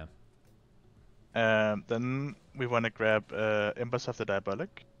 Yeah. Then we want to grab Embers of the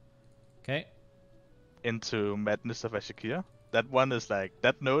Diabolic. Okay. Into Madness of Ashikir. That one is like,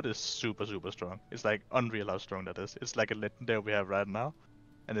 that node is super, super strong. It's like unreal how strong that is. It's like a legendary we have right now.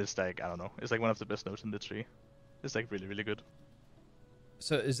 And it's like, I don't know, it's like one of the best nodes in the tree. It's like really, really good.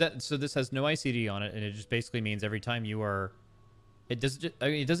 So this has no ICD on it, and it just basically means every time you are, it doesn't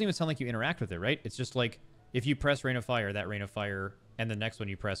even sound like you interact with it, right? It's just like, if you press Rain of Fire, that Rain of Fire, and the next one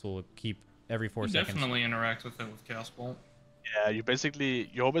you press will keep every 4 seconds. Definitely interact with it with Chaos Bolt. Yeah, you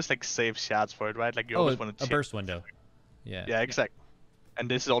always like save shards for it, right? Like you always want to a burst window. Yeah. Yeah, exactly. And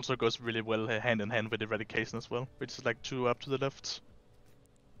this also goes really well hand in hand with Eradication as well, which is like 2 up to the left.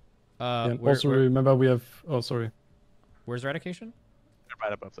 And also remember we have. Oh, sorry. Where's Eradication?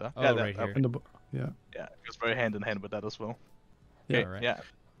 Right above there. Oh, yeah, right here. Yeah. Yeah, it goes very hand in hand with that as well. Yeah, Okay, right. Yeah.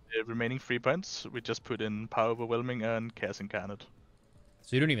 The remaining 3 points, we just put in Power Overwhelming and Chaos Incarnate.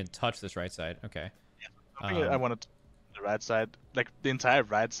 So you don't even touch this right side. Okay. Yeah, I wanted the right side. Like the entire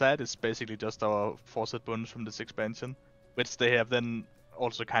right side is basically just our Forset Bones from this expansion, which they have then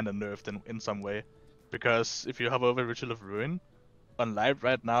also kind of nerfed in some way. Because if you hover over Ritual of Ruin, on live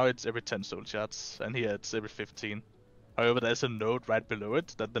right now it's every 10 soul shards, and here it's every 15. However, there's a node right below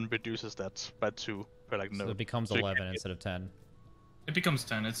it that then reduces that by 2 per like node. So it becomes 11 instead of 10. It becomes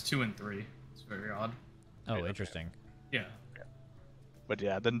 10. It's 2 and 3. It's very odd. Oh, interesting. Yeah. But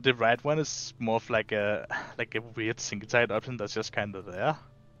yeah, then the right one is more of like a weird single side option that's just kind of there.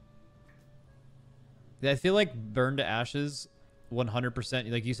 Yeah, I feel like Burn to Ashes,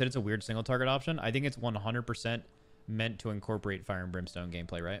 100%. Like you said, it's a weird single target option. I think it's 100% meant to incorporate Fire and Brimstone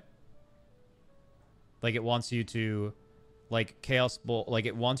gameplay, right? Like it wants you to, like Chaos Bolt, like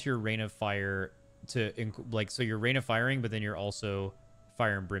it wants your Rain of Fire to, so you're Rain of Firing, but then you're also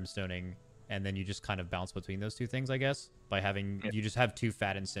Fire and Brimstoning, and then you just kind of bounce between those 2 things, I guess, by having, you just have 2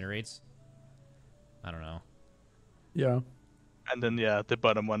 fat Incinerates. I don't know. Yeah. And then yeah, the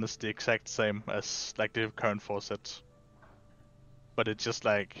bottom one is the exact same as like the current 4 sets. But it just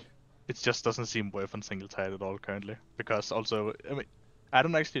doesn't seem worth on single tide at all currently. Because also, I mean, I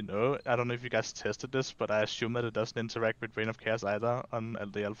don't actually know. I don't know if you guys tested this, but I assume that it doesn't interact with Rain of Chaos either on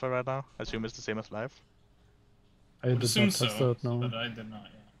the alpha right now. I assume it's the same as live. I did assume not test so, that now. but I did not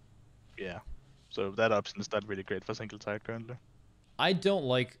yet. Yeah. So that option is not really great for single tide currently. I don't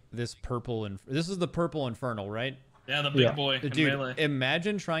like this purple, this is the purple Infernal, right? Yeah, the big boy. Dude, Melee.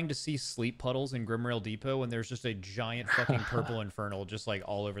 imagine trying to see sleep puddles in Grimrail Depot when there's just a giant fucking purple Infernal just like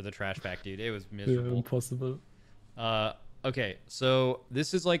all over the trash bag, dude. It was miserable. Yeah, impossible. Okay, so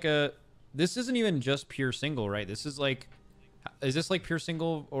this is like this isn't even just pure single, right? This is like, is this like pure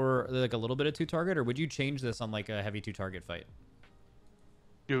single or like a little bit of 2 target, or would you change this on like a heavy 2 target fight?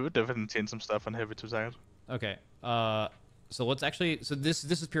 You would definitely change some stuff on heavy 2 target. Okay, so let's actually, so this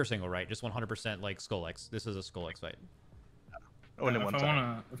is pure single, right? Just 100% like Skull X. This is a Skull X fight. Only one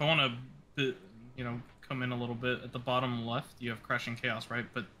time. If I wanna, you know, come in a little bit at the bottom left, you have Crashing Chaos, right?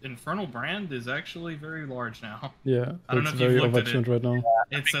 But Infernal Brand is actually very large now. Yeah, I don't know it's if you've very looked at it. overtuned right now.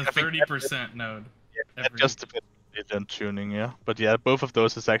 It's a 30% node. Yeah, just depends on tuning, yeah. But yeah, both of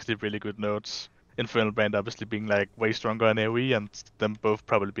those is actually really good nodes. Infernal Brand obviously being like way stronger on AoE, and them both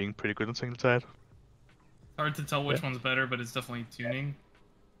probably being pretty good on single side. Hard to tell which one's better, but it's definitely tuning.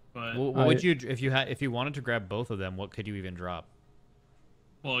 But What would you, if you wanted to grab both of them, what could you even drop?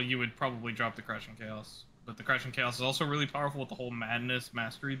 well, you would probably drop the Crashing Chaos. But the Crashing Chaos is also really powerful with the whole Madness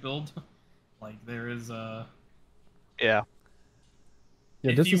Mastery build. Like there is a Yeah.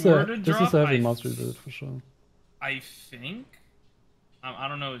 Yeah, If this you is were a to this is drop, a heavy I mastery build for sure. I think I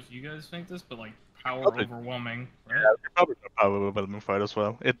don't know if you guys think this, but like power Probably. overwhelming, right? Yeah, you probably got power overwhelming fight as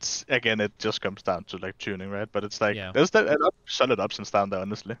well. It's again, it just comes down to like tuning, right? But it's like there's a lot of solid options down there,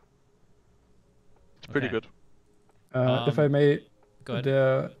 honestly. It's pretty good. If I may, go ahead.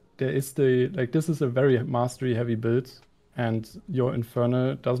 there is this is a very mastery heavy build, and your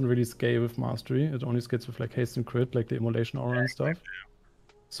Infernal doesn't really scale with mastery. It only scales with like haste and crit, like the immolation aura and stuff.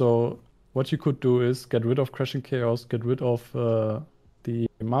 So what you could do is get rid of Crashing Chaos, get rid of the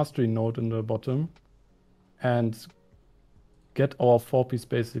Mastery node in the bottom, and get our 4-piece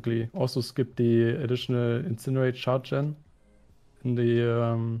basically. Also skip the additional Incinerate Shard Gen in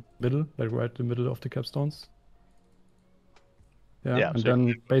the middle, like right in the middle of the capstones. Yeah, and so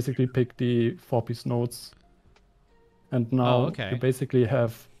then basically pick the 4-piece nodes. And now okay. you basically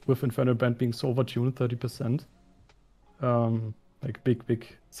have, with Infernal Brand being so overtuned, 30%, like big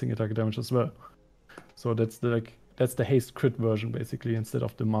single target damage as well. So that's the haste crit version basically, instead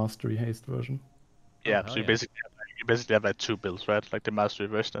of the mastery haste version. Yeah, Oh, so hell you yeah. basically have like 2 builds, right? Like the mastery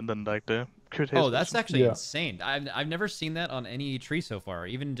version and then like the crit haste Oh, that's version. actually Yeah. insane. I've never seen that on any tree so far.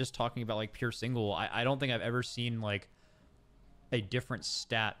 Even just talking about like pure single, I don't think I've ever seen like a different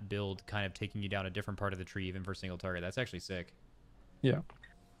stat build kind of taking you down a different part of the tree even for single target. That's actually sick. Yeah.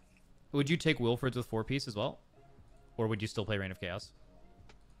 Would you take Wilford's with 4-piece as well? Or would you still play Reign of Chaos?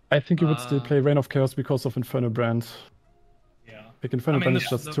 I think you would still play Reign of Chaos because of Infernal Brand. Yeah. Like Infernal Brand is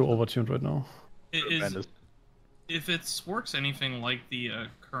just the- too overtuned right now. If it works anything like the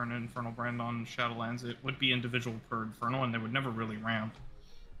current Infernal Brand on Shadowlands, it would be individual per Infernal, and they would never really ramp.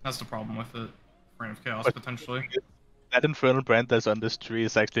 That's the problem with it. Reign of Chaos, potentially. That Infernal Brand that's on this tree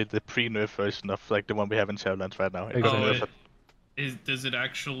is actually the pre-nerf version of like the one we have in Shadowlands right now. Exactly. Does it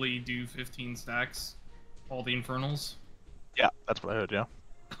actually do 15 stacks? All the Infernals? Yeah, that's what I heard, yeah.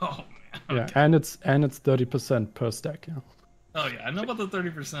 Oh, man. Yeah, Okay. and it's 30% per stack, yeah. Oh, yeah, I know about the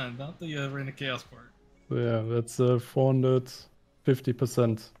 30%, not the Reign of Chaos part. So yeah, that's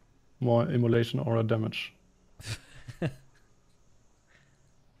 450% more immolation aura damage.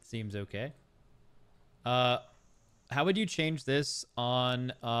 Seems okay. How would you change this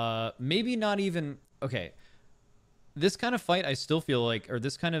on maybe not even okay. This kind of fight I still feel like, or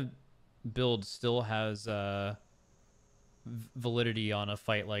this kind of build still has validity on a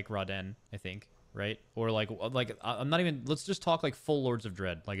fight like Raden, I think, right? Or like I'm not even, let's just talk like full Lords of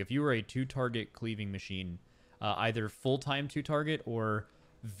Dread. Like if you were a 2-target cleaving machine, either full-time 2-target or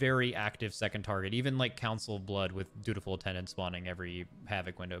very active second target, even like Council of Blood with Dutiful Attendant spawning every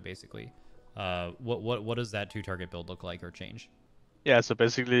Havoc window, basically. What does that 2-target build look like or change? Yeah, so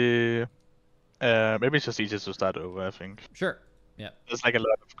basically, maybe it's just easier to start over, I think. Sure. Yeah. There's like a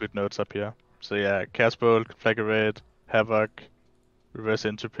lot of good notes up here. So yeah, Chaos Bolt, Conflagrate, Havoc, Reverse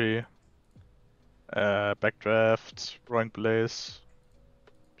Entropy, Backdraft, Roaring Blaze.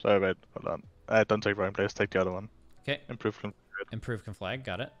 Sorry, wait, hold on. Don't take Roaring Blaze, take the other one. Okay. Improve Conflagrate. Improve Conflag,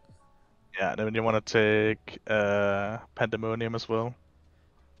 got it. Yeah, and then you want to take Pandemonium as well.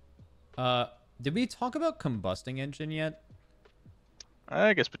 Did we talk about Combusting Engine yet?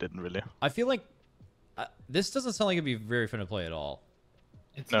 I guess we didn't really. I feel like this doesn't sound like it'd be very fun to play at all.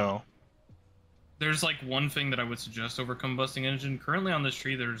 No. There's like one thing that I would suggest over Combusting Engine. Currently on this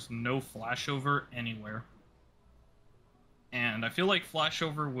tree, there's no flashover anywhere. And I feel like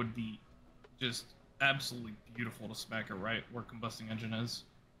flashover would be just absolutely beautiful to spec it right where Combusting Engine is.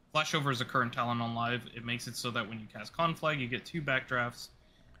 Flashover is a current talent on live. It makes it so that when you cast Conflag, you get 2 backdrafts,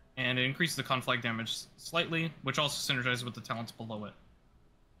 and it increases the Conflag damage slightly, which also synergizes with the talents below it.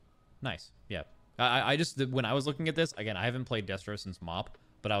 Nice. Yeah. I just, when I was looking at this, again, I haven't played Destro since Mop,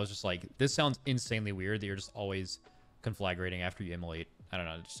 but I was just like, this sounds insanely weird that you're just always conflagrating after you immolate. I don't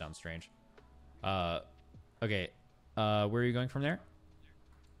know, it just sounds strange. Okay. Where are you going from there?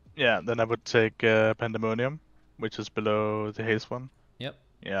 Yeah, then I would take Pandemonium, which is below the haste one. Yep.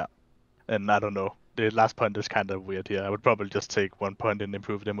 Yeah. And I don't know. The last point is kind of weird here. I would probably just take 1 point and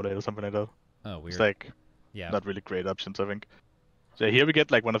improve Immolate or something like that. Oh, weird. It's like not really great options, I think. So here we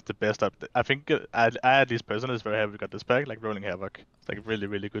get like one of the best I think I at least personally is very happy we got this pack, like Rolling Havoc. It's like really,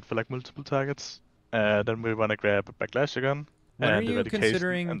 really good for like multiple targets. Then we want to grab a Backlash again. When are and you Eradication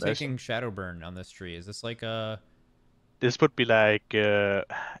considering and taking Ashen. Shadowburn on this tree? Is this like a... This would be like it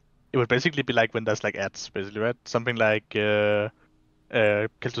would basically be like when there's like ads, basically, right? Something like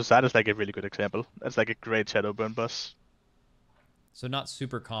Kel'Thuzad is like a really good example. That's like a great Shadowburn boss. So not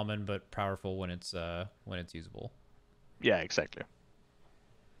super common, but powerful when it's usable. Yeah, exactly.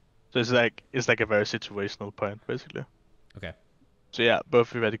 So it's like a very situational point, basically. Okay. So yeah,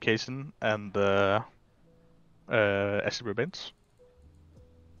 both Eradication and Acid Remains.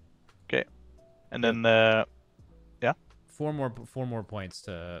 Okay. And then yeah. Four more points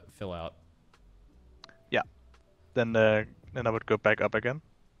to fill out. Yeah. Then I would go back up again,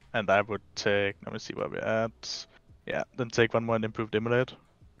 and I would take. Let me see where we're at. Yeah. Then take 1 more and improve Immolate.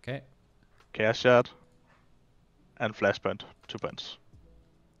 Okay. Chaos Shard. And Flashpoint, 2 points.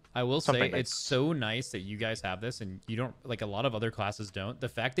 I will say Something like it's so nice that you guys have this, and you don't, like a lot of other classes don't. The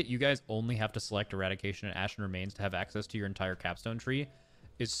fact that you guys only have to select Eradication and Ashen Remains to have access to your entire capstone tree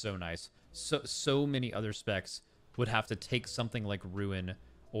is so nice. so many other specs would have to take something like Ruin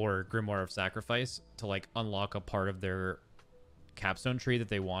or Grimoire of Sacrifice to like unlock a part of their capstone tree that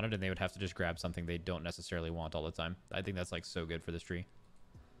they wanted, and they would have to just grab something they don't necessarily want all the time. I think that's like so good for this tree.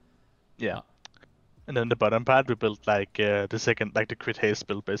 Yeah. And then the bottom part, we built like the second, like the crit haste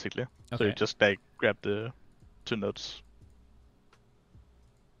build basically. So Okay. you just like grab the 2 nodes.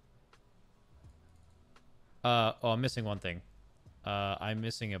 Oh, I'm missing one thing. I'm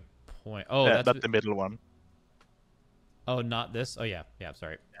missing a point. Oh, Yeah, that's not the middle one. Oh, not this. Oh yeah, yeah.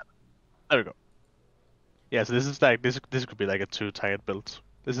 Sorry. There we go. Yeah, so this is like this could be like a 2 target build.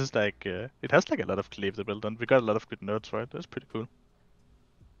 This is like it has like a lot of cleave to build, and we got a lot of good nodes, right? That's pretty cool.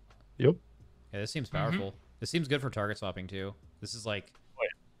 Yep. Yeah, this seems powerful. This seems good for target swapping too. This is like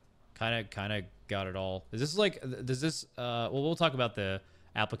kind of got it all. Is this like does this well, we'll talk about the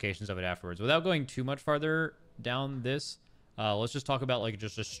applications of it afterwards. Without going too much farther down this, let's just talk about like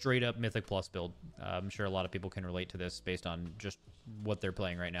just a straight up Mythic Plus build. I'm sure a lot of people can relate to this based on just what they're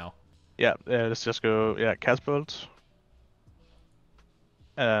playing right now. Yeah, let's just go. Yeah, cast bolt.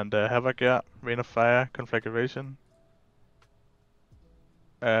 And Havoc, yeah, Rain of Fire, Conflagration.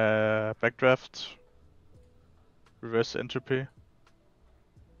 Backdraft. Reverse Entropy.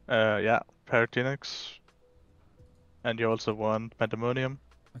 Yeah, Pyrogenics. And you also want Pandemonium.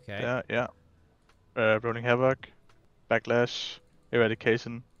 Okay. Yeah. Rolling Havoc. Backlash.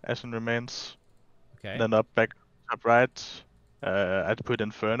 Eradication. Ashen Remains. Okay. And then up right. I'd put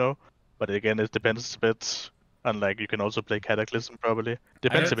Inferno. But again, it depends a bit. Unlike you can also play Cataclysm probably.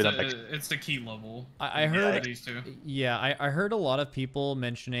 Depends a bit on like. It's the key level. I heard. These two. Yeah, I heard a lot of people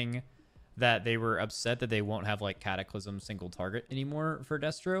mentioning that they were upset that they won't have like Cataclysm single target anymore for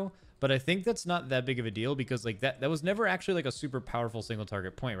Destro, but I think that's not that big of a deal because like that was never actually like a super powerful single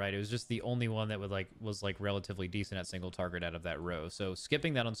target point, right? It was just the only one that was relatively decent at single target out of that row. So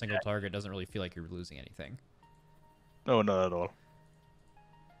skipping that on single target doesn't really feel like you're losing anything. No, not at all.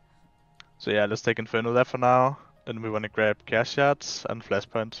 So yeah, let's take Inferno there for now. Then we want to grab Gas Shards and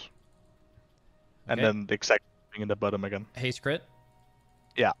Flashpoint. And Okay. then the exact thing in the bottom again. Haste crit?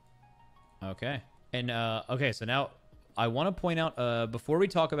 Yeah. Okay. And okay, so now I want to point out before we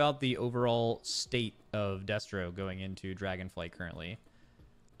talk about the overall state of Destro going into Dragonflight currently,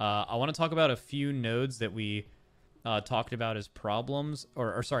 I want to talk about a few nodes that we talked about as problems,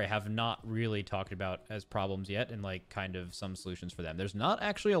 or sorry, have not really talked about as problems yet, and like kind of some solutions for them. There's not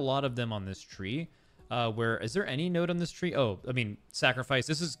actually a lot of them on this tree. Where is there any node on this tree? Oh, I mean, sacrifice.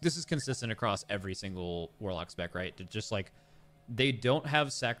 This is consistent across every single Warlock spec, right? Just like they don't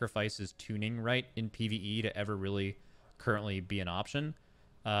have sacrifices tuning right in PvE to ever really currently be an option.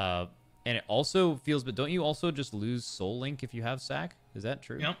 And it also feels, but don't you also just lose Soul Link if you have sac? Is that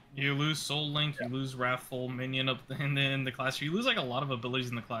true? Yep, you lose Soul Link, you lose Wrathful, Minion up and then the class tree. You lose like a lot of abilities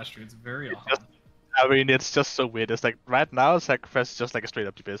in the class tree. It's very odd. I mean, it's just so weird. It's like right now, sacrifice is just like a straight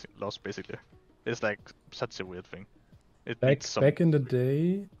up DPS loss, basically. It's like such a weird thing. Back in the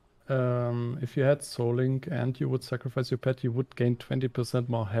day, if you had Soul Link and you would sacrifice your pet, you would gain 20%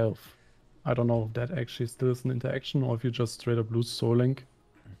 more health. I don't know if that actually still is an interaction or if you just straight up lose Soul Link.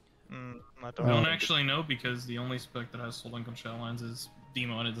 I I don't actually know because the only spec that has Soul Link on Shadowlands is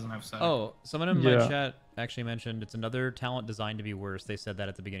Demo and it doesn't have sac. Oh, someone in my chat actually mentioned it's another talent designed to be worse. They said that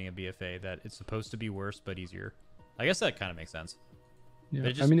at the beginning of BFA, that it's supposed to be worse but easier. I guess that kind of makes sense. Yeah,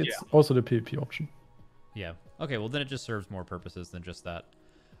 Just, I mean, it's also the PvP option. Yeah. Okay, well then it just serves more purposes than just that.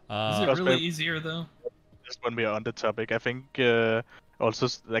 Is it really easier though? Just when we are on the topic, I think also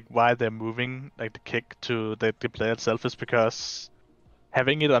like why they're moving like the kick to the player itself is because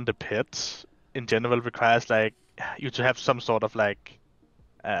having it on the pit in general requires like you to have some sort of like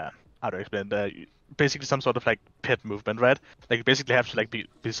how to explain that, basically some sort of like pet movement, right? Like you basically have to like be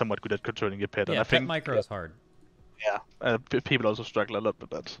somewhat good at controlling your pet. Yeah, and I pet think micro is hard. Yeah, people also struggle a lot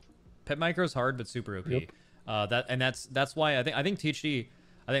with that. Pet micro is hard, but super OP. Yep. That's why I think THD.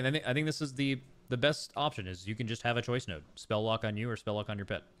 I think this is the best option is you can just have a choice node, spell lock on you or spell lock on your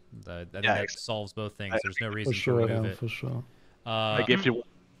pet. I think that solves both things. There's no reason to remove it. For sure. Like if you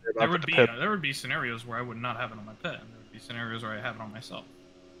there would be scenarios where I would not have it on my pet, and there would be scenarios where I have it on myself.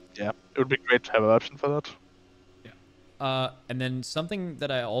 Yeah, it would be great to have an option for that. And then something that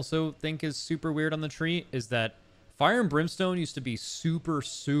I also think is super weird on the tree is that Fire and Brimstone used to be super,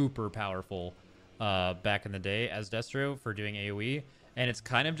 super powerful back in the day as Destro for doing AoE, and it's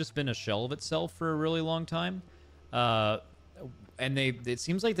kind of just been a shell of itself for a really long time. And it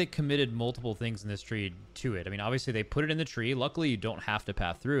seems like they committed multiple things in this tree to it. I mean, obviously they put it in the tree. Luckily, you don't have to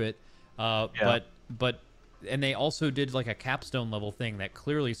path through it. But and they also did like a capstone level thing that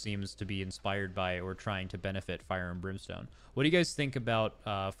clearly seems to be inspired by or trying to benefit Fire and Brimstone. What do you guys think about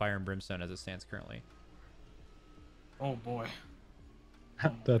Fire and Brimstone as it stands currently? Oh boy. Oh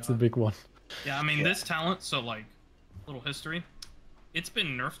my That's a God. big one. Yeah, I mean this talent. So like, little history. It's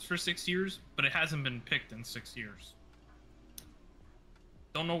been nerfed for 6 years, but it hasn't been picked in 6 years.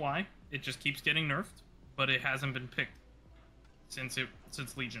 Don't know why. It just keeps getting nerfed, but it hasn't been picked since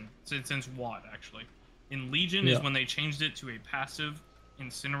Legion, since WoD actually. In Legion is when they changed it to a passive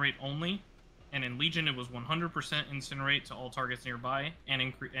incinerate only, and in Legion it was 100% incinerate to all targets nearby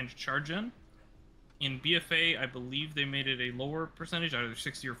and charge gen. In BFA, I believe they made it a lower percentage, either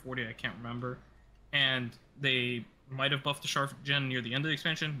 60 or 40, I can't remember. And they might have buffed the charge gen near the end of the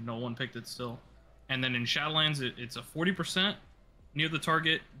expansion. No one picked it still. And then in Shadowlands, it's a 40% near the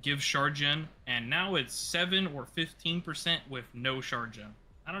target, give shard gen, and now it's 7 or 15% with no shard gen.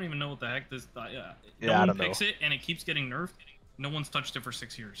 I don't even know what the heck this. No one picks it, and it keeps getting nerfed. No one's touched it for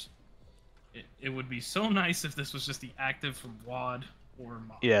 6 years. It would be so nice if this was just the active from WoD or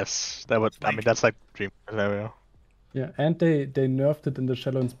Mod. Yes, that would. I mean, that's like dream scenario. Yeah, and they nerfed it in the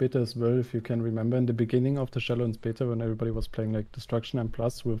Shadowlands beta as well, if you can remember. In the beginning of the Shadowlands beta, when everybody was playing like Destruction and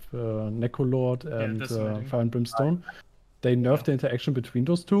Plus with Necrolord and Fire and Brimstone, they nerfed the interaction between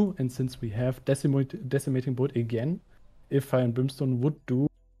those two. And since we have Decimating Bolt again, if Fire and Brimstone would do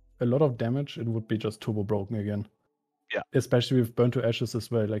a lot of damage, it would be just turbo broken again. Yeah. Especially with Burn to Ashes as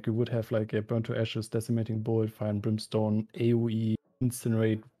well. Like you would have like a Burn to Ashes, Decimating Bolt, Fire and Brimstone, AoE,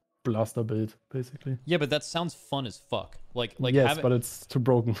 Incinerate, Blaster build, basically. Yeah, but that sounds fun as fuck. Like yes, but it's too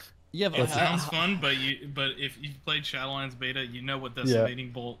broken. Yeah, but it sounds fun, but if you played Shadowlands beta, you know what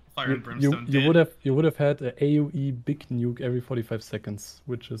Decimating Bolt, Fire and Brimstone did. You would have had an AoE big nuke every 45 seconds,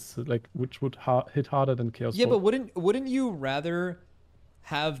 which would hit harder than Chaos. Yeah, Bolt. But wouldn't you rather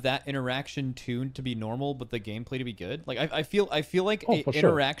have that interaction tuned to be normal, but the gameplay to be good? Like I feel like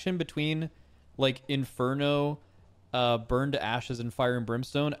interaction between like Inferno, Burn to Ashes, and Fire and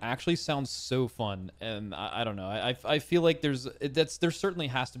Brimstone actually sounds so fun, and I don't know. I feel like there certainly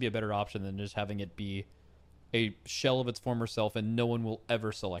has to be a better option than just having it be a shell of its former self, and no one will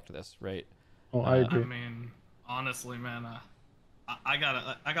ever select this, right? Oh, I agree. I mean, honestly, man, I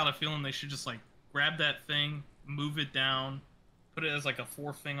got a feeling they should just like grab that thing, move it down, put it as like a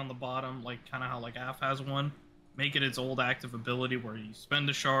fourth thing on the bottom, like kind of how like Aff has one. Make it its old active ability where you spend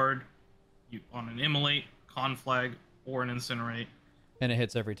a shard, you on an immolate, conflag, or an incinerate, and it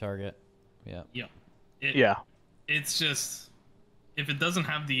hits every target. Yeah. It's just, if it doesn't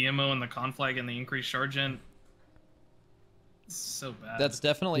have the ammo and the conflag and the increased shard gen, it's so bad. That's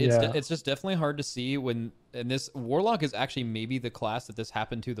definitely it's just definitely hard to see when, and this Warlock is actually maybe the class that this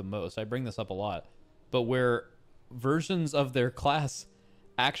happened to the most. I bring this up a lot, but where versions of their class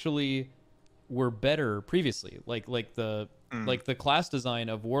actually were better previously, like the class design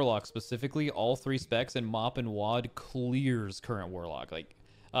of Warlock specifically, all 3 specs and Mop and WoD clears current Warlock. Like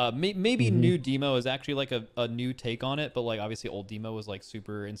maybe new Demo is actually like a new take on it, but like obviously old Demo was like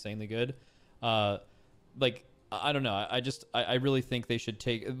super insanely good. Like I don't know, I really think they should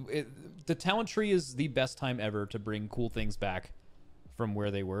take it. The talent tree is the best time ever to bring cool things back from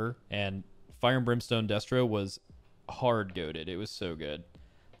where they were, and Fire and Brimstone Destro was hard goated. It was so good.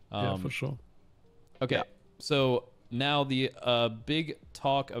 Yeah, for sure. Okay, so now the big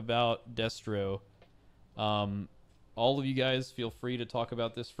talk about Destro. All of you guys feel free to talk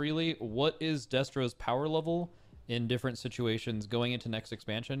about this freely. What is Destro's power level in different situations going into next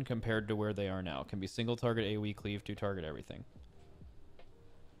expansion compared to where they are now? Can be single target AoE cleave, 2 target everything.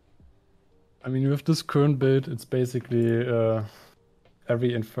 I mean, with this current build, it's basically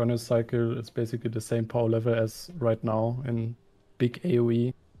every Inferno cycle. It's basically the same power level as right now in big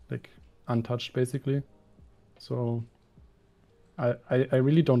AoE, like untouched basically. So I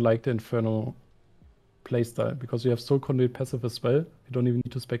really don't like the Inferno playstyle because you have Soul Conduit passive as well. You don't even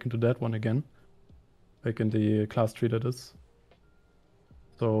need to spec into that one again, like in the class tree that is.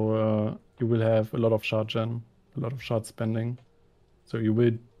 So you will have a lot of shard gen, a lot of shard spending. So you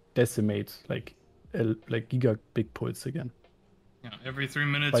will decimate like giga big pulse again. Yeah, every 3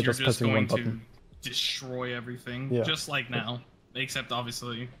 minutes you're just going to destroy everything, just like now. Except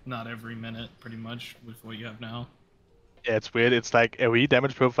obviously not every minute, pretty much, with what you have now. Yeah, it's weird. It's like AoE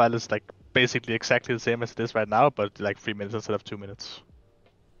damage profile is like basically exactly the same as it is right now, but like 3 minutes instead of 2 minutes.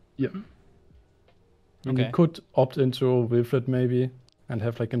 Yeah. You could opt into Wilfred maybe and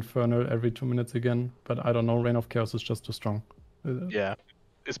have like Infernal every 2 minutes again, but I don't know. Reign of Chaos is just too strong. Yeah,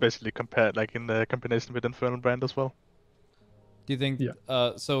 it's basically compared like in the combination with Infernal Brand as well. Do you think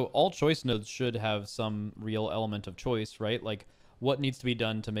so all choice nodes should have some real element of choice, right? Like what needs to be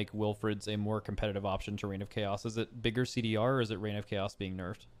done to make Wilfred's a more competitive option to Reign of Chaos? Is it bigger CDR or is it Reign of Chaos being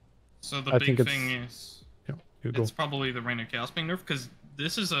nerfed? So the I big think thing is Yeah, you go. it's probably the Reign of Chaos being nerfed, because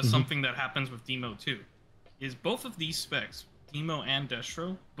this is Mm-hmm. something that happens with Demo too. Is both of these specs, Demo and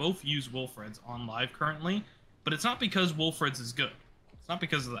Destro, both use Wilfred's on live currently, but it's not because Wilfred's is good. It's not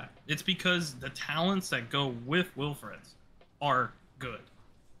because of that. It's because the talents that go with Wilfred's are good.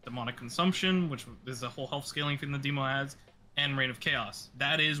 Demonic Consumption, which is a whole health scaling thing that Demo has, and Reign of Chaos.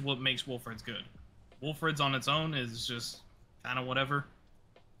 That is what makes Wilfred's good. Wilfred's on its own is just kind of whatever.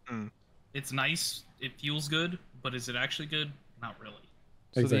 It's nice, it feels good, but is it actually good? Not really.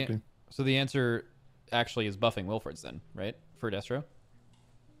 So Exactly. So the answer actually is buffing Wilfred's then, right? For Destro?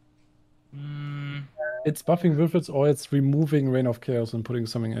 It's buffing Wilfred's or it's removing Reign of Chaos and putting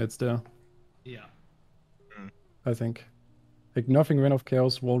something else there, Yeah. I think. Like, nothing Reign of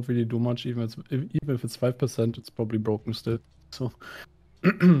Chaos won't really do much, even if it's 5%, it's probably broken still. So,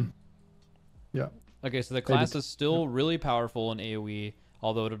 yeah. Okay, so the class is still really powerful in AoE,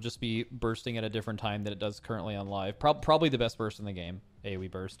 although it'll just be bursting at a different time than it does currently on live. Probably the best burst in the game,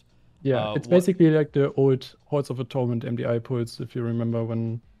 AoE burst. Yeah, it's basically like the old Hordes of Atonement MDI pulls, if you remember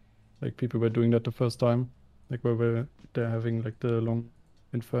when like people were doing that the first time. Like where they're having like the long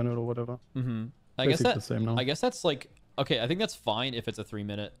Infernal or whatever. Mm-hmm. Basically the same now. I guess that's like, okay, I think that's fine if it's a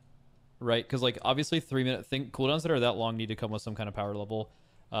 3-minute, right? Because like obviously 3-minute cooldowns that are that long need to come with some kind of power level.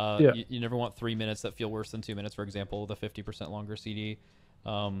 Yeah. You never want 3 minutes that feel worse than 2 minutes, for example, with a 50% longer CD.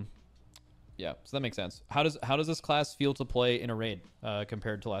 Yeah, so that makes sense. How does this class feel to play in a raid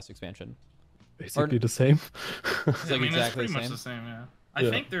compared to last expansion? Basically the same. It's like I mean, it's exactly pretty the much same. the same, yeah. I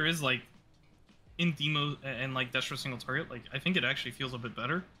think there is, like, in Demo and, like, Destro single target, like, I think it actually feels a bit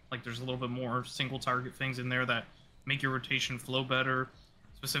better. Like, there's a little bit more single target things in there that make your rotation flow better.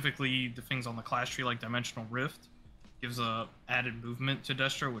 Specifically, the things on the class tree, like Dimensional Rift, gives a added movement to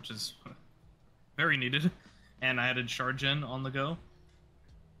Destro, which is very needed. And I added Shard Gen on the go.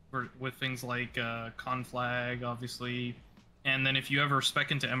 With things like Conflag, obviously. And then if you ever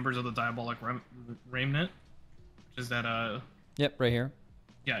spec into Embers of the Diabolic Remnant, which is that... Yep, right here.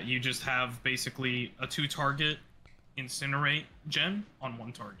 Yeah, you just have basically a 2-target Incinerate gen on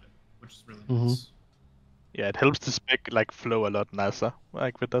 1 target, which is really nice. Yeah, it helps the spec like flow a lot nicer,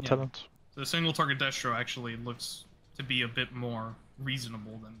 like with that talent. The single target Destro actually looks to be a bit more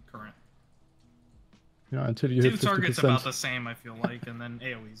reasonable than current. Yeah, until you hit 2 50%. targets about the same, I feel like, and then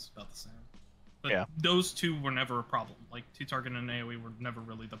AoE's about the same. But Yeah. those two were never a problem. Like 2 target and AoE were never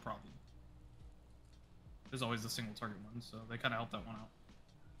really the problem. There's always the single target one, so they kind of helped that one out.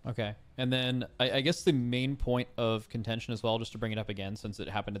 Okay, and then I guess the main point of contention as well, just to bring it up again since it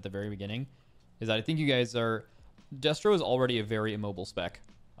happened at the very beginning, is that I think you guys are... Destro is already a very immobile spec.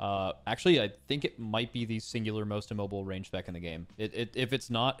 Actually, I think it might be the singular most immobile range spec in the game. If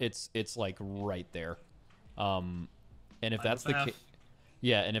it's not, it's like right there. And if that's the case,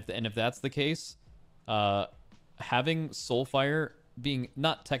 yeah, and if that's the case, having Soulfire being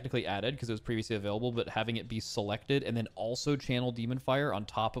not technically added because it was previously available, but having it be selected and then also channel Demon Fire on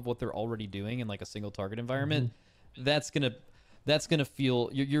top of what they're already doing in like a single target environment, that's gonna feel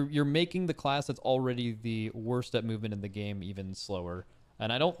you're making the class that's already the worst at movement in the game even slower.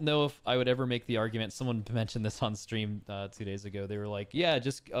 And I don't know if I would ever make the argument. Someone mentioned this on stream 2 days ago. They were like, "Yeah,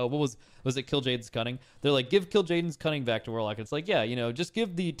 just what was it? Kill Jaden's Cunning." They're like, "Give Kill Jaden's Cunning back to Warlock." It's like, yeah, just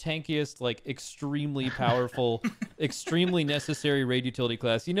give the tankiest, like extremely powerful, extremely necessary raid utility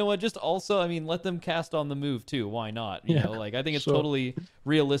class. You know what? Just also, I mean, let them cast on the move too. Why not? You know, like I think it's totally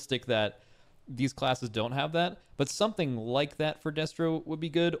realistic that these classes don't have that, but something like that for Destro would be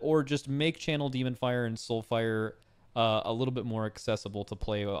good, or just make Channel Demon Fire and Soulfire a little bit more accessible to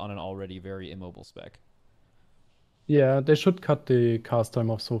play on an already very immobile spec. Yeah, they should cut the cast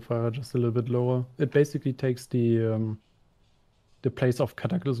time of Soulfire just a little bit lower. It basically takes the place of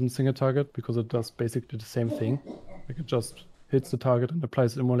Cataclysm single target because it does basically the same thing. Like it just hits the target and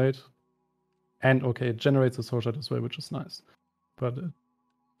applies Immolate. And okay, it generates a Soul Shard as well, which is nice. But it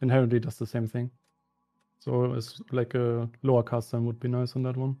inherently does the same thing. So it's like a lower cast time would be nice on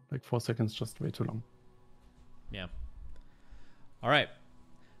that one. Like 4 seconds, just way too long. Yeah. All right.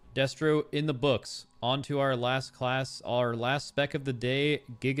 Destro in the books. On to our last class, our last spec of the day,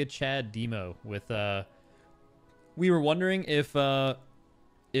 Giga Chad Demo. With we were wondering if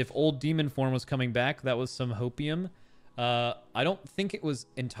old demon form was coming back. That was some hopium. I don't think it was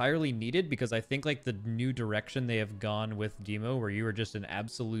entirely needed because I think like the new direction they have gone with Demo, where you are just an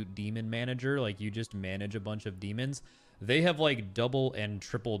absolute demon manager, like you just manage a bunch of demons. They have like double and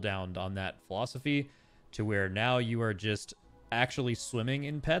triple downed on that philosophy to where now you are just actually swimming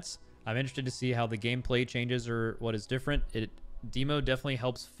in pets. I'm interested to see how the gameplay changes or what is different. Demo definitely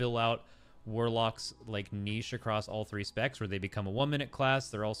helps fill out Warlock's like niche across all 3 specs, where they become a 1-minute class.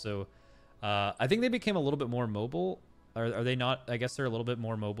 They're also, I think they became a little bit more mobile. Are they not? I guess they're a little bit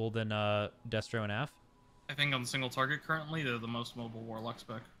more mobile than Destro and Aff. I think on single target currently, they're the most mobile Warlock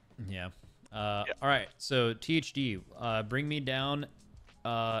spec. Yeah. All right. So THD, bring me down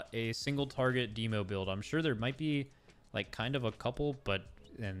a single target demo build. I'm sure there might be like kind of a couple, but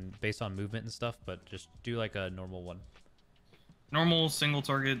and based on movement and stuff, but just do like a normal one. Normal single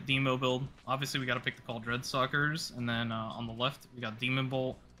target demo build. Obviously, we got to pick the call Dreadstalkers, and then on the left we got Demon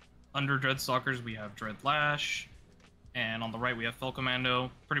Bolt. Under Dreadstalkers we have Dread Lash, and on the right we have Fell Commando.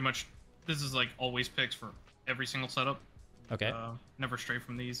 Pretty much, this is like always picks for every single setup. Okay. Never stray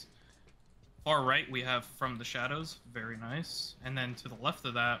from these. Far right we have From the Shadows, very nice. And then to the left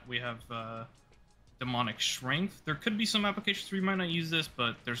of that we have Demonic Strength. There could be some applications where you might not use this,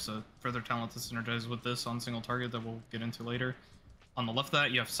 but there's a further talent to synergize with this on single target that we'll get into later. On the left of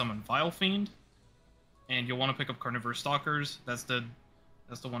that you have Summon Vile Fiend, and you'll want to pick up Carnivorous Stalkers. That's the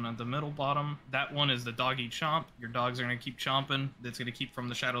one at the middle bottom. That one is the Dog Eat Chomp. Your dogs are going to keep chomping. It's going to keep From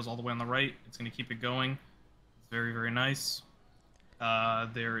the Shadows all the way on the right. It's going to keep it going. It's very, very nice.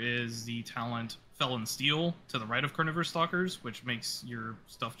 There is the talent Felon Steel to the right of Carnivorous Stalkers, which makes your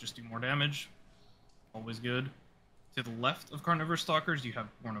stuff just do more damage. Always good. To the left of Carnivorous Stalkers, you have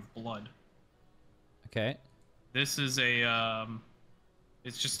Born of Blood. Okay. This is a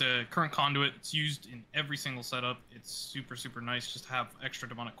it's just a current conduit. It's used in every single setup. It's super, super nice just to have extra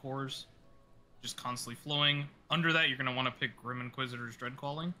demonic cores just constantly flowing. Under that, you're going to want to pick Grim Inquisitor's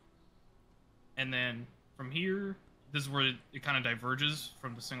Dreadcalling. And then from here, this is where it kind of diverges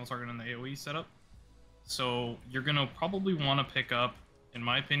from the single target and the AoE setup. So you're going to probably want to pick up, in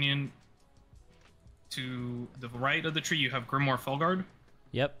my opinion, to the right of the tree, you have Grimoire Felguard.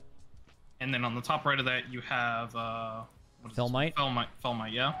 Yep. And then on the top right of that, you have Fellmite?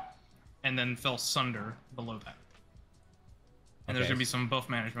 Fellmite, yeah. And then Fell Sunder below that. And there's Okay. going to be some buff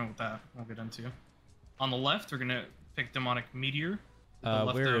management with that we'll get into. On the left, we're going to pick Demonic Meteor.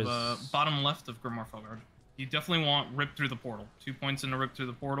 Bottom left of Grimoire Felguard. You definitely want Rip Through the Portal. 2 points into Rip Through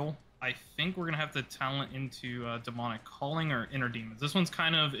the Portal. I think we're going to have to talent into Demonic Calling or Inner Demons. This one's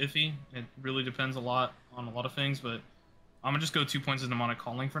kind of iffy. It really depends a lot on a lot of things, but I'm going to just go 2 points in Demonic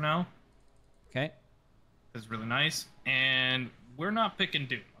Calling for now. Okay. It's really nice. And we're not picking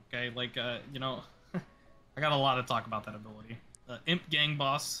Doom, okay? Like, you know, I got a lot to talk about that ability. Imp Gang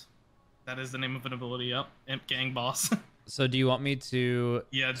Boss. That is the name of an ability, yep. Imp Gang Boss. So do you want me to...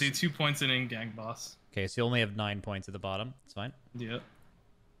 Yeah, do 2 points in Imp Gang Boss. Okay, so you only have 9 points at the bottom. It's fine. Yeah.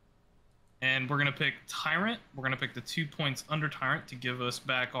 And we're going to pick Tyrant. We're going to pick the 2 points under Tyrant to give us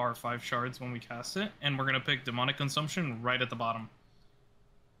back our 5 shards when we cast it. And we're going to pick Demonic Consumption right at the bottom.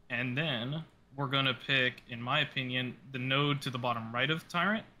 And then we're going to pick, in my opinion, the node to the bottom right of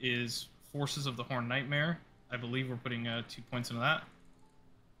Tyrant is Forces of the Horned Nightmare. I believe we're putting 2 points into that.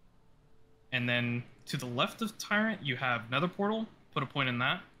 And then to the left of Tyrant, you have Nether Portal. Put a point in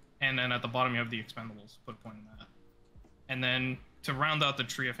that. And then at the bottom, you have the Expendables. Put a point in that. And then to round out the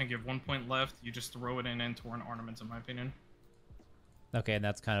tree, I think you have 1 point left. You just throw it in Torn Ornaments, in my opinion. Okay, and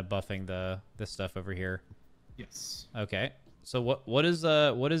that's kind of buffing this stuff over here. Yes. Okay. So what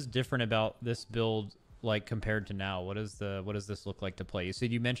is different about this build like compared to now? What does this look like to play? You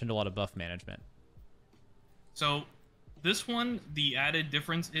said you mentioned a lot of buff management. So this one, the added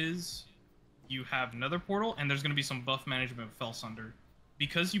difference is you have Nether Portal, and there's going to be some buff management with Fell Sunder.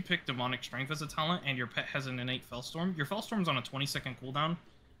 Because you pick Demonic Strength as a talent, and your pet has an innate Fellstorm, your Fellstorm's on a 20-second cooldown.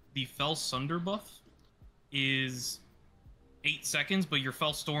 The Fell Sunder buff is 8 seconds, but your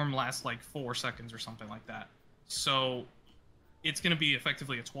Fellstorm lasts like 4 seconds or something like that. So it's going to be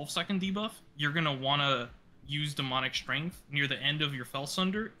effectively a 12-second debuff. You're going to want to use Demonic Strength near the end of your Fell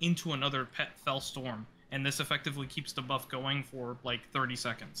Sunder into another pet Fellstorm, and this effectively keeps the buff going for like 30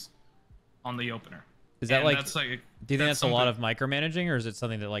 seconds on the opener. Is that and do you think that's a lot of micromanaging, or is it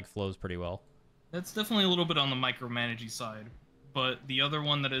something that like flows pretty well? That's definitely a little bit on the micromanaging side, but the other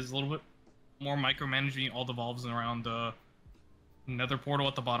one that is a little bit more micromanaging all devolves around Nether Portal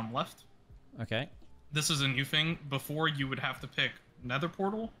at the bottom left. Okay. This is a new thing. Before, you would have to pick Nether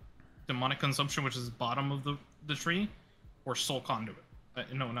Portal, Demonic Consumption, which is bottom of the tree, or Soul Conduit.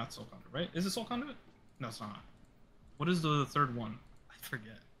 No, not Soul Conduit, right? Is it Soul Conduit? No, it's not. What is the third one? I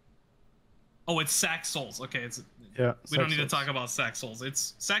forget. Oh, it's Sack Souls. Okay, we don't need to talk about Sack Souls.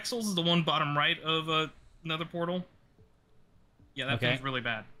 Sack Souls is the one bottom right of Nether Portal. Yeah, that thing's really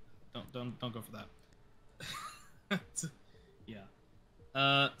bad. Don't go for that.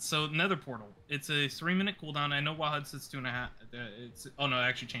 Yeah. So Nether Portal. It's a 3-minute cooldown. I know Wildhead says 2.5. Oh no, I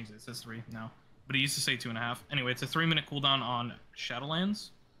actually changed it. It says 3 now. but he used to say 2.5. Anyway, it's a 3-minute cooldown on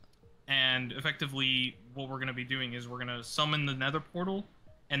Shadowlands, and effectively what we're gonna be doing is we're gonna summon the Nether portal,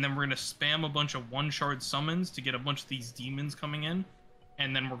 and then we're gonna spam a bunch of 1-shard summons to get a bunch of these demons coming in,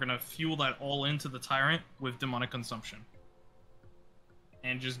 and then we're gonna fuel that all into the Tyrant with demonic consumption,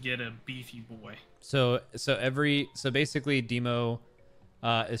 and just get a beefy boy. So basically Demo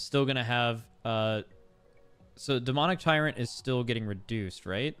is still gonna have so demonic tyrant is still getting reduced,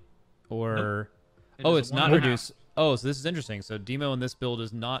 right? Or Nope. oh, is it's a not 1.5. reduced. Oh, so this is interesting. So Demo in this build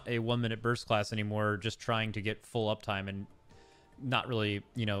is not a 1-minute burst class anymore, just trying to get full uptime and not really,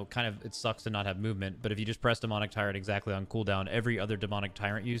 you know, kind of it sucks to not have movement, but if you just press demonic tyrant exactly on cooldown, every other demonic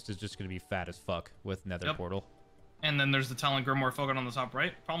tyrant used is just going to be fat as fuck with Nether Yep. portal. And then there's the Talent Grimoire Foggart on the top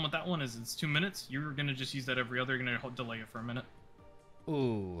right. Problem with that one is it's 2 minutes. You're gonna just use that every other. You're gonna delay it for a minute.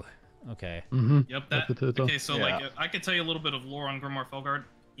 Ooh. Okay. Yep. That. Potato. Okay. So Yeah. like, I could tell you a little bit of lore on Grimoire Foggart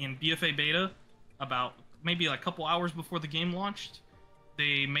in BFA beta. About maybe like a couple hours before the game launched,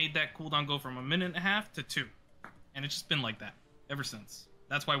 they made that cooldown go from 1.5 to 2, and it's just been like that ever since.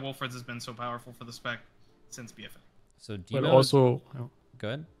 That's why Wolfred's has been so powerful for the spec since BFA. So But Demo also,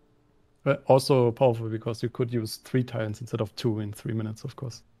 good. but also powerful because you could use 3 Tyrants instead of 2 in 3 minutes, of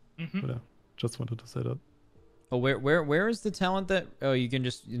course. Mm-hmm. But just wanted to say that. Oh, where is the talent that you can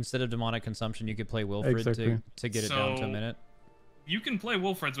just instead of demonic consumption you could play Wilfred Exactly. to get it down to a So- minute? You can play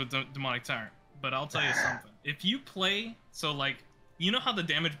Wolfred's with Demonic Tyrant, but I'll tell you something. If you play, so like, you know how the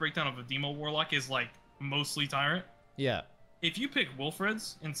damage breakdown of a Demo Warlock is like mostly Tyrant? Yeah. If you pick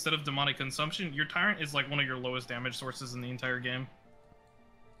Wolfred's instead of Demonic Consumption, your Tyrant is like one of your lowest damage sources in the entire game.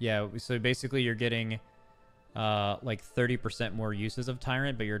 Yeah, so basically you're getting like 30% more uses of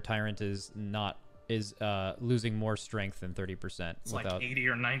Tyrant, but your Tyrant is losing more strength than 30% It's without. like 80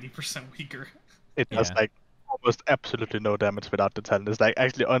 or 90% weaker. It does Yeah. like almost absolutely no damage without the talent. It's like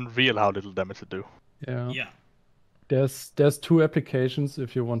actually unreal how little damage it do. Yeah. Yeah. There's 2 applications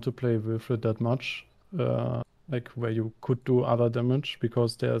if you want to play Wilfred that much, like where you could do other damage,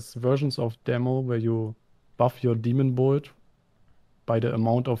 because there's versions of Demo where you buff your Demon Bolt by the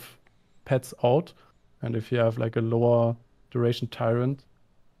amount of pets out, and if you have like a lower duration Tyrant,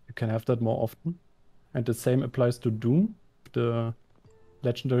 you can have that more often. And the same applies to Doom, the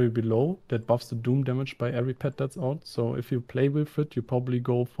legendary below that buffs the Doom damage by every pet that's out. So if you play Wilfred, you probably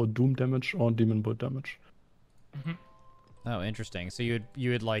go for Doom damage or Demon Bolt damage. Oh, interesting. So you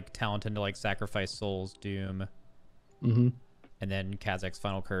would like talent into like Sacrifice Souls, Doom, Mm-hmm. and then Kazak's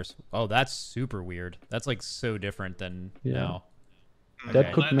Final Curse. Oh, that's super weird. That's like so different than Yeah. now. That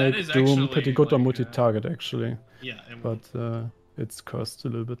Okay. could That make is Doom actually, pretty good on like, multi-target actually, Yeah, it would. but it's cursed a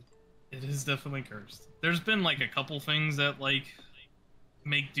little bit. It is definitely cursed. There's been like a couple things that like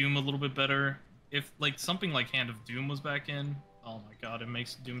make Doom a little bit better. If like something like Hand of Doom was back in, oh my god, it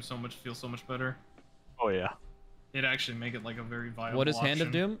makes Doom feel so much better. Oh yeah. It actually make it like a very viable What is Hand of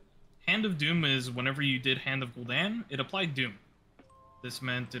option. Doom? Hand of Doom is whenever you did Hand of Gul'dan, it applied Doom. This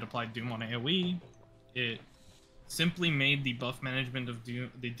meant it applied Doom on AoE. It simply made the buff management of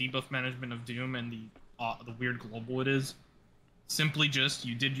Doom, the debuff management of Doom, and the weird global it is. Simply just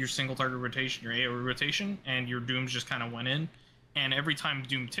you did your single target rotation, your AoE rotation, and your Dooms just kind of went in. And every time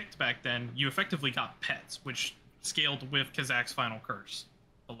Doom ticked back, then you effectively got pets, which scaled with Kazak's Final Curse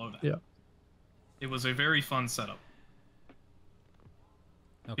below that. Yeah. It was a very fun setup.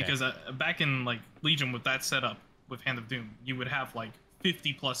 Okay. Because back in like Legion with that setup with Hand of Doom, you would have like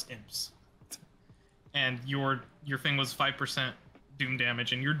 50 plus imps, and your thing was 5% Doom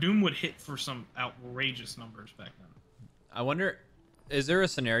damage, and your Doom would hit for some outrageous numbers back then. I wonder, is there a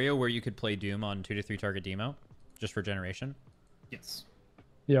scenario where you could play Doom on 2 to 3 target Demo, just for generation? Yes.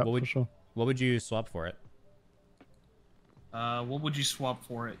 Yeah, What would- for sure. What would you swap for it? What would you swap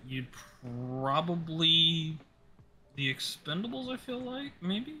for it? You'd probably the Expendables. I feel like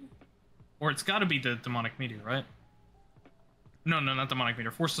maybe, or it's got to be the Demonic Meteor, right? No, not Demonic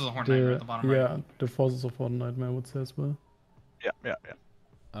Meteor. Forces of Horn Nightmare at the bottom right. Yeah, the Forces of Horn Nightmare I would say as well. Yeah.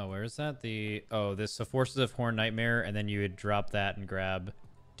 Oh, where is that? This so Forces of Horn Nightmare, and then you would drop that and grab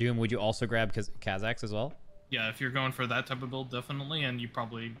Doom. Would you also grab Kazak's as well? Yeah, if you're going for that type of build, definitely, and you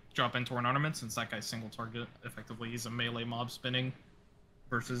probably drop in Torn Ornament since that guy's single target. Effectively, he's a melee mob spinning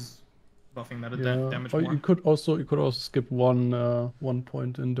versus buffing that Yeah. damage Or more. you could also skip one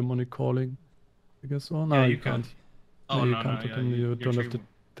point in Demonic Calling, I guess. Oh no, Yeah, you you could. can't. Oh, no, you no, can't. yeah, Then you your don't have tree the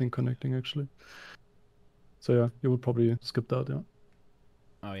thing connecting actually. So yeah, you would probably skip that. Yeah.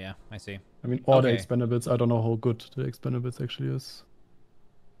 Oh yeah, I see. I mean, or Okay. the Expendables. I don't know how good the Expendables actually is.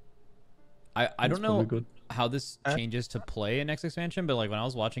 I It's don't know probably good. how this changes to play in next expansion, but like when I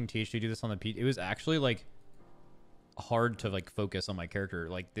was watching THD do this on the P, it was actually like hard to like focus on my character.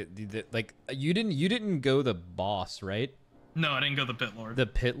 Like like you didn't go the boss, right? No, I didn't go the Pit Lord. The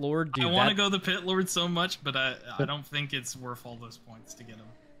Pit Lord, dude. I want to go the Pit Lord so much, but I don't think it's worth all those points to get him.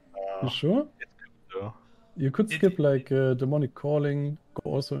 You sure? So, You could It- skip like Demonic Calling,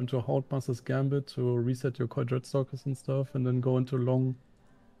 go also into Houndmaster's Gambit to reset your Coy Dreadstalkers and stuff, and then go into long.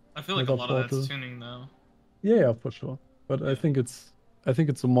 I feel like a Nether lot of that's Portal. tuning though. Yeah, for sure. But I Yeah. think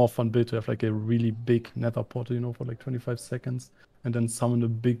it's a more fun build to have like a really big Nether Portal, you know, for like 25 seconds, and then summon a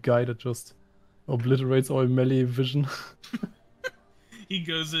big guy that just obliterates all melee vision. He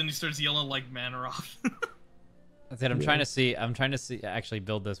goes in, he starts yelling like Manoroth. I said I'm Yeah. trying to see. I'm trying to see actually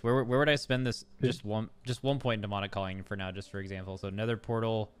build this. Where would I spend this? Yeah. Just one point in demonic calling for now, just for example. So Nether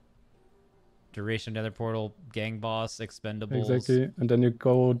Portal, duration Nether Portal, gang boss, expendables. Exactly. And then you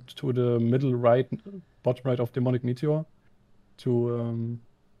go to the middle right, bottom right of Demonic Meteor to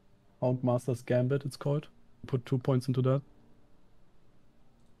Houndmaster's Gambit, it's called. Put 2 points into that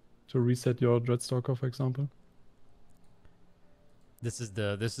to reset your Dreadstalker, for example. This is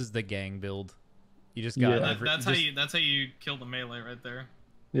the gang build. You just got Yeah. That's how you kill the melee right there.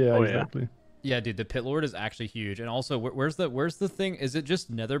 Yeah, Oh, yeah. exactly. Yeah, dude, the Pit Lord is actually huge. And also, where's the thing? Is it just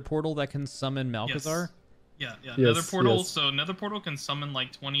Nether Portal that can summon Malchezaar? Yeah. Yes, Nether Portal. yes. So Nether Portal can summon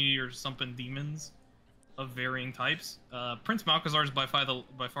like 20 or something demons of varying types. Prince Malchezaar is by far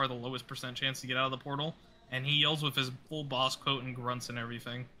the lowest percent chance to get out of the portal, and he yells with his full boss quote and grunts and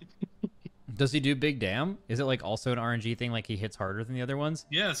everything. Does he do big damn? Is it like also an RNG thing? Like he hits harder than the other ones?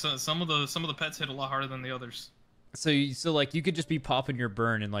 Yeah. So some of the pets hit a lot harder than the others. So like you could just be popping your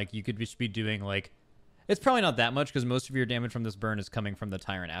burn and like you could just be doing like, it's probably not that much because most of your damage from this burn is coming from the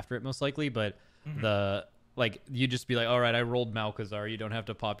Tyrant after it most likely, but the like you just be like, all right, I rolled Malchezaar. You don't have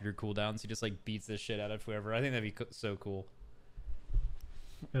to pop your cooldowns. He just like beats the shit out of whoever. I think that'd be so cool.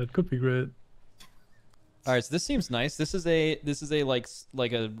 Yeah, it could be great. All right, so this seems nice. This is a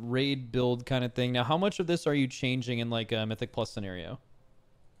like a raid build kind of thing. Now, how much of this are you changing in like a Mythic Plus scenario?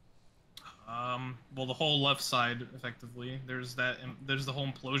 Well, the whole left side, effectively. There's the whole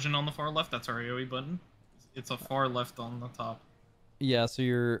implosion on the far left. That's our AoE button. It's a far left on the top. Yeah, so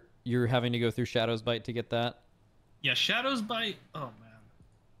you're having to go through Shadow's Bite to get that. Yeah, Shadow's Bite. Oh man,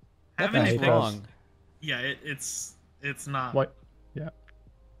 That's Having it wrong. Yeah, it's not. What? Yeah.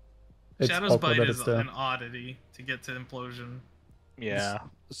 It's Shadow's awkward Bite that is it's there. an oddity to get to implosion. yeah.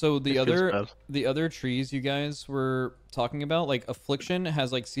 So the It feels bad. other trees you guys were talking about, like Affliction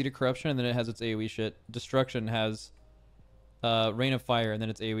has like Seed of Corruption and then it has its AoE shit. Destruction has Rain of Fire and then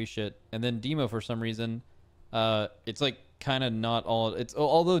it's AoE shit. And then Demo for some reason, it's like kind of not all. It's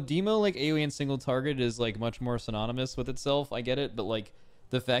although Demo like AoE and single target is like much more synonymous with itself. I get it, but like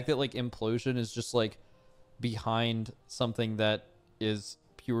the fact that like Implosion is just like behind something that is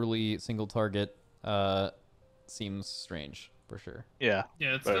purely single target seems strange for sure. Yeah.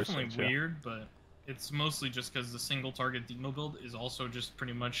 Yeah, it's Very definitely strange, yeah. weird, but it's mostly just because the single target Demo build is also just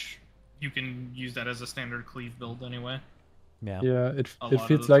pretty much you can use that as a standard cleave build anyway. Yeah. Yeah, A it lot of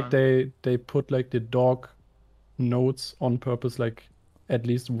feels the like time. they put like the dog nodes on purpose, like at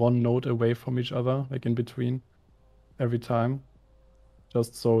least one node away from each other, like in between every time.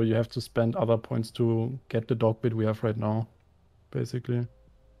 Just so you have to spend other points to get the dog bit we have right now, basically.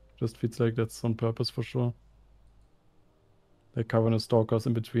 Just feels like that's on purpose for sure. Like Cavernous Stalkers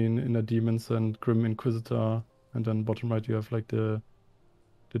in between Inner Demons and Grim Inquisitor, and then bottom right you have like the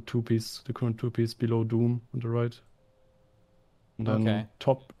two-piece, the current two-piece below Doom on the right. And then Okay.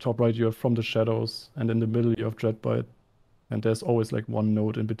 top right you have From the Shadows, and in the middle you have Dreadbite. And there's always like one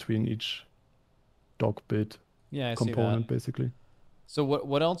node in between each dog bit Yeah, I see that. component, basically. So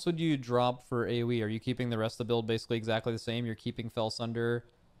what else would you drop for AoE? Are you keeping the rest of the build basically exactly the same? You're keeping Fell Sunder.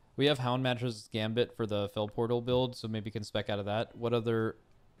 We have Houndmaster's Gambit for the Fell Portal build, so maybe you can spec out of that.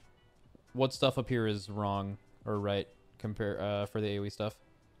 What stuff up here is wrong or right compare for the AoE stuff?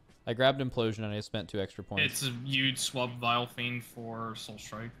 I grabbed Implosion and I spent 2 extra points. You'd swap Vile Fiend for Soul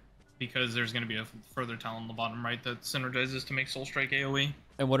Strike because there's going to be a further talent on the bottom right that synergizes to make Soul Strike AoE.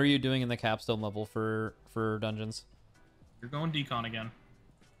 And what are you doing in the capstone level for dungeons? You're going Decon again.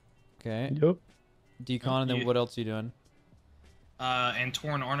 Okay. Yep. Decon, and then Yeah. what else are you doing? And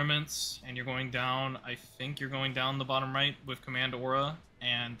Torn Ornaments, and you're going down, I think you're going down the bottom right with Command Aura,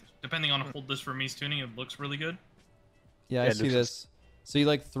 and depending on hold this for Mies tuning, it looks really good. Yeah, I Yeah, it see looks- this. So you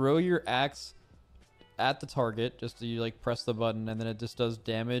like throw your axe at the target, just so you like press the button, and then it just does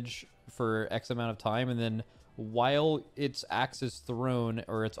damage for X amount of time, and then while its axe is thrown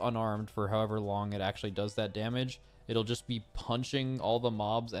or it's unarmed for however long it actually does that damage, it'll just be punching all the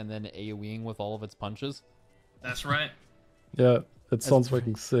mobs and then AoEing with all of its punches. That's right. Yeah, that sounds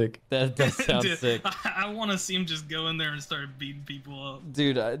fucking sick. That sounds Dude, sick. I want to see him just go in there and start beating people up.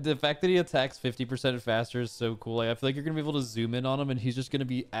 Dude, the fact that he attacks 50% faster is so cool. Like, I feel like you're going to be able to zoom in on him, and he's just going to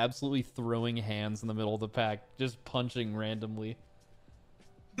be absolutely throwing hands in the middle of the pack, just punching randomly.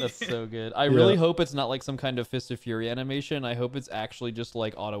 That's so good. I really hope it's not like some kind of Fist of Fury animation. I hope it's actually just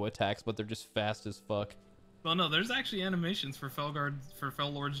like auto attacks, but they're just fast as fuck. Well, no, there's actually animations for Fel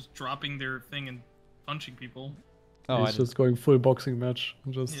Lords dropping their thing and punching people. Oh, He's just going full boxing match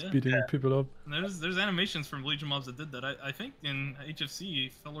and just beating people up. And there's animations from Legion mobs that did that. I think in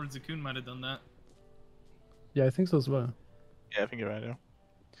HFC, Fel Lord Zakun might have done that. Yeah, I think so as well. Yeah, I think you're right. Yeah.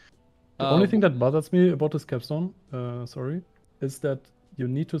 The only thing that bothers me about this capstone, is that you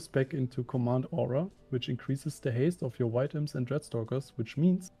need to spec into Command Aura, which increases the haste of your White Imps and Dreadstalkers, which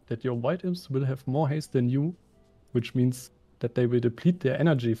means that your White Imps will have more haste than you, which means that they will deplete their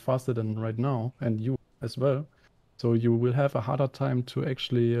energy faster than right now, and you as well. So you will have a harder time to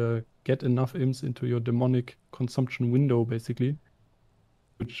actually get enough imps into your demonic consumption window, basically,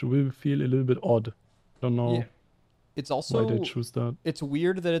 which will feel a little bit odd. I don't know. Yeah. It's also why they choose that. It's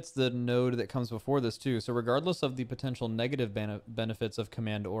weird that it's the node that comes before this too. So regardless of the potential negative benefits of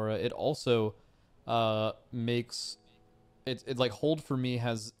Command Aura, it also makes it like Hold for me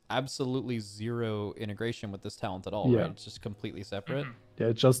has absolutely zero integration with this talent at all, Yeah. right? It's just completely separate. Yeah,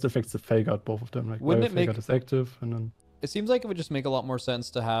 it just affects the Felguard, both of them. Like, Wouldn't it Felguard is active, and then It seems like it would just make a lot more sense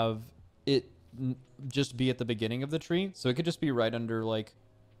to have it just be at the beginning of the tree, so it could just be right under like,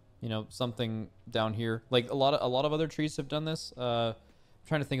 you know, something down here. Like a lot of other trees have done this. I'm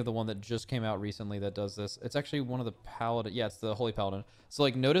trying to think of the one that just came out recently that does this. It's actually one of the Paladin. Yeah, it's the Holy Paladin. So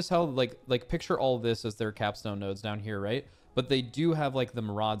like, notice how like picture all this as their capstone nodes down here, right? But they do have like the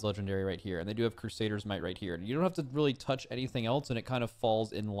Maraud's Legendary right here, and they do have Crusader's Might right here. And you don't have to really touch anything else, and it kind of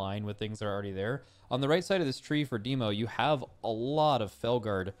falls in line with things that are already there. On the right side of this tree for Demo, you have a lot of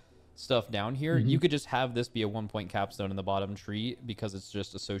Felguard stuff down here. You could just have this be a 1-point capstone in the bottom tree because it's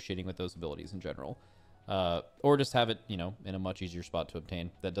just associating with those abilities in general. Or just have it, you know, in a much easier spot to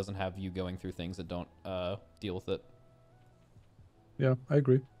obtain that doesn't have you going through things that don't deal with it. yeah, I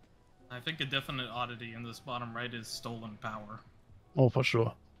agree. I think a definite oddity in this bottom right is Stolen Power. Oh, for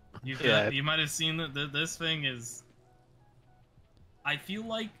sure. You might have seen that this thing is. I feel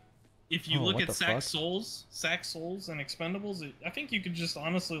like if you look at Sack Souls and Expendables, I think you could just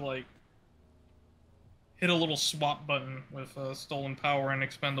honestly like hit a little swap button with Stolen Power and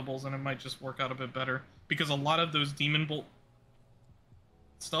Expendables, and it might just work out a bit better. Because a lot of those Demon Bolt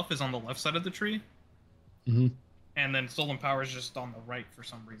stuff is on the left side of the tree, and then Stolen Power is just on the right for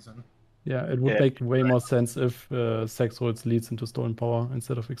some reason. Yeah, it would make way more sense if Sex Rolls leads into Stolen Power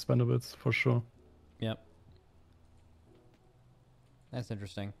instead of Expendables, for sure. Yep. That's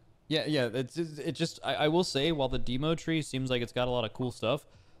interesting. Yeah, it just I will say, while the demo tree seems like it's got a lot of cool stuff,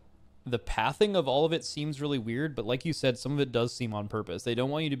 the pathing of all of it seems really weird, but like you said, some of it does seem on purpose. They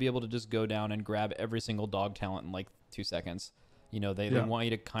don't want you to be able to just go down and grab every single dog talent in like 2 seconds. You know, they want you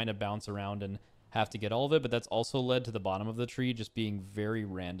to kind of bounce around and have to get all of it, but that's also led to the bottom of the tree just being very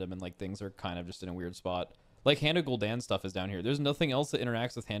random, and like things are kind of just in a weird spot. Like Hand of Gul'dan stuff is down here. There's nothing else that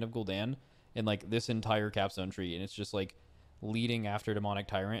interacts with Hand of Gul'dan in like this entire capstone tree, and it's just like leading after Demonic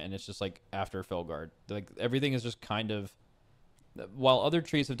Tyrant, and it's just like after Felguard. Like everything is just kind of, while other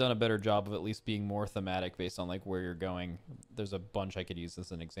trees have done a better job of at least being more thematic based on like where you're going. There's a bunch I could use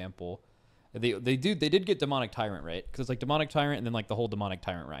as an example. They did get Demonic Tyrant, right? Because it's like Demonic Tyrant and then like the whole Demonic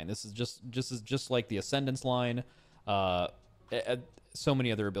Tyrant line. This is just like the Ascendance line. So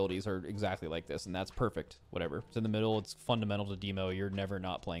many other abilities are exactly like this, and that's perfect. Whatever. It's in the middle. It's fundamental to Demo. You're never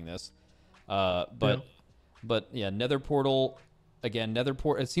not playing this. But yeah, Nether Portal. Again, Nether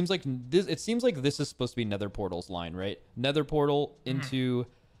Portal. It seems like this is supposed to be Nether Portal's line, right? Nether Portal into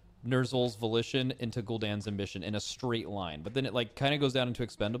Ner'zhul's Volition into Gul'dan's Ambition in a straight line, but then it like kind of goes down into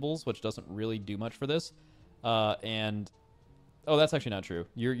Expendables, which doesn't really do much for this. And oh, that's actually not true.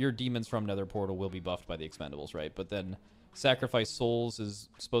 Your demons from Nether Portal will be buffed by the Expendables, right? But then Sacrifice Souls is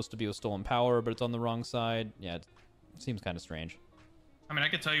supposed to be with Stolen Power, but it's on the wrong side. Yeah, it seems kind of strange. I mean, I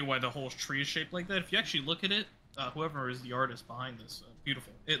could tell you why the whole tree is shaped like that. If you actually look at it, whoever is the artist behind this,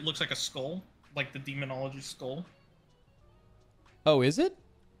 beautiful. It looks like a skull, like the Demonology skull. Oh, is it?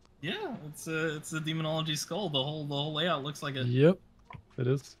 Yeah, it's the Demonology skull. The whole layout looks like it. Yep, it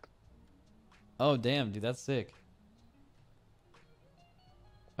is. Oh, damn, dude, that's sick.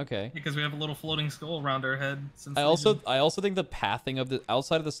 Okay. Because we have a little floating skull around our head. Since I also think the pathing of the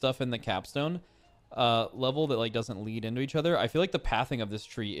outside of the stuff in the capstone level that like doesn't lead into each other, I feel like the pathing of this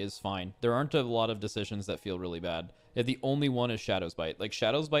tree is fine. There aren't a lot of decisions that feel really bad. Yeah, the only one is Shadow's Bite. Like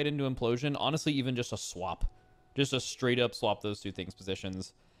Shadow's Bite into Implosion, honestly, even just a swap Just a straight up swap those two things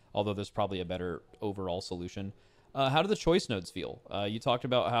positions, although there's probably a better overall solution. How do the choice nodes feel? You talked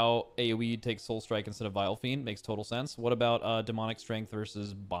about how AoE takes Soul Strike instead of Vile Fiend. Makes total sense. What about Demonic Strength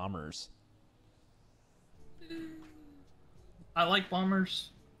versus Bombers? I like Bombers,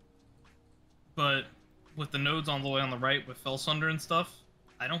 but with the nodes on the way on the right with Felsunder and stuff,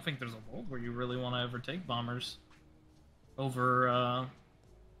 I don't think there's a world where you really want to ever take Bombers over...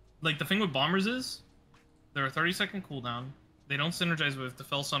 Like, the thing with Bombers is, they're a 30-second cooldown, they don't synergize with the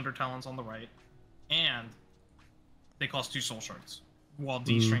Felsunder talents on the right, and they cost 2 soul shards, while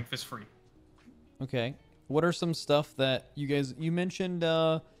D strength is free. Okay. What are some stuff that you mentioned,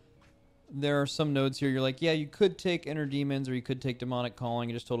 there are some nodes here you're like, yeah, you could take Inner Demons or you could take Demonic Calling.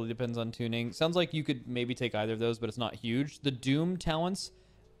 It just totally depends on tuning. Sounds like you could maybe take either of those, but it's not huge. The Doom talents,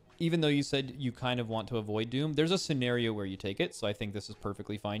 even though you said you kind of want to avoid Doom, there's a scenario where you take it, so I think this is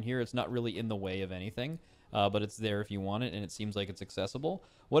perfectly fine here. It's not really in the way of anything, but it's there if you want it, and it seems like it's accessible.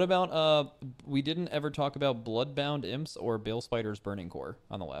 What about, we didn't ever talk about Bloodbound Imps or Bale Spider's Burning Core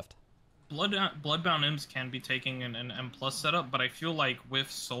on the left. Bloodbound Imps can be taking an M+ setup, but I feel like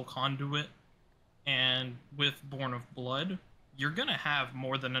with Soul Conduit and with Born of Blood, you're going to have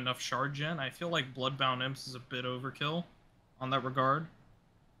more than enough shard gen. I feel like Bloodbound Imps is a bit overkill on that regard.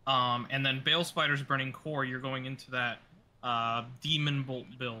 And then Bale Spider's Burning Core, you're going into that Demon Bolt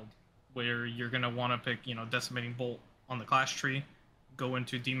build, where you're going to want to pick, Decimating Bolt on the class tree, go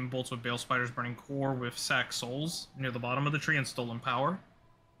into Demon Bolts with Bale Spider's Burning Core with Sack Souls near the bottom of the tree and Stolen Power.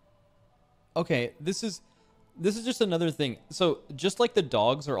 Okay, this is just another thing. So just like the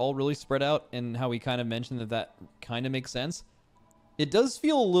dogs are all really spread out and how we kind of mentioned that kind of makes sense, it does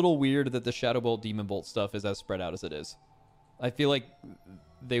feel a little weird that the Shadow Bolt, Demon Bolt stuff is as spread out as it is. I feel like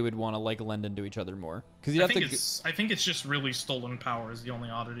they would want to like lend into each other more. Because I think it's just really Stolen Power is the only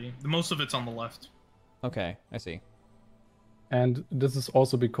oddity. The most of it's on the left. Okay, I see. And this is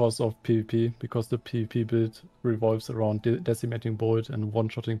also because of PvP, because the PvP build revolves around Decimating Bolt and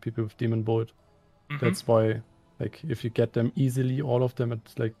one-shotting people with Demon Bolt. That's why, like, if you get them easily, all of them at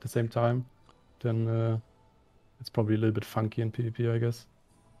like the same time, then it's probably a little bit funky in PvP, I guess.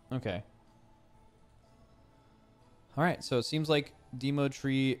 Okay. All right, so it seems like Demo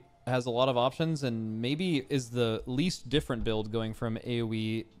Tree has a lot of options and maybe is the least different build going from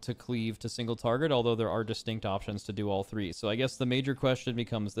AoE to cleave to single target, although there are distinct options to do all three. So I guess the major question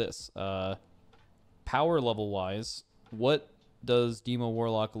becomes this. Power level wise, what does Demo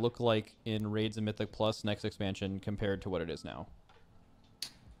Warlock look like in Raids and Mythic Plus next expansion compared to what it is now? I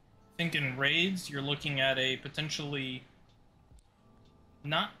think in Raids, you're looking at a potentially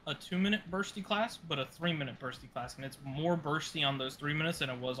not a 2-minute bursty class, but a 3-minute bursty class, and it's more bursty on those 3 minutes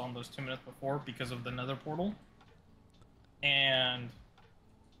than it was on those 2 minutes before because of the Nether Portal. And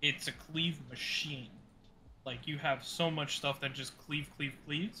it's a cleave machine. Like, you have so much stuff that just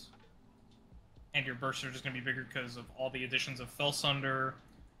cleaves, and your bursts are just going to be bigger because of all the additions of Felsunder,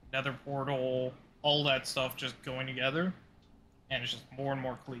 Nether Portal, all that stuff just going together, and it's just more and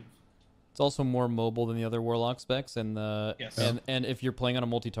more cleave. It's also more mobile than the other Warlock specs, and yes. and if you're playing on a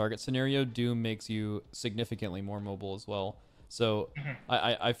multi-target scenario, Doom makes you significantly more mobile as well. So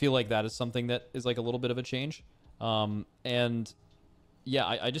I feel like that is something that is like a little bit of a change. And yeah,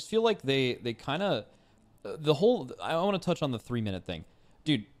 I just feel like they kind of the whole. I want to touch on the 3-minute thing,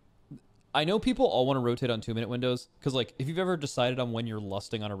 dude. I know people all want to rotate on 2-minute windows because, like, if you've ever decided on when you're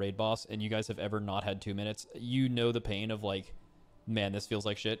lusting on a raid boss and you guys have ever not had 2 minutes, you know the pain of like, man, this feels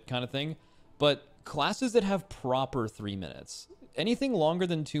like shit kind of thing. But classes that have proper 3 minutes, anything longer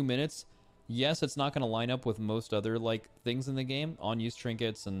than 2 minutes, yes, it's not going to line up with most other like things in the game, on-use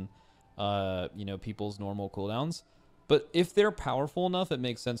trinkets and people's normal cooldowns. But if they're powerful enough, it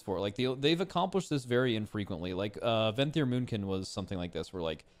makes sense for it. Like they've accomplished this very infrequently. Like Venthyr Moonkin was something like this, where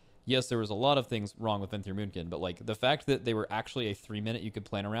like, yes, there was a lot of things wrong with Venthyr Moonkin, but like the fact that they were actually a 3-minute you could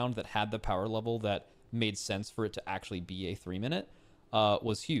plan around that had the power level that made sense for it to actually be a 3-minute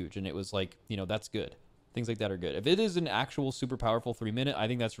was huge. And it was like, that's good. Things like that are good. If it is an actual super powerful 3-minute, I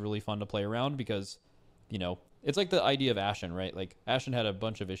think that's really fun to play around because, it's like the idea of Ashen, right? Like Ashen had a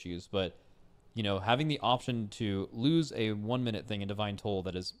bunch of issues, but having the option to lose a 1-minute thing in Divine Toll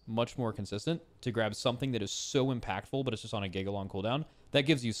that is much more consistent to grab something that is so impactful, but it's just on a gigalong cooldown, that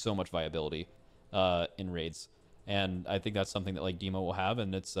gives you so much viability in raids. And I think that's something that like Demo will have,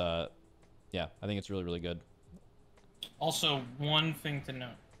 and it's I think it's really, really good. Also, one thing to note.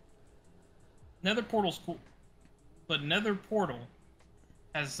 Nether Portal's cool, but Nether Portal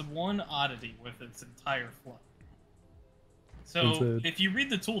has one oddity with its entire flow. So, if you read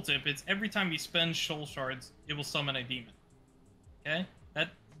the tooltip, it's every time you spend soul shards, it will summon a demon. Okay?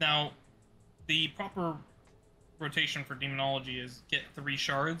 Now, the proper rotation for Demonology is get 3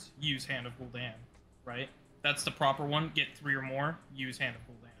 shards, use Hand of Gul'dan, right? That's the proper one. Get 3 or more, use Hand of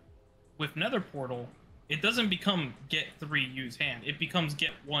Gul'dan. With Nether Portal, it doesn't become get 3, use Hand. It becomes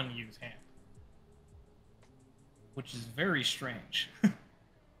get 1, use Hand. Which is very strange.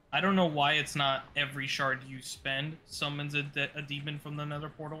 I don't know why it's not every shard you spend summons a demon from the Nether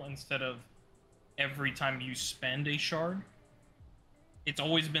Portal instead of every time you spend a shard. It's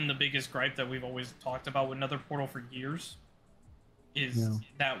always been the biggest gripe that we've always talked about with Nether Portal for years. Is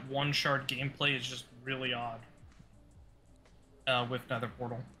that 1 shard gameplay is just really odd with Nether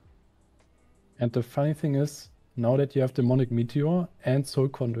Portal. And the funny thing is, now that you have Demonic Meteor and Soul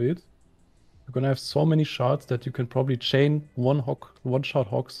Conduit, you're gonna have so many shards that you can probably chain one-shot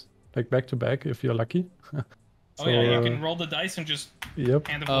hogs like back to back if you're lucky. So, yeah, you can roll the dice and just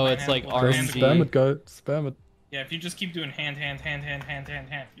hand it's like RNG. Spam it, guys. Spam it. Yeah, if you just keep doing hand,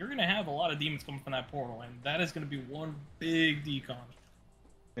 you're gonna have a lot of demons coming from that portal, and that is gonna be one big decon.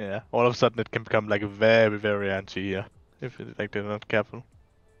 Yeah, all of a sudden it can become like very, very anti here if like they're not careful.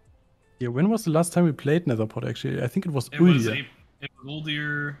 Yeah, when was the last time we played Netherport actually? I think it was It was Uldir.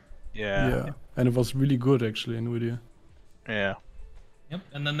 Uldir. Yeah. And it was really good actually in Uldir. Yeah. Yep,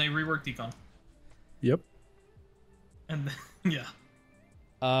 and then they reworked decon. Yep. And then, yeah.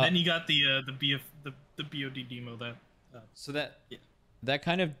 Then you got the BOD demo that. So that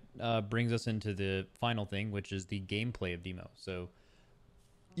kind of brings us into the final thing, which is the gameplay of demo. So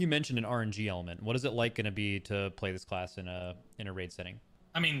you mentioned an RNG element. What is it like going to be to play this class in a raid setting?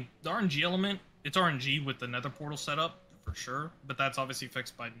 I mean, the RNG element, it's RNG with the Nether Portal setup for sure, but that's obviously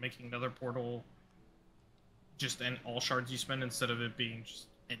fixed by making Nether Portal just all shards you spend instead of it being just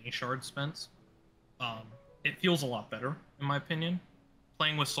any shard spent. It feels a lot better in my opinion.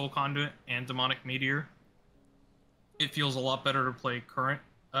 Playing with Soul Conduit and Demonic Meteor, it feels a lot better to play current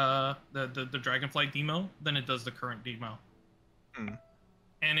the Dragonflight demo than it does the current demo.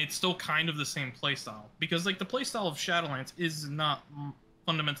 And it's still kind of the same playstyle because like the playstyle of Shadowlands is not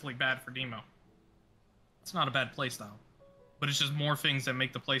fundamentally bad for demo. It's not a bad playstyle, but it's just more things that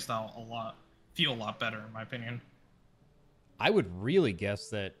make the playstyle feel a lot better in my opinion. I would really guess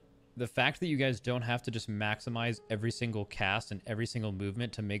that the fact that you guys don't have to just maximize every single cast and every single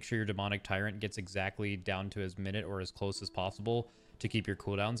movement to make sure your Demonic Tyrant gets exactly down to as minute or as close as possible to keep your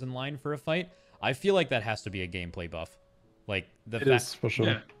cooldowns in line for a fight, I feel like that has to be a gameplay buff. Like It is for sure.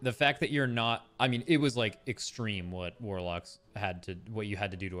 Yeah. The fact that you're not, I mean, it was like extreme what Warlocks what you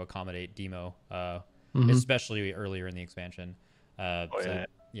had to do to accommodate demo, especially earlier in the expansion.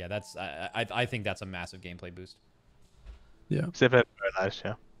 Yeah, that's I think that's a massive gameplay boost. Yeah. It's very nice,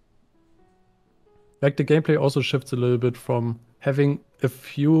 yeah. Like the gameplay also shifts a little bit from having a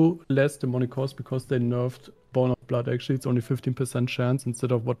few less demonic cores because they nerfed Born of Blood. Actually, it's only 15% chance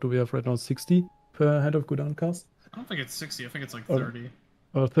instead of what do we have right now, 60 per head of Gul'dan cast. I don't think it's 60. I think it's like 30.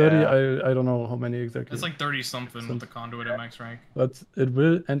 Or 30. Yeah. I don't know how many exactly. It's like 30 something with the conduit at max rank. But it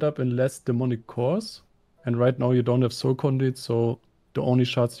will end up in less demonic cores. And right now you don't have soul conduit, so the only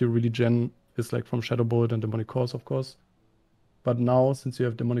shards you really gen is like from Shadow Bolt and demonic cores, of course. But now, since you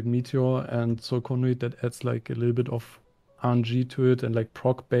have Demonic Meteor and Soul Conduit, that adds like a little bit of RNG to it and like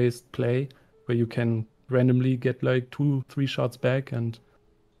proc-based play, where you can randomly get like 2-3 shots back and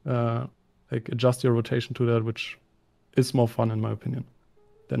like adjust your rotation to that, which is more fun in my opinion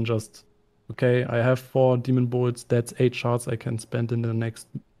than just, okay, I have 4 Demon Bolts, that's 8 shots I can spend in the next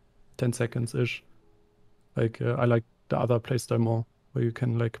 10 seconds-ish. Like, I like the other playstyle more, where you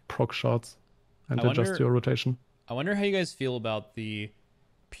can like proc shots and adjust your rotation. I wonder how you guys feel about the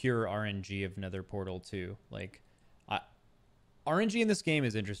pure RNG of Nether Portal 2. Like, RNG in this game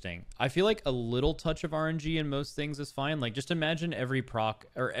is interesting. I feel like a little touch of RNG in most things is fine. Like, just imagine every proc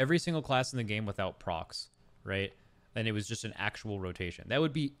or every single class in the game without procs, right? And it was just an actual rotation. That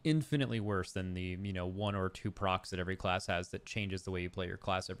would be infinitely worse than the 1 or 2 procs that every class has that changes the way you play your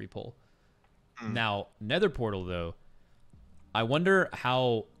class every pull. Now, Nether Portal though, I wonder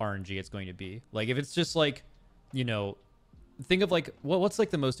how RNG it's going to be. Like, if it's just like, think of like what's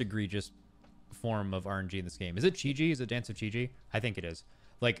like the most egregious form of RNG in this game? Is it Chi-Ji? Is it Dance of Chi-Ji? I think it is.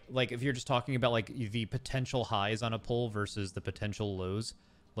 Like if you're just talking about like the potential highs on a pull versus the potential lows,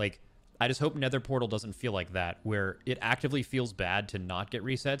 like I just hope Nether Portal doesn't feel like that, where it actively feels bad to not get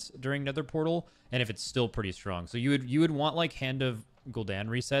resets during Nether Portal, and if it's still pretty strong. So you would want like Hand of Gul'dan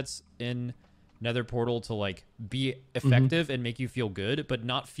resets in Nether Portal to like be effective and make you feel good, but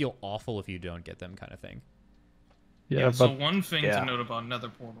not feel awful if you don't get them, kind of thing. Yeah, so but one thing to note about Nether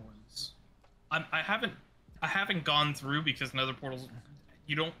Portal is I haven't gone through because Nether Portals,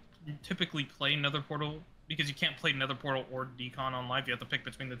 you don't typically play Nether Portal because you can't play Nether Portal or Decon on live. You have to pick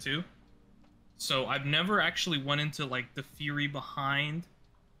between the two. So I've never actually went into like the theory behind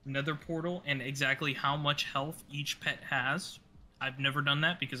Nether Portal and exactly how much health each pet has. I've never done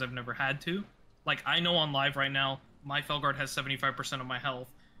that because I've never had to. Like, I know on live right now, my Felguard has 75% of my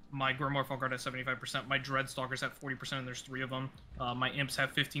health. My Grimoire Felguard has 75%. My Dreadstalkers have 40%, and there's 3 of them. My Imps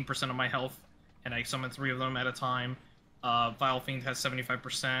have 15% of my health, and I summon 3 of them at a time. Vile Fiend has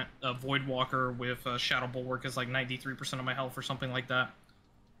 75%. Voidwalker with Shadow Bulwark is like 93% of my health or something like that.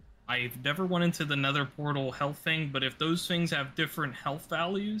 I've never went into the Nether Portal health thing, but if those things have different health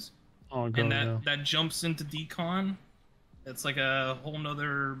values, and that jumps into decon, it's like a whole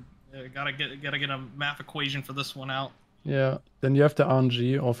nother. Gotta get a math equation for this one out. Yeah, then you have the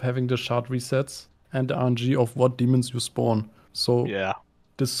RNG of having the shard resets and the RNG of what demons you spawn. So Yeah.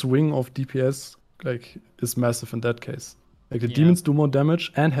 the swing of DPS like is massive in that case. Like the demons do more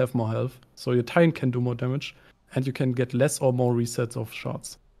damage and have more health, so your Titan can do more damage, and you can get less or more resets of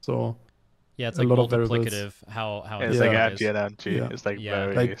shards. So yeah, it's a like lot of variables. multiplicative. How It's Yeah. like it anti is. and anti. Yeah. It's like Yeah.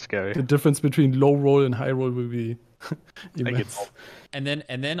 very Like, scary. The difference between low roll and high roll will be immense. And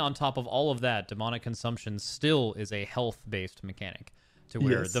then on top of all of that, demonic consumption still is a health-based mechanic, to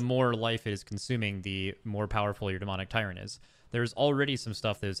where Yes. the more life it is consuming, the more powerful your demonic tyrant is. There's already some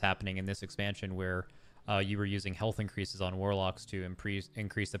stuff that is happening in this expansion where you were using health increases on warlocks to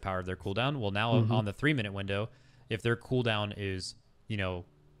increase the power of their cooldown. Well, now on the 3-minute window, if their cooldown is,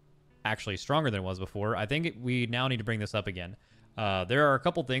 actually stronger than it was before, I think we now need to bring this up again. There are a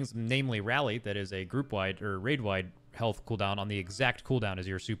couple things, namely Rally, that is a group-wide or raid-wide health cooldown on the exact cooldown as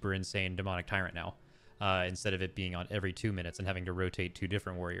your super insane demonic tyrant now, instead of it being on every 2 minutes and having to rotate 2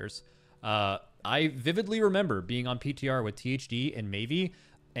 different warriors. I vividly remember being on PTR with THD and Mavie,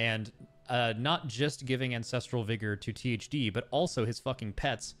 and not just giving Ancestral Vigor to THD, but also his fucking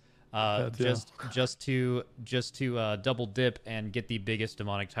pets, just to double dip and get the biggest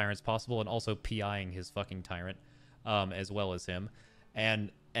demonic tyrants possible, and also PIing his fucking tyrant, as well as him,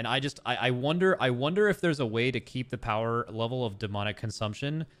 and I wonder if there's a way to keep the power level of demonic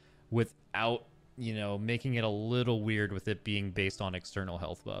consumption without making it a little weird with it being based on external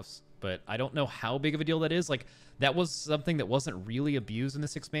health buffs. But I don't know how big of a deal that is. Like, that was something that wasn't really abused in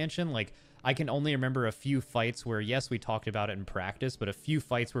this expansion. Like, I can only remember a few fights where, yes, we talked about it in practice, but a few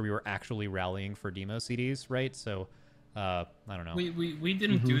fights where we were actually rallying for demo CDs, right? So, I don't know. We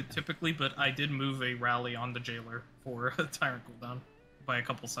didn't do it typically, but I did move a rally on the jailer for a tyrant cooldown by a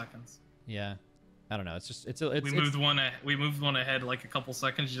couple seconds. Yeah, I don't know. It's just we moved one ahead like a couple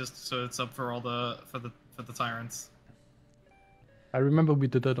seconds just so it's up for all the tyrants. I remember we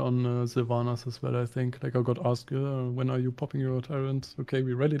did that on Sylvanas as well, I think. Like, I got asked, when are you popping your tyrant? Okay,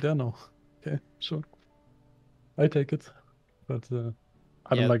 we're ready there now. Okay, sure. I take it. But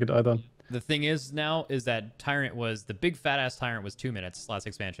I don't like it either. The thing is now is that Tyrant was, the big fat ass Tyrant was 2 minutes last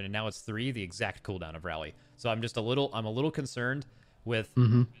expansion, and now it's 3, the exact cooldown of Rally. So I'm a little concerned with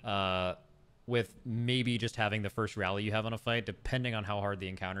with maybe just having the first rally you have on a fight, depending on how hard the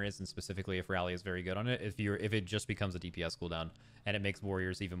encounter is, and specifically if Rally is very good on it, if it just becomes a DPS cooldown, and it makes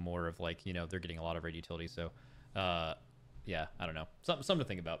warriors even more of like, they're getting a lot of raid utility. So yeah, I don't know. Something to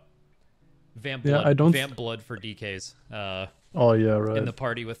think about. Vamp blood for DKs. Oh yeah, right. In the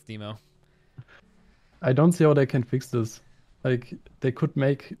party with Demo. I don't see how they can fix this. Like, they could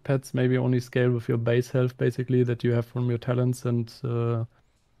make pets maybe only scale with your base health, basically, that you have from your talents, and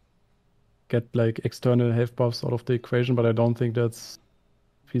get like external health buffs out of the equation, but I don't think that's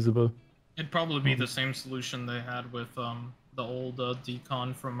feasible. It'd probably be the same solution they had with the old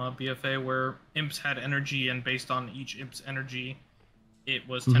decon from BFA, where imps had energy, and based on each imp's energy, it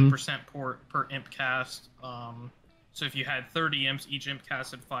was 10% per imp cast. So if you had 30 imps, each imp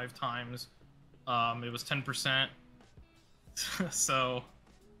casted 5 times. It was 10%. So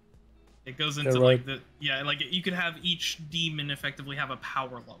it goes into like you could have each demon effectively have a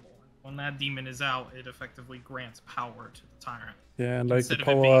power level. When that demon is out, it effectively grants power to the tyrant. Yeah, and like the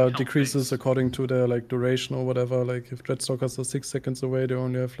power decreases according to their like duration or whatever. Like if Dreadstalkers are 6 seconds away, they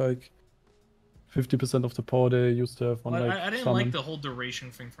only have like 50% of the power they used to have on like I didn't like the whole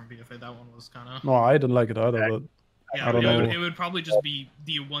duration thing from BFA. That one was kind of... No, I didn't like it either, but yeah, I don't know. It would probably just be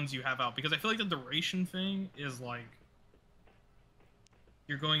the ones you have out, because I feel like the duration thing is like...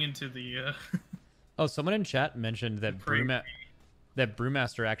 You're going into the... Oh, someone in chat mentioned that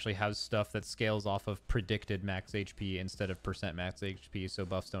Brewmaster actually has stuff that scales off of predicted max HP instead of percent max HP, so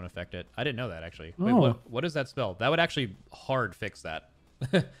buffs don't affect it. I didn't know that, actually. Wait, what does that spell? That would actually hard fix that.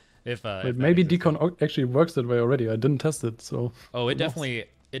 if maybe Decon actually works that way already. I didn't test it, so... Oh, it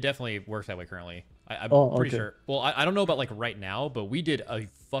definitely works that way currently. I'm pretty sure. Well, I don't know about like right now, but we did a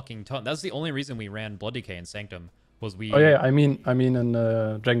fucking ton. That's the only reason we ran Blood Decay and Sanctum, Was we? Oh yeah, I mean in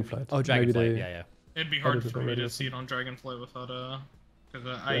Dragonflight. Oh, Maybe Dragonflight. they Yeah. It'd be added hard it for me already to or see it on Dragonflight without because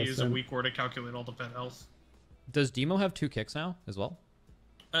I Yeah, use a same. weak word to calculate all the pet health. Does Demo have 2 kicks now as well?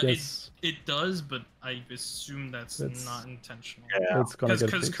 Yes. It does, but I assume that's It's- not intentional. Yeah. It's gonna get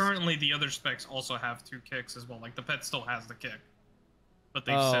Because fixed. currently the other specs also have 2 kicks as well. Like the pet still has the kick, but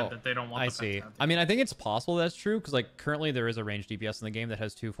they've Oh, said that they don't want I the pet see. to have the I mean, I think it's possible that's true because like currently there is a ranged DPS in the game that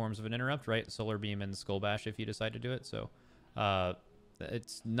has 2 forms of an interrupt, right? Solar Beam and Skull Bash if you decide to do it. So,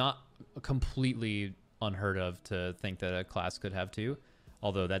 it's not completely unheard of to think that a class could have 2.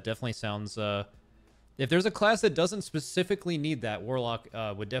 Although that definitely sounds. If there's a class that doesn't specifically need that, Warlock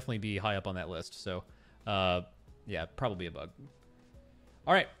would definitely be high up on that list. So, yeah, probably a bug.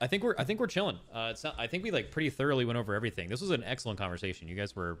 All right, I think we're chilling. I think we like pretty thoroughly went over everything. This was an excellent conversation. You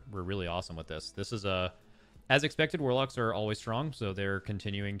guys were really awesome with this. This is as expected. Warlocks are always strong, so they're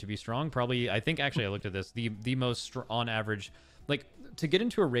continuing to be strong. Probably, I think actually I looked at this. The most on average, like to get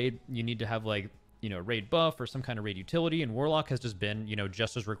into a raid, you need to have like raid buff or some kind of raid utility, and Warlock has just been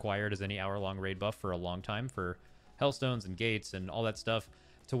just as required as any hour-long raid buff for a long time for Hellstones and Gates and all that stuff.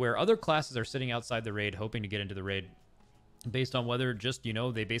 To where other classes are sitting outside the raid hoping to get into the raid based on whether just,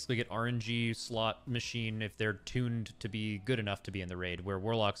 they basically get RNG slot machine if they're tuned to be good enough to be in the raid, where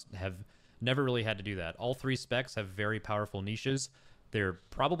Warlocks have never really had to do that. All 3 specs have very powerful niches. They're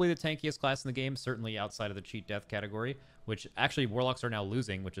probably the tankiest class in the game, certainly outside of the cheat death category, which actually Warlocks are now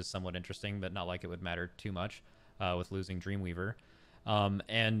losing, which is somewhat interesting, but not like it would matter too much with losing Dreamweaver.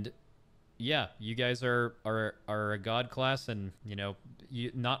 And yeah, you guys are a god class, and you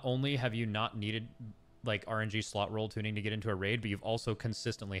not only have you not needed like RNG slot roll tuning to get into a raid, but you've also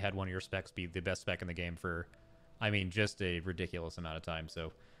consistently had one of your specs be the best spec in the game for, I mean, just a ridiculous amount of time.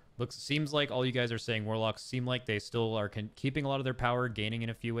 So seems like all you guys are saying Warlocks seem like they still are keeping a lot of their power, gaining in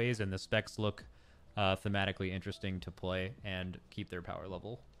a few ways, and the specs look thematically interesting to play and keep their power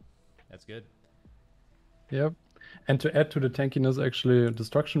level. That's good. Yep. And to add to the tankiness, actually,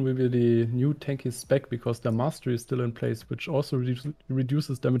 Destruction will be the new tanky spec because their mastery is still in place, which also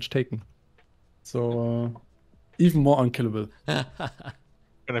reduces damage taken. So, even more unkillable.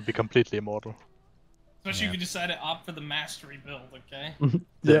 Gonna be completely immortal. Especially Yeah. if you decide to opt for the mastery build, okay?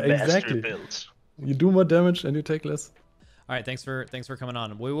 Yeah, Mastery exactly. builds. You do more damage and you take less. All right, thanks for coming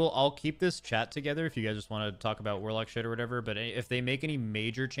on. I'll keep this chat together if you guys just want to talk about Warlock shit or whatever. But if they make any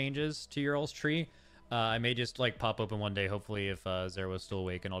major changes to your all's tree, I may just like pop open one day. Hopefully, if Xerwo's still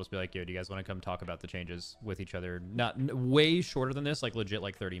awake, and I'll just be like, "Yo, do you guys want to come talk about the changes with each other?" Not way shorter than this, like legit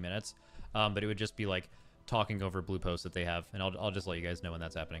like 30 minutes. But it would just be like talking over blue posts that they have, and I'll just let you guys know when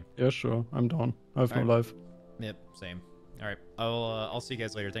that's happening. Yeah, sure. I'm down. I have no Alright. life. Yep, same. All right, I'll see you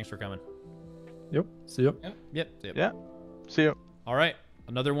guys later. Thanks for coming. Yep. See ya. Yep. Yeah. See you. All right,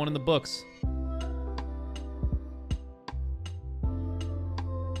 another one in the books.